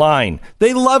out of line.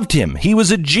 They loved him. He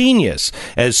was a genius.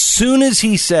 As soon as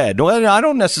he said, well, I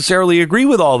don't necessarily agree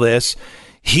with all this,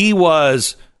 he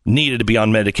needed to be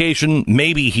on medication.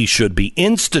 Maybe he should be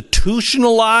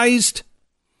institutionalized.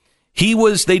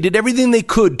 They did everything they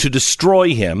could to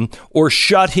destroy him or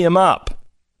shut him up.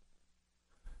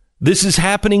 This is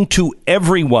happening to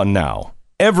everyone now.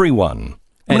 Everyone.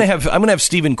 I'm going to have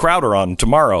Steven Crowder on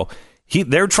tomorrow.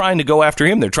 They're trying to go after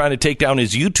him. They're trying to take down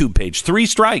his YouTube page. 3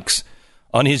 strikes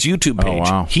on his YouTube page.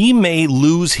 Oh, wow. He may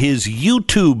lose his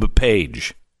YouTube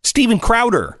page. Steven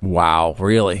Crowder. Wow,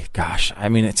 really? Gosh, I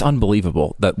mean, it's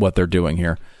unbelievable that what they're doing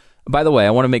here. By the way,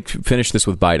 I want to finish this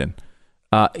with Biden.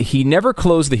 He never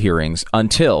closed the hearings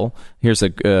until, here's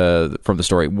from the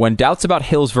story, when doubts about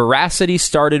Hill's veracity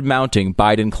started mounting,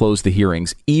 Biden closed the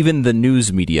hearings. Even the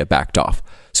news media backed off.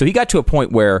 So he got to a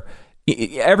point where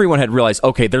everyone had realized,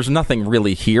 okay, there's nothing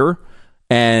really here,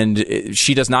 and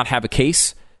she does not have a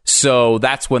case. So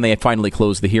that's when they finally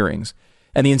closed the hearings.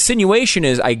 And the insinuation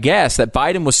is, I guess, that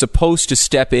Biden was supposed to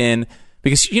step in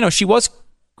because, she was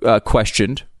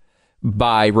questioned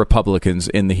by Republicans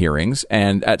in the hearings,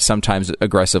 and at sometimes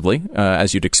aggressively,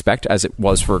 as you'd expect, as it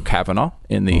was for Kavanaugh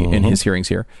in his hearings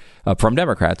here from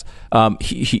Democrats.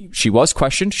 She was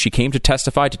questioned. She came to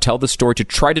testify, to tell the story, to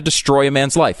try to destroy a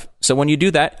man's life. So when you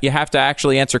do that, you have to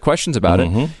actually answer questions about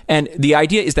it. And the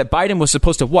idea is that Biden was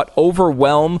supposed to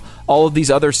overwhelm all of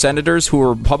these other senators who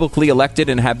were publicly elected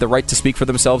and have the right to speak for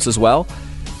themselves as well.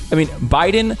 I mean,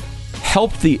 Biden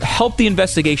helped the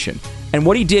investigation. And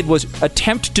what he did was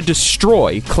attempt to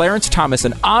destroy Clarence Thomas,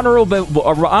 an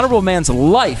honorable man's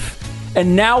life,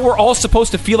 and now we're all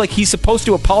supposed to feel like he's supposed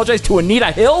to apologize to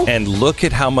Anita Hill? And look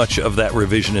at how much of that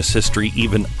revisionist history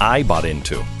even I bought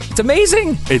into. It's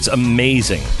amazing. It's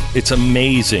amazing. It's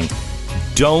amazing.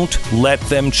 Don't let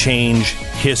them change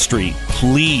history.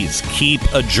 Please keep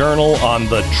a journal on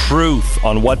the truth,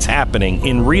 on what's happening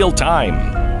in real time.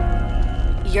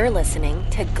 You're listening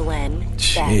to Glenn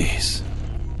Jeez.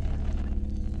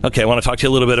 Okay, I want to talk to you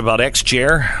a little bit about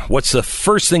X-Chair. What's the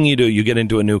first thing you do? You get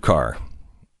into a new car.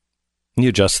 You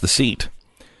adjust the seat.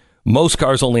 Most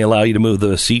cars only allow you to move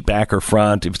the seat back or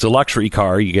front. If it's a luxury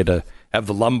car, you get to have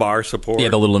the lumbar support. Yeah,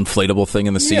 the little inflatable thing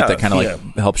in the seat that kind of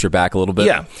helps your back a little bit.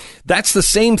 Yeah, that's the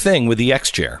same thing with the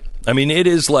X-Chair. I mean, it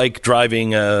is like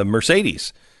driving a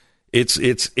Mercedes.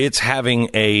 It's having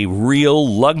a real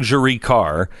luxury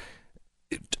car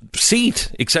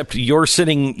seat, except you're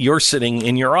sitting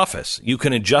in your office. You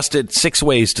can adjust it 6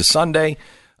 ways to Sunday.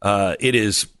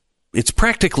 It's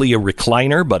practically a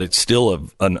recliner, but it's still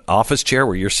an office chair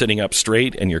where you're sitting up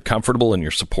straight and you're comfortable and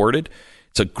you're supported.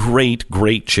 It's a great,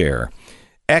 great chair.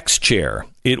 X-Chair.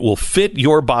 It will fit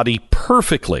your body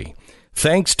perfectly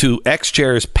thanks to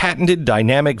X-Chair's patented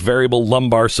dynamic variable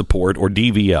lumbar support, or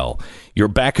DVL. Your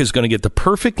back is going to get the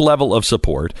perfect level of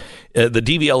support. The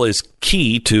DVL is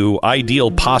key to ideal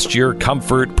posture,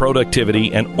 comfort,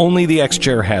 productivity, and only the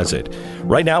X-Chair has it.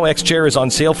 Right now, X-Chair is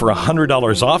on sale for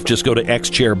 $100 off. Just go to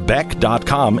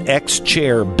xchairbeck.com,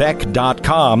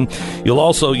 xchairbeck.com. You'll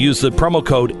also use the promo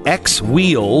code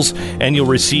XWheels, and you'll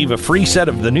receive a free set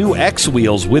of the new X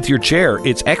Wheels with your chair.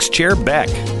 It's X-Chair Beck.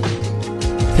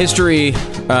 History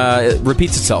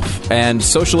repeats itself, and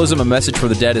socialism, a message for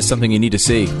the dead, is something you need to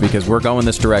see, because we're going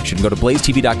this direction. Go to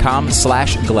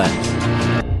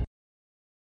blazetv.com/Glenn.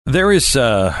 There is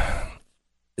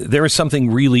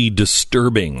something really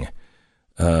disturbing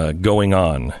going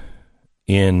on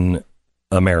in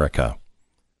America.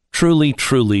 Truly,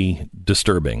 truly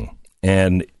disturbing.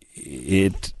 And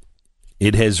it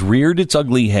has reared its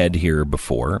ugly head here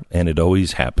before, and it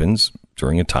always happens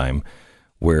during a time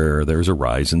where there's a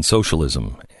rise in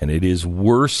socialism. And it is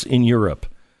worse in Europe,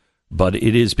 but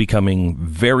it is becoming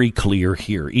very clear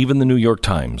here. Even the New York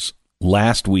Times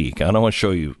last week, I don't want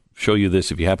to show you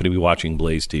this if you happen to be watching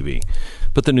Blaze TV,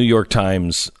 but the New York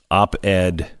Times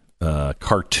op-ed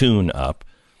cartoon up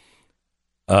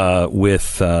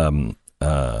with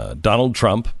Donald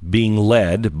Trump being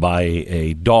led by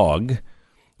a dog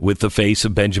with the face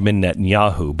of Benjamin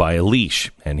Netanyahu by a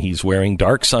leash. And he's wearing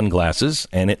dark sunglasses,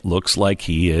 and it looks like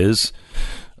he is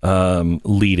being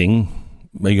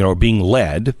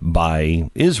led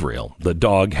by Israel. The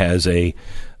dog has a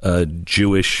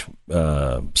Jewish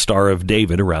Star of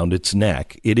David around its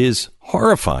neck. It is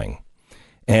horrifying.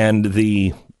 And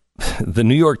the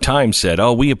New York Times said,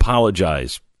 "Oh, we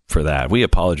apologize for that. We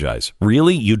apologize."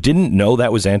 Really? You didn't know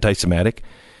that was anti-Semitic?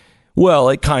 Well,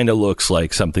 it kind of looks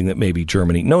like something that maybe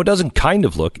Germany... No, it doesn't kind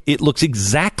of look. It looks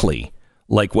exactly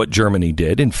like what Germany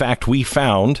did. In fact, we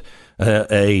found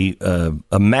a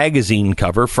magazine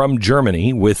cover from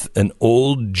Germany with an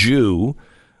old Jew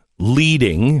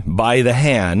leading by the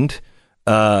hand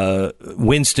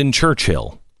Winston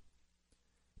Churchill.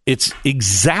 It's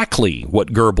exactly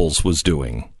what Goebbels was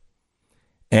doing.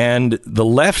 And the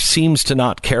left seems to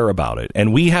not care about it.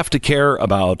 And we have to care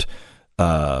about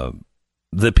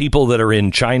the people that are in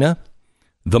China,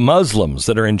 the Muslims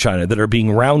that are in China that are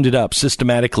being rounded up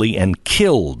systematically and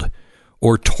killed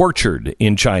or tortured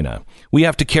in China. We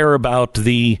have to care about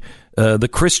the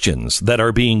Christians that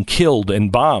are being killed and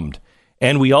bombed.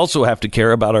 And we also have to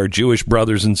care about our Jewish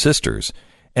brothers and sisters.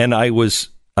 And I was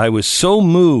so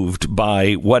moved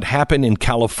by what happened in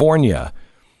California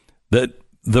that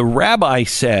the rabbi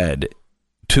said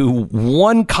to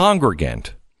one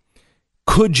congregant,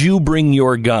 "Could you bring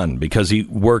your gun?" Because he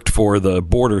worked for the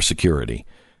border security.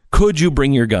 Could you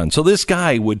bring your gun? So this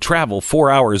guy would travel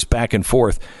 4 hours back and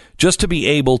forth just to be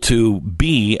able to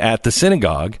be at the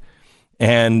synagogue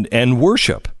and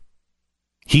worship.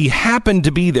 He happened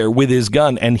to be there with his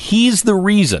gun, and he's the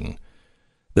reason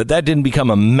that didn't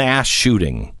become a mass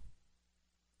shooting.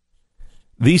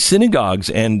 These synagogues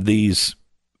and these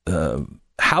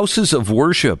houses of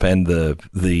worship and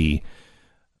the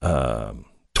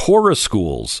Torah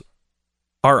schools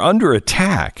are under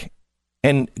attack.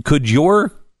 And could you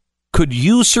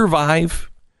survive?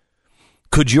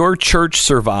 Could your church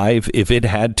survive if it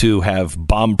had to have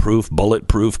bomb-proof,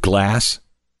 bulletproof glass?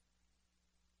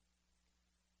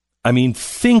 I mean,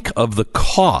 think of the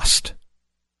cost.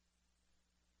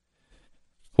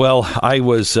 Well, I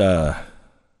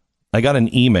got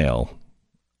an email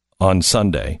on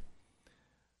Sunday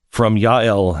from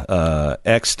Yael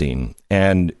Exksein,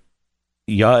 and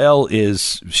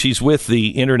Yael she's with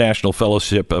the International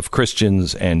Fellowship of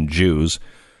Christians and Jews.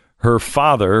 Her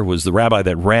father was the rabbi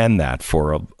that ran that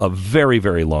for a very,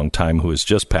 very long time, who has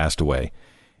just passed away.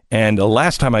 And the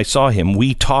last time I saw him,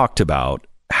 we talked about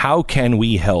how can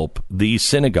we help these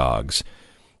synagogues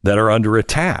that are under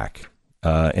attack.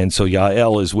 And so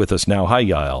Yael is with us now. Hi,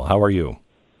 Yael. How are you?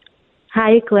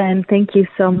 Hi, Glenn. Thank you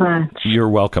so much. You're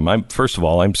welcome. First of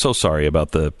all, I'm so sorry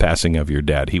about the passing of your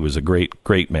dad. He was a great,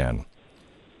 great man.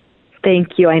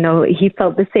 Thank you. I know he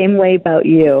felt the same way about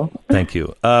you. Thank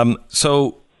you.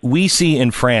 So we see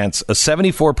in France a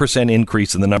 74%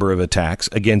 increase in the number of attacks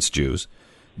against Jews.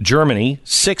 Germany,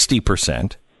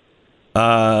 60%.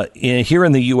 Here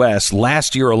in the U.S.,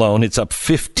 last year alone, it's up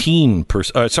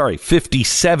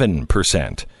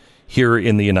 57% here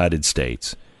in the United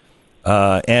States.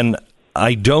 And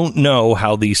I don't know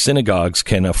how these synagogues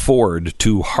can afford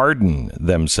to harden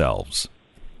themselves.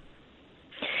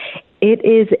 It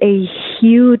is a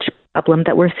huge problem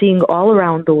that we're seeing all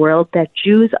around the world, that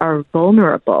Jews are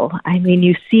vulnerable. I mean,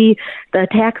 you see the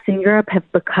attacks in Europe have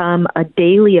become a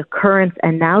daily occurrence,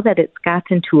 and now that it's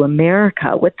gotten to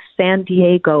America with San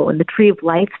Diego and the Tree of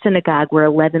Life Synagogue where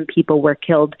 11 people were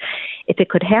killed, if it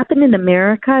could happen in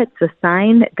America, it's a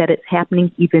sign that it's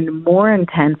happening even more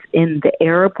intense in the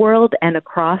Arab world and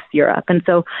across Europe. And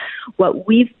so what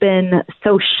we've been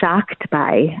so shocked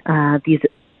by, these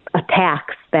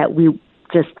attacks that we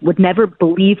just would never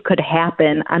believe could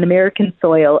happen on American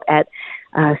soil at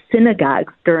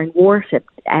synagogues during worship,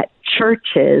 at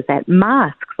churches, at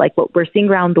mosques, like what we're seeing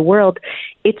around the world.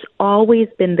 It's always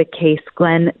been the case,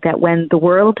 Glenn, that when the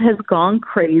world has gone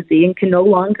crazy and can no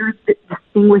longer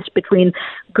distinguish between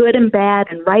good and bad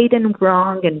and right and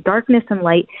wrong and darkness and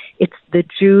light, it's the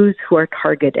Jews who are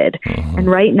targeted. Mm-hmm. And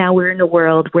right now we're in a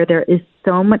world where there is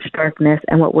so much darkness,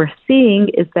 and what we're seeing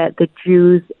is that the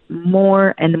Jews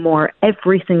more and more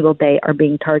every single day are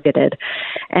being targeted.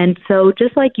 And so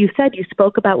just like you said, you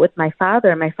spoke about with my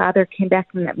father came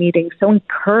back from that meeting so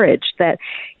encouraged that,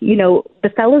 you know, the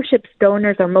fellowship's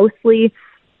donors are mostly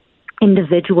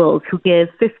individuals who give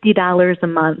 $50 a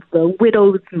month, the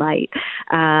widow's mite,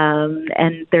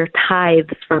 and their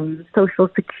tithes from Social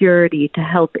Security to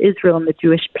help Israel and the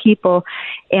Jewish people.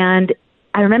 And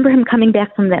I remember him coming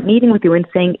back from that meeting with you and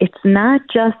saying, it's not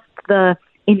just the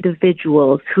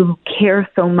individuals who care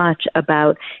so much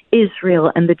about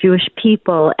Israel and the Jewish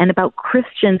people and about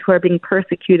Christians who are being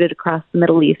persecuted across the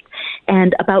Middle East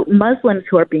and about Muslims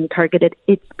who are being targeted.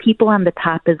 It's people on the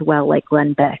top as well, like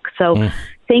Glenn Beck. So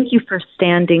thank you for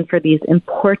standing for these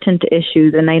important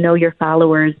issues, and I know your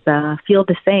followers feel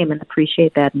the same and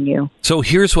appreciate that in you. So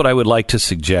here's what I would like to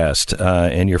suggest,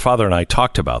 and your father and I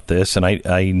talked about this, and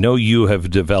I know you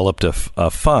have developed a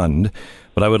fund.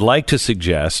 But I would like to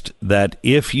suggest that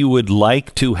if you would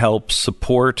like to help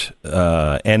support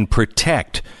and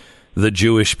protect the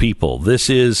Jewish people, this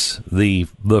is the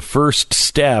first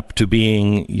step to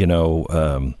being,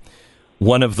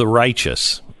 one of the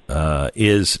righteous,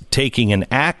 is taking an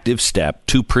active step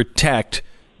to protect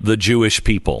the Jewish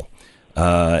people.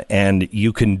 And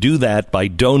you can do that by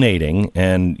donating.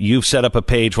 And you've set up a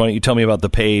page. Why don't you tell me about the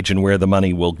page and where the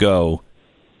money will go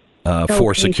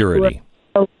for security?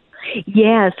 Sure.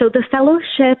 Yeah, so the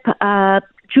fellowship,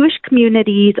 Jewish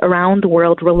communities around the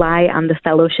world rely on the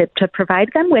fellowship to provide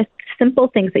them with simple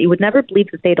things that you would never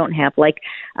believe that they don't have, like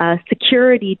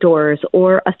security doors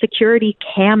or a security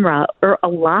camera or a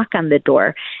lock on the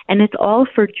door. And it's all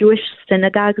for Jewish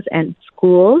synagogues and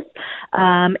schools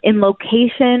in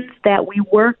locations that we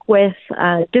work with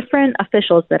different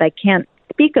officials that I can't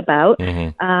speak about,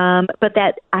 but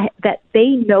that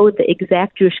they know the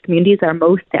exact Jewish communities are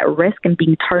most at risk and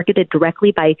being targeted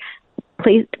directly by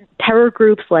terror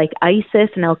groups like ISIS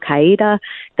and Al Qaeda.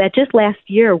 That just last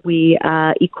year we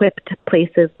equipped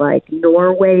places like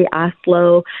Norway,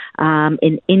 Oslo,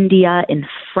 in India, in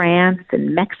France,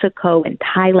 in Mexico, in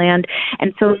Thailand,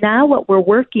 and so now what we're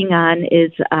working on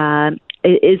is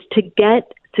to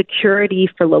get security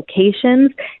for locations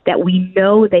that we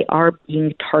know they are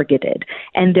being targeted.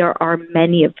 And there are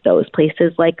many of those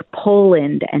places like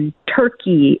Poland and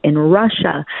Turkey and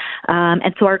Russia.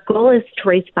 And so our goal is to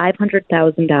raise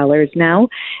 $500,000 now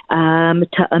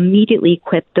to immediately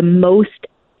equip the most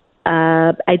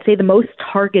I'd say the most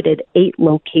targeted 8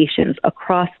 locations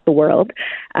across the world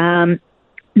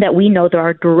that we know there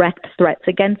are direct threats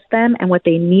against them, and what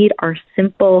they need are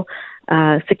simple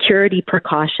security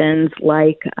precautions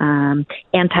like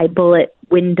anti-bullet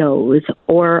windows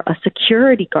or a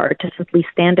security guard to simply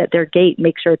stand at their gate,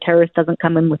 make sure a terrorist doesn't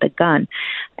come in with a gun.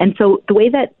 And so the way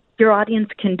that your audience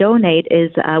can donate is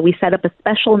we set up a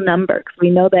special number because we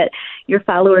know that your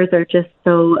followers are just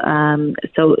so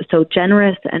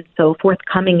generous and so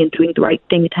forthcoming in doing the right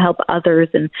thing to help others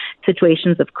in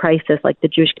situations of crisis like the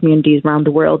Jewish communities around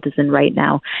the world is in right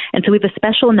now. And so we have a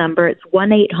special number. It's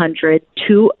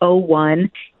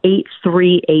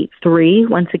 1-800-201-8383.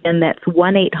 Once again, that's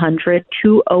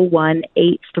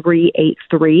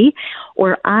 1-800-201-8383,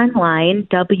 or online,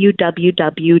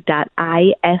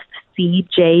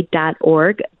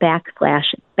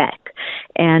 www.ifcj.org/Beck.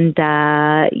 And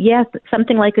yes,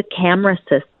 something like a camera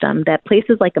system that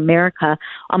places like America,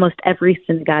 almost every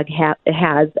synagogue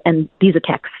has, and these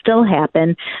attacks still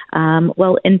happen.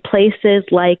 Well, in places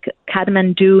like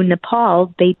Kathmandu,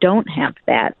 Nepal, they don't have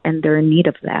that, and they're in need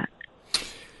of that.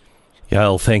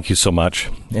 Yael, thank you so much,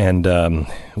 and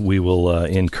we will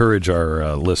encourage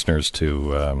our listeners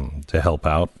to help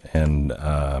out. And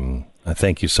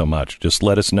thank you so much. Just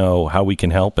let us know how we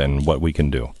can help and what we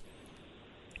can do.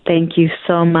 Thank you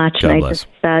so much. God and bless.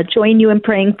 I just join you in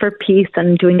praying for peace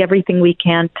and doing everything we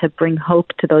can to bring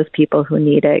hope to those people who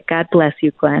need it. God bless you,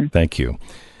 Glenn. Thank you.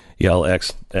 Yael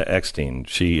Exksein.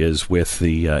 She is with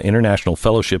the International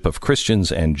Fellowship of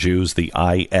Christians and Jews, the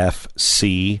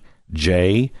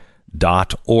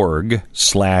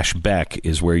IFCJ.org/Beck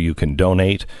is where you can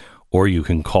donate, or you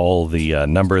can call the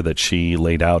number that she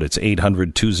laid out. It's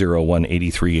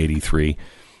 800-201-8383.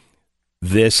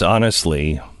 This,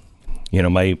 honestly, you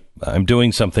know, I'm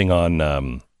doing something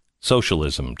on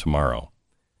socialism tomorrow,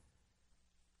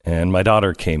 and my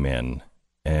daughter came in,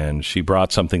 and she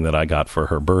brought something that I got for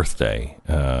her birthday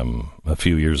a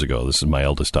few years ago. This is my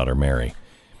eldest daughter, Mary,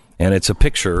 and it's a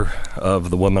picture of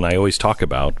the woman I always talk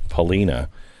about, Paulina,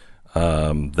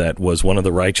 that was one of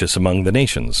the righteous among the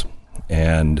nations,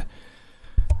 and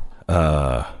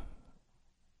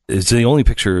it's the only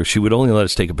picture. She would only let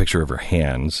us take a picture of her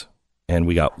hands, and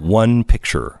we got one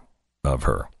picture of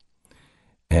her,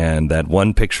 and that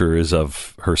one picture is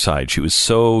of her side. She was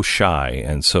so shy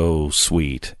and so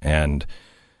sweet, and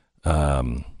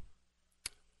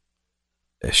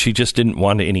she just didn't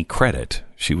want any credit.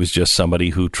 She was just somebody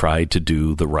who tried to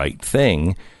do the right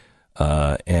thing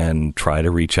and try to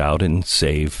reach out and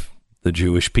save the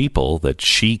Jewish people that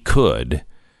she could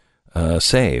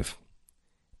save.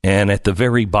 And at the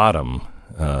very bottom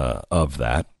of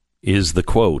that is the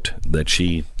quote that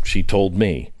she told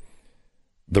me.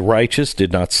 The righteous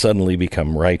did not suddenly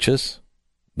become righteous.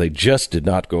 They just did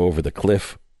not go over the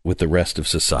cliff with the rest of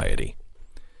society.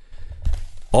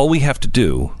 All we have to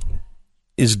do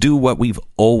is do what we've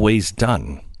always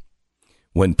done.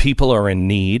 When people are in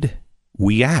need,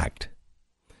 we act.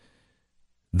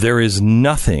 There is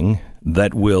nothing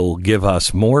that will give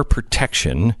us more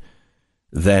protection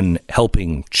than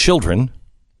helping children,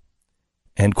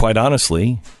 and quite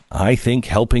honestly, I think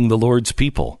helping the Lord's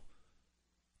people.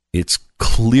 It's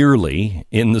clearly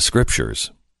in the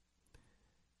scriptures.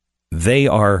 They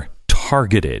are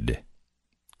targeted.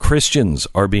 Christians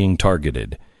are being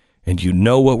targeted. And you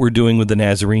know what we're doing with the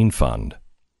Nazarene Fund.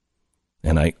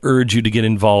 And I urge you to get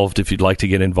involved if you'd like to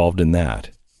get involved in that.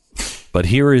 But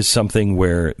here is something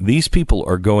where these people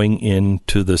are going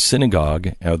into the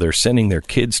synagogue, or they're sending their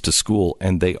kids to school,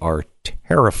 and they are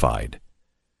terrified.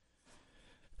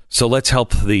 So let's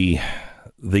help the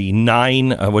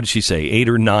 9, what did she say, 8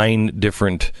 or 9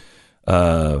 different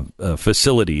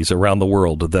facilities around the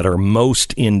world that are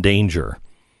most in danger.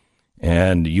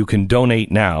 And you can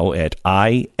donate now at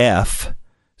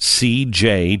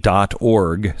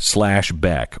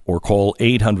ifcj.org/Beck or call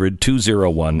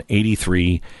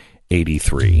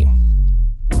 800-201-8383.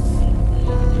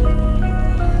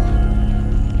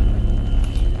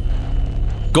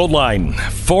 Goldline.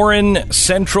 Foreign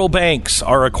central banks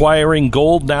are acquiring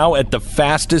gold now at the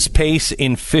fastest pace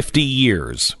in 50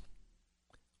 years.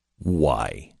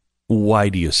 Why? Why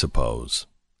do you suppose?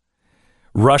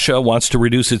 Russia wants to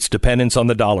reduce its dependence on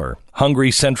the dollar.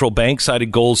 Hungary's central bank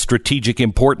cited gold's strategic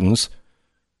importance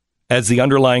as the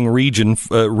underlying reason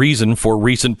for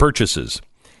recent purchases.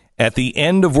 At the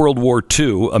end of World War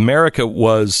II, America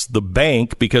was the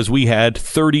bank because we had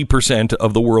 30%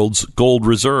 of the world's gold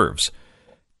reserves.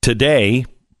 Today,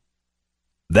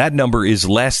 that number is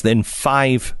less than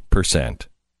 5%.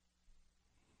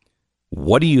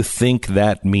 What do you think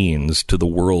that means to the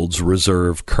world's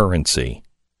reserve currency?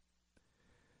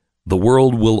 The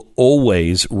world will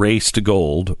always race to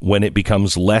gold when it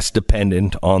becomes less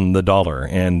dependent on the dollar.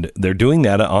 And they're doing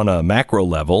that on a macro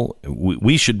level.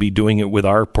 We should be doing it with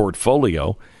our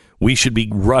portfolio. We should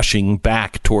be rushing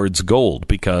back towards gold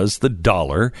because the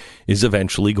dollar is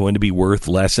eventually going to be worth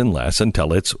less and less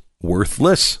until it's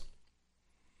worthless.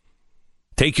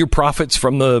 Take your profits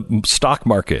from the stock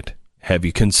market Have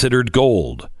you considered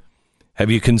gold? Have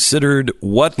you considered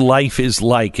what life is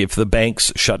like if the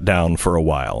banks shut down for a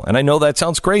while? And I know that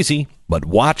sounds crazy, but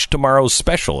watch tomorrow's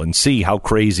special and see how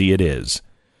crazy it is.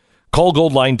 Call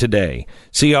Goldline today.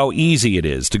 See how easy it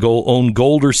is to go own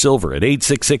gold or silver at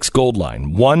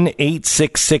 866-GOLDLINE.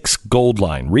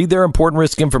 1-866-GOLDLINE. Read their important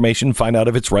risk information, find out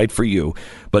if it's right for you.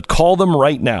 But call them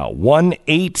right now.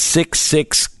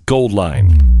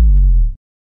 1-866-GOLDLINE.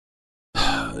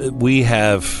 We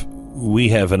have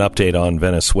an update on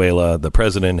Venezuela. The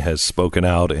president has spoken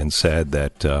out and said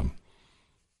that the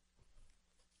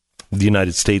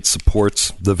United States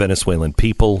supports the Venezuelan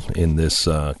people in this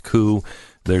coup.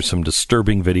 There's some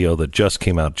disturbing video that just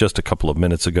came out just a couple of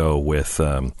minutes ago with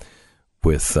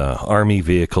army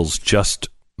vehicles just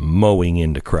mowing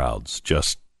into crowds,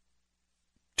 just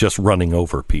running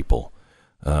over people.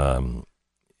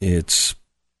 It's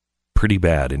pretty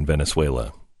bad in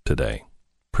Venezuela today.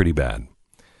 Pretty bad.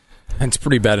 And it's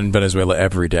pretty bad in Venezuela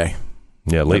every day.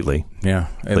 Yeah, lately. Yeah,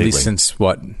 at least since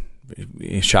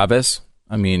Chavez?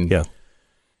 I mean, yeah.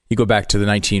 You go back to the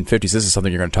 1950s. This is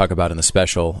something you're going to talk about in the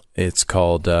special. It's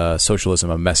called Socialism,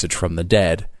 A Message from the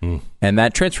Dead. And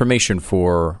that transformation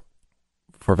for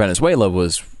Venezuela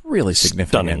was really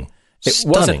significant. It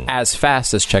wasn't as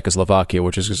fast as Czechoslovakia,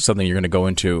 which is something you're going to go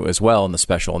into as well in the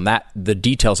special. And the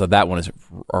details of that one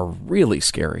are really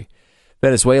scary.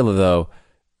 Venezuela, though,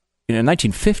 in the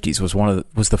 1950s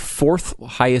was the fourth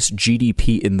highest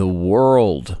GDP in the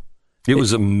world. It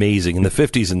was amazing. In the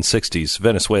 50s and 60s,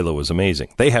 Venezuela was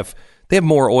amazing. They have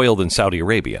more oil than Saudi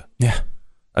Arabia. Yeah.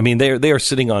 I mean, they are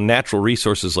sitting on natural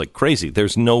resources like crazy.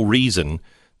 There's no reason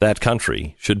that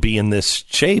country should be in this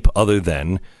shape other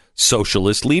than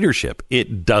socialist leadership.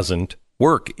 It doesn't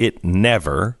work. It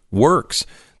never works.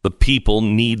 The people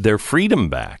need their freedom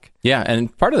back. Yeah,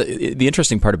 and part of the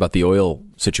interesting part about the oil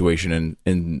situation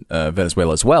in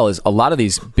Venezuela as well is a lot of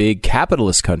these big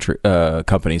capitalist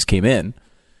companies came in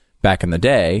back in the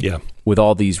day with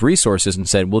all these resources and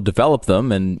said, we'll develop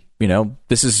them. And,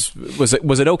 this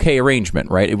was an okay arrangement,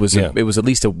 right? It was at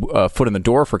least a foot in the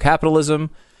door for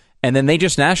capitalism. And then they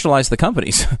just nationalized the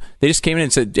companies. They just came in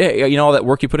and said, hey, all that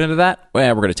work you put into that?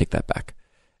 Well, we're going to take that back.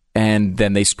 And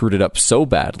then they screwed it up so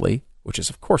badly, which is,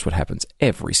 of course, what happens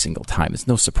every single time. It's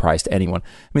no surprise to anyone.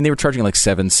 I mean, they were charging like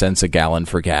 7 cents a gallon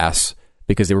for gas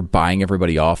because they were buying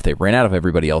everybody off. They ran out of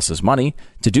everybody else's money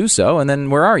to do so. And then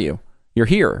where are you? You're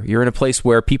here. You're in a place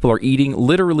where people are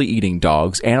literally eating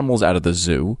dogs, animals out of the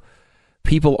zoo.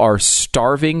 People are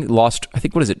starving, lost, I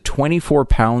think, 24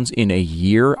 pounds in a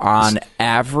year on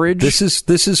average?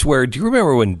 This is where, do you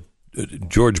remember when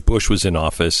George Bush was in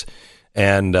office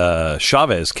and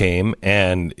Chavez came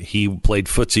and he played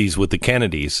footsies with the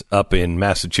Kennedys up in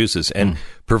Massachusetts and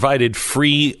provided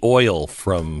free oil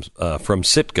from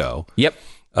Citgo? Yep.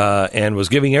 And was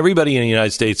giving everybody in the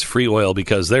United States free oil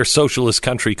because their socialist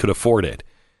country could afford it.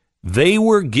 They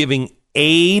were giving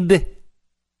aid,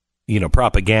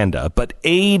 propaganda, but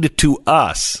aid to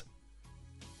us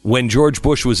when George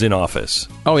Bush was in office.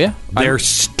 Oh, yeah? They're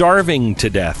starving to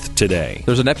death today.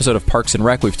 There's an episode of Parks and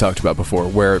Rec we've talked about before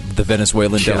where the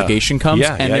Venezuelan delegation comes,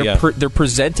 and they're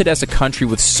presented as a country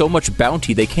with so much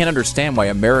bounty, they can't understand why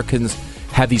Americans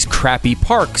have these crappy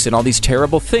parks and all these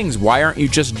terrible things. Why aren't you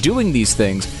just doing these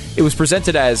things? It was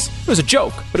presented as, it was a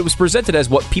joke, but it was presented as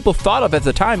what people thought of at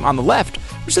the time on the left.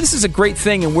 So this is a great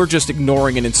thing, and we're just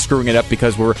ignoring it and screwing it up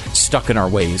because we're stuck in our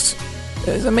ways.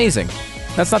 It's amazing.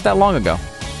 That's not that long ago.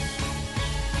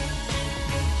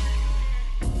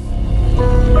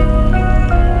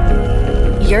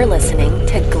 You're listening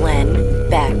to Glenn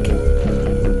Beck.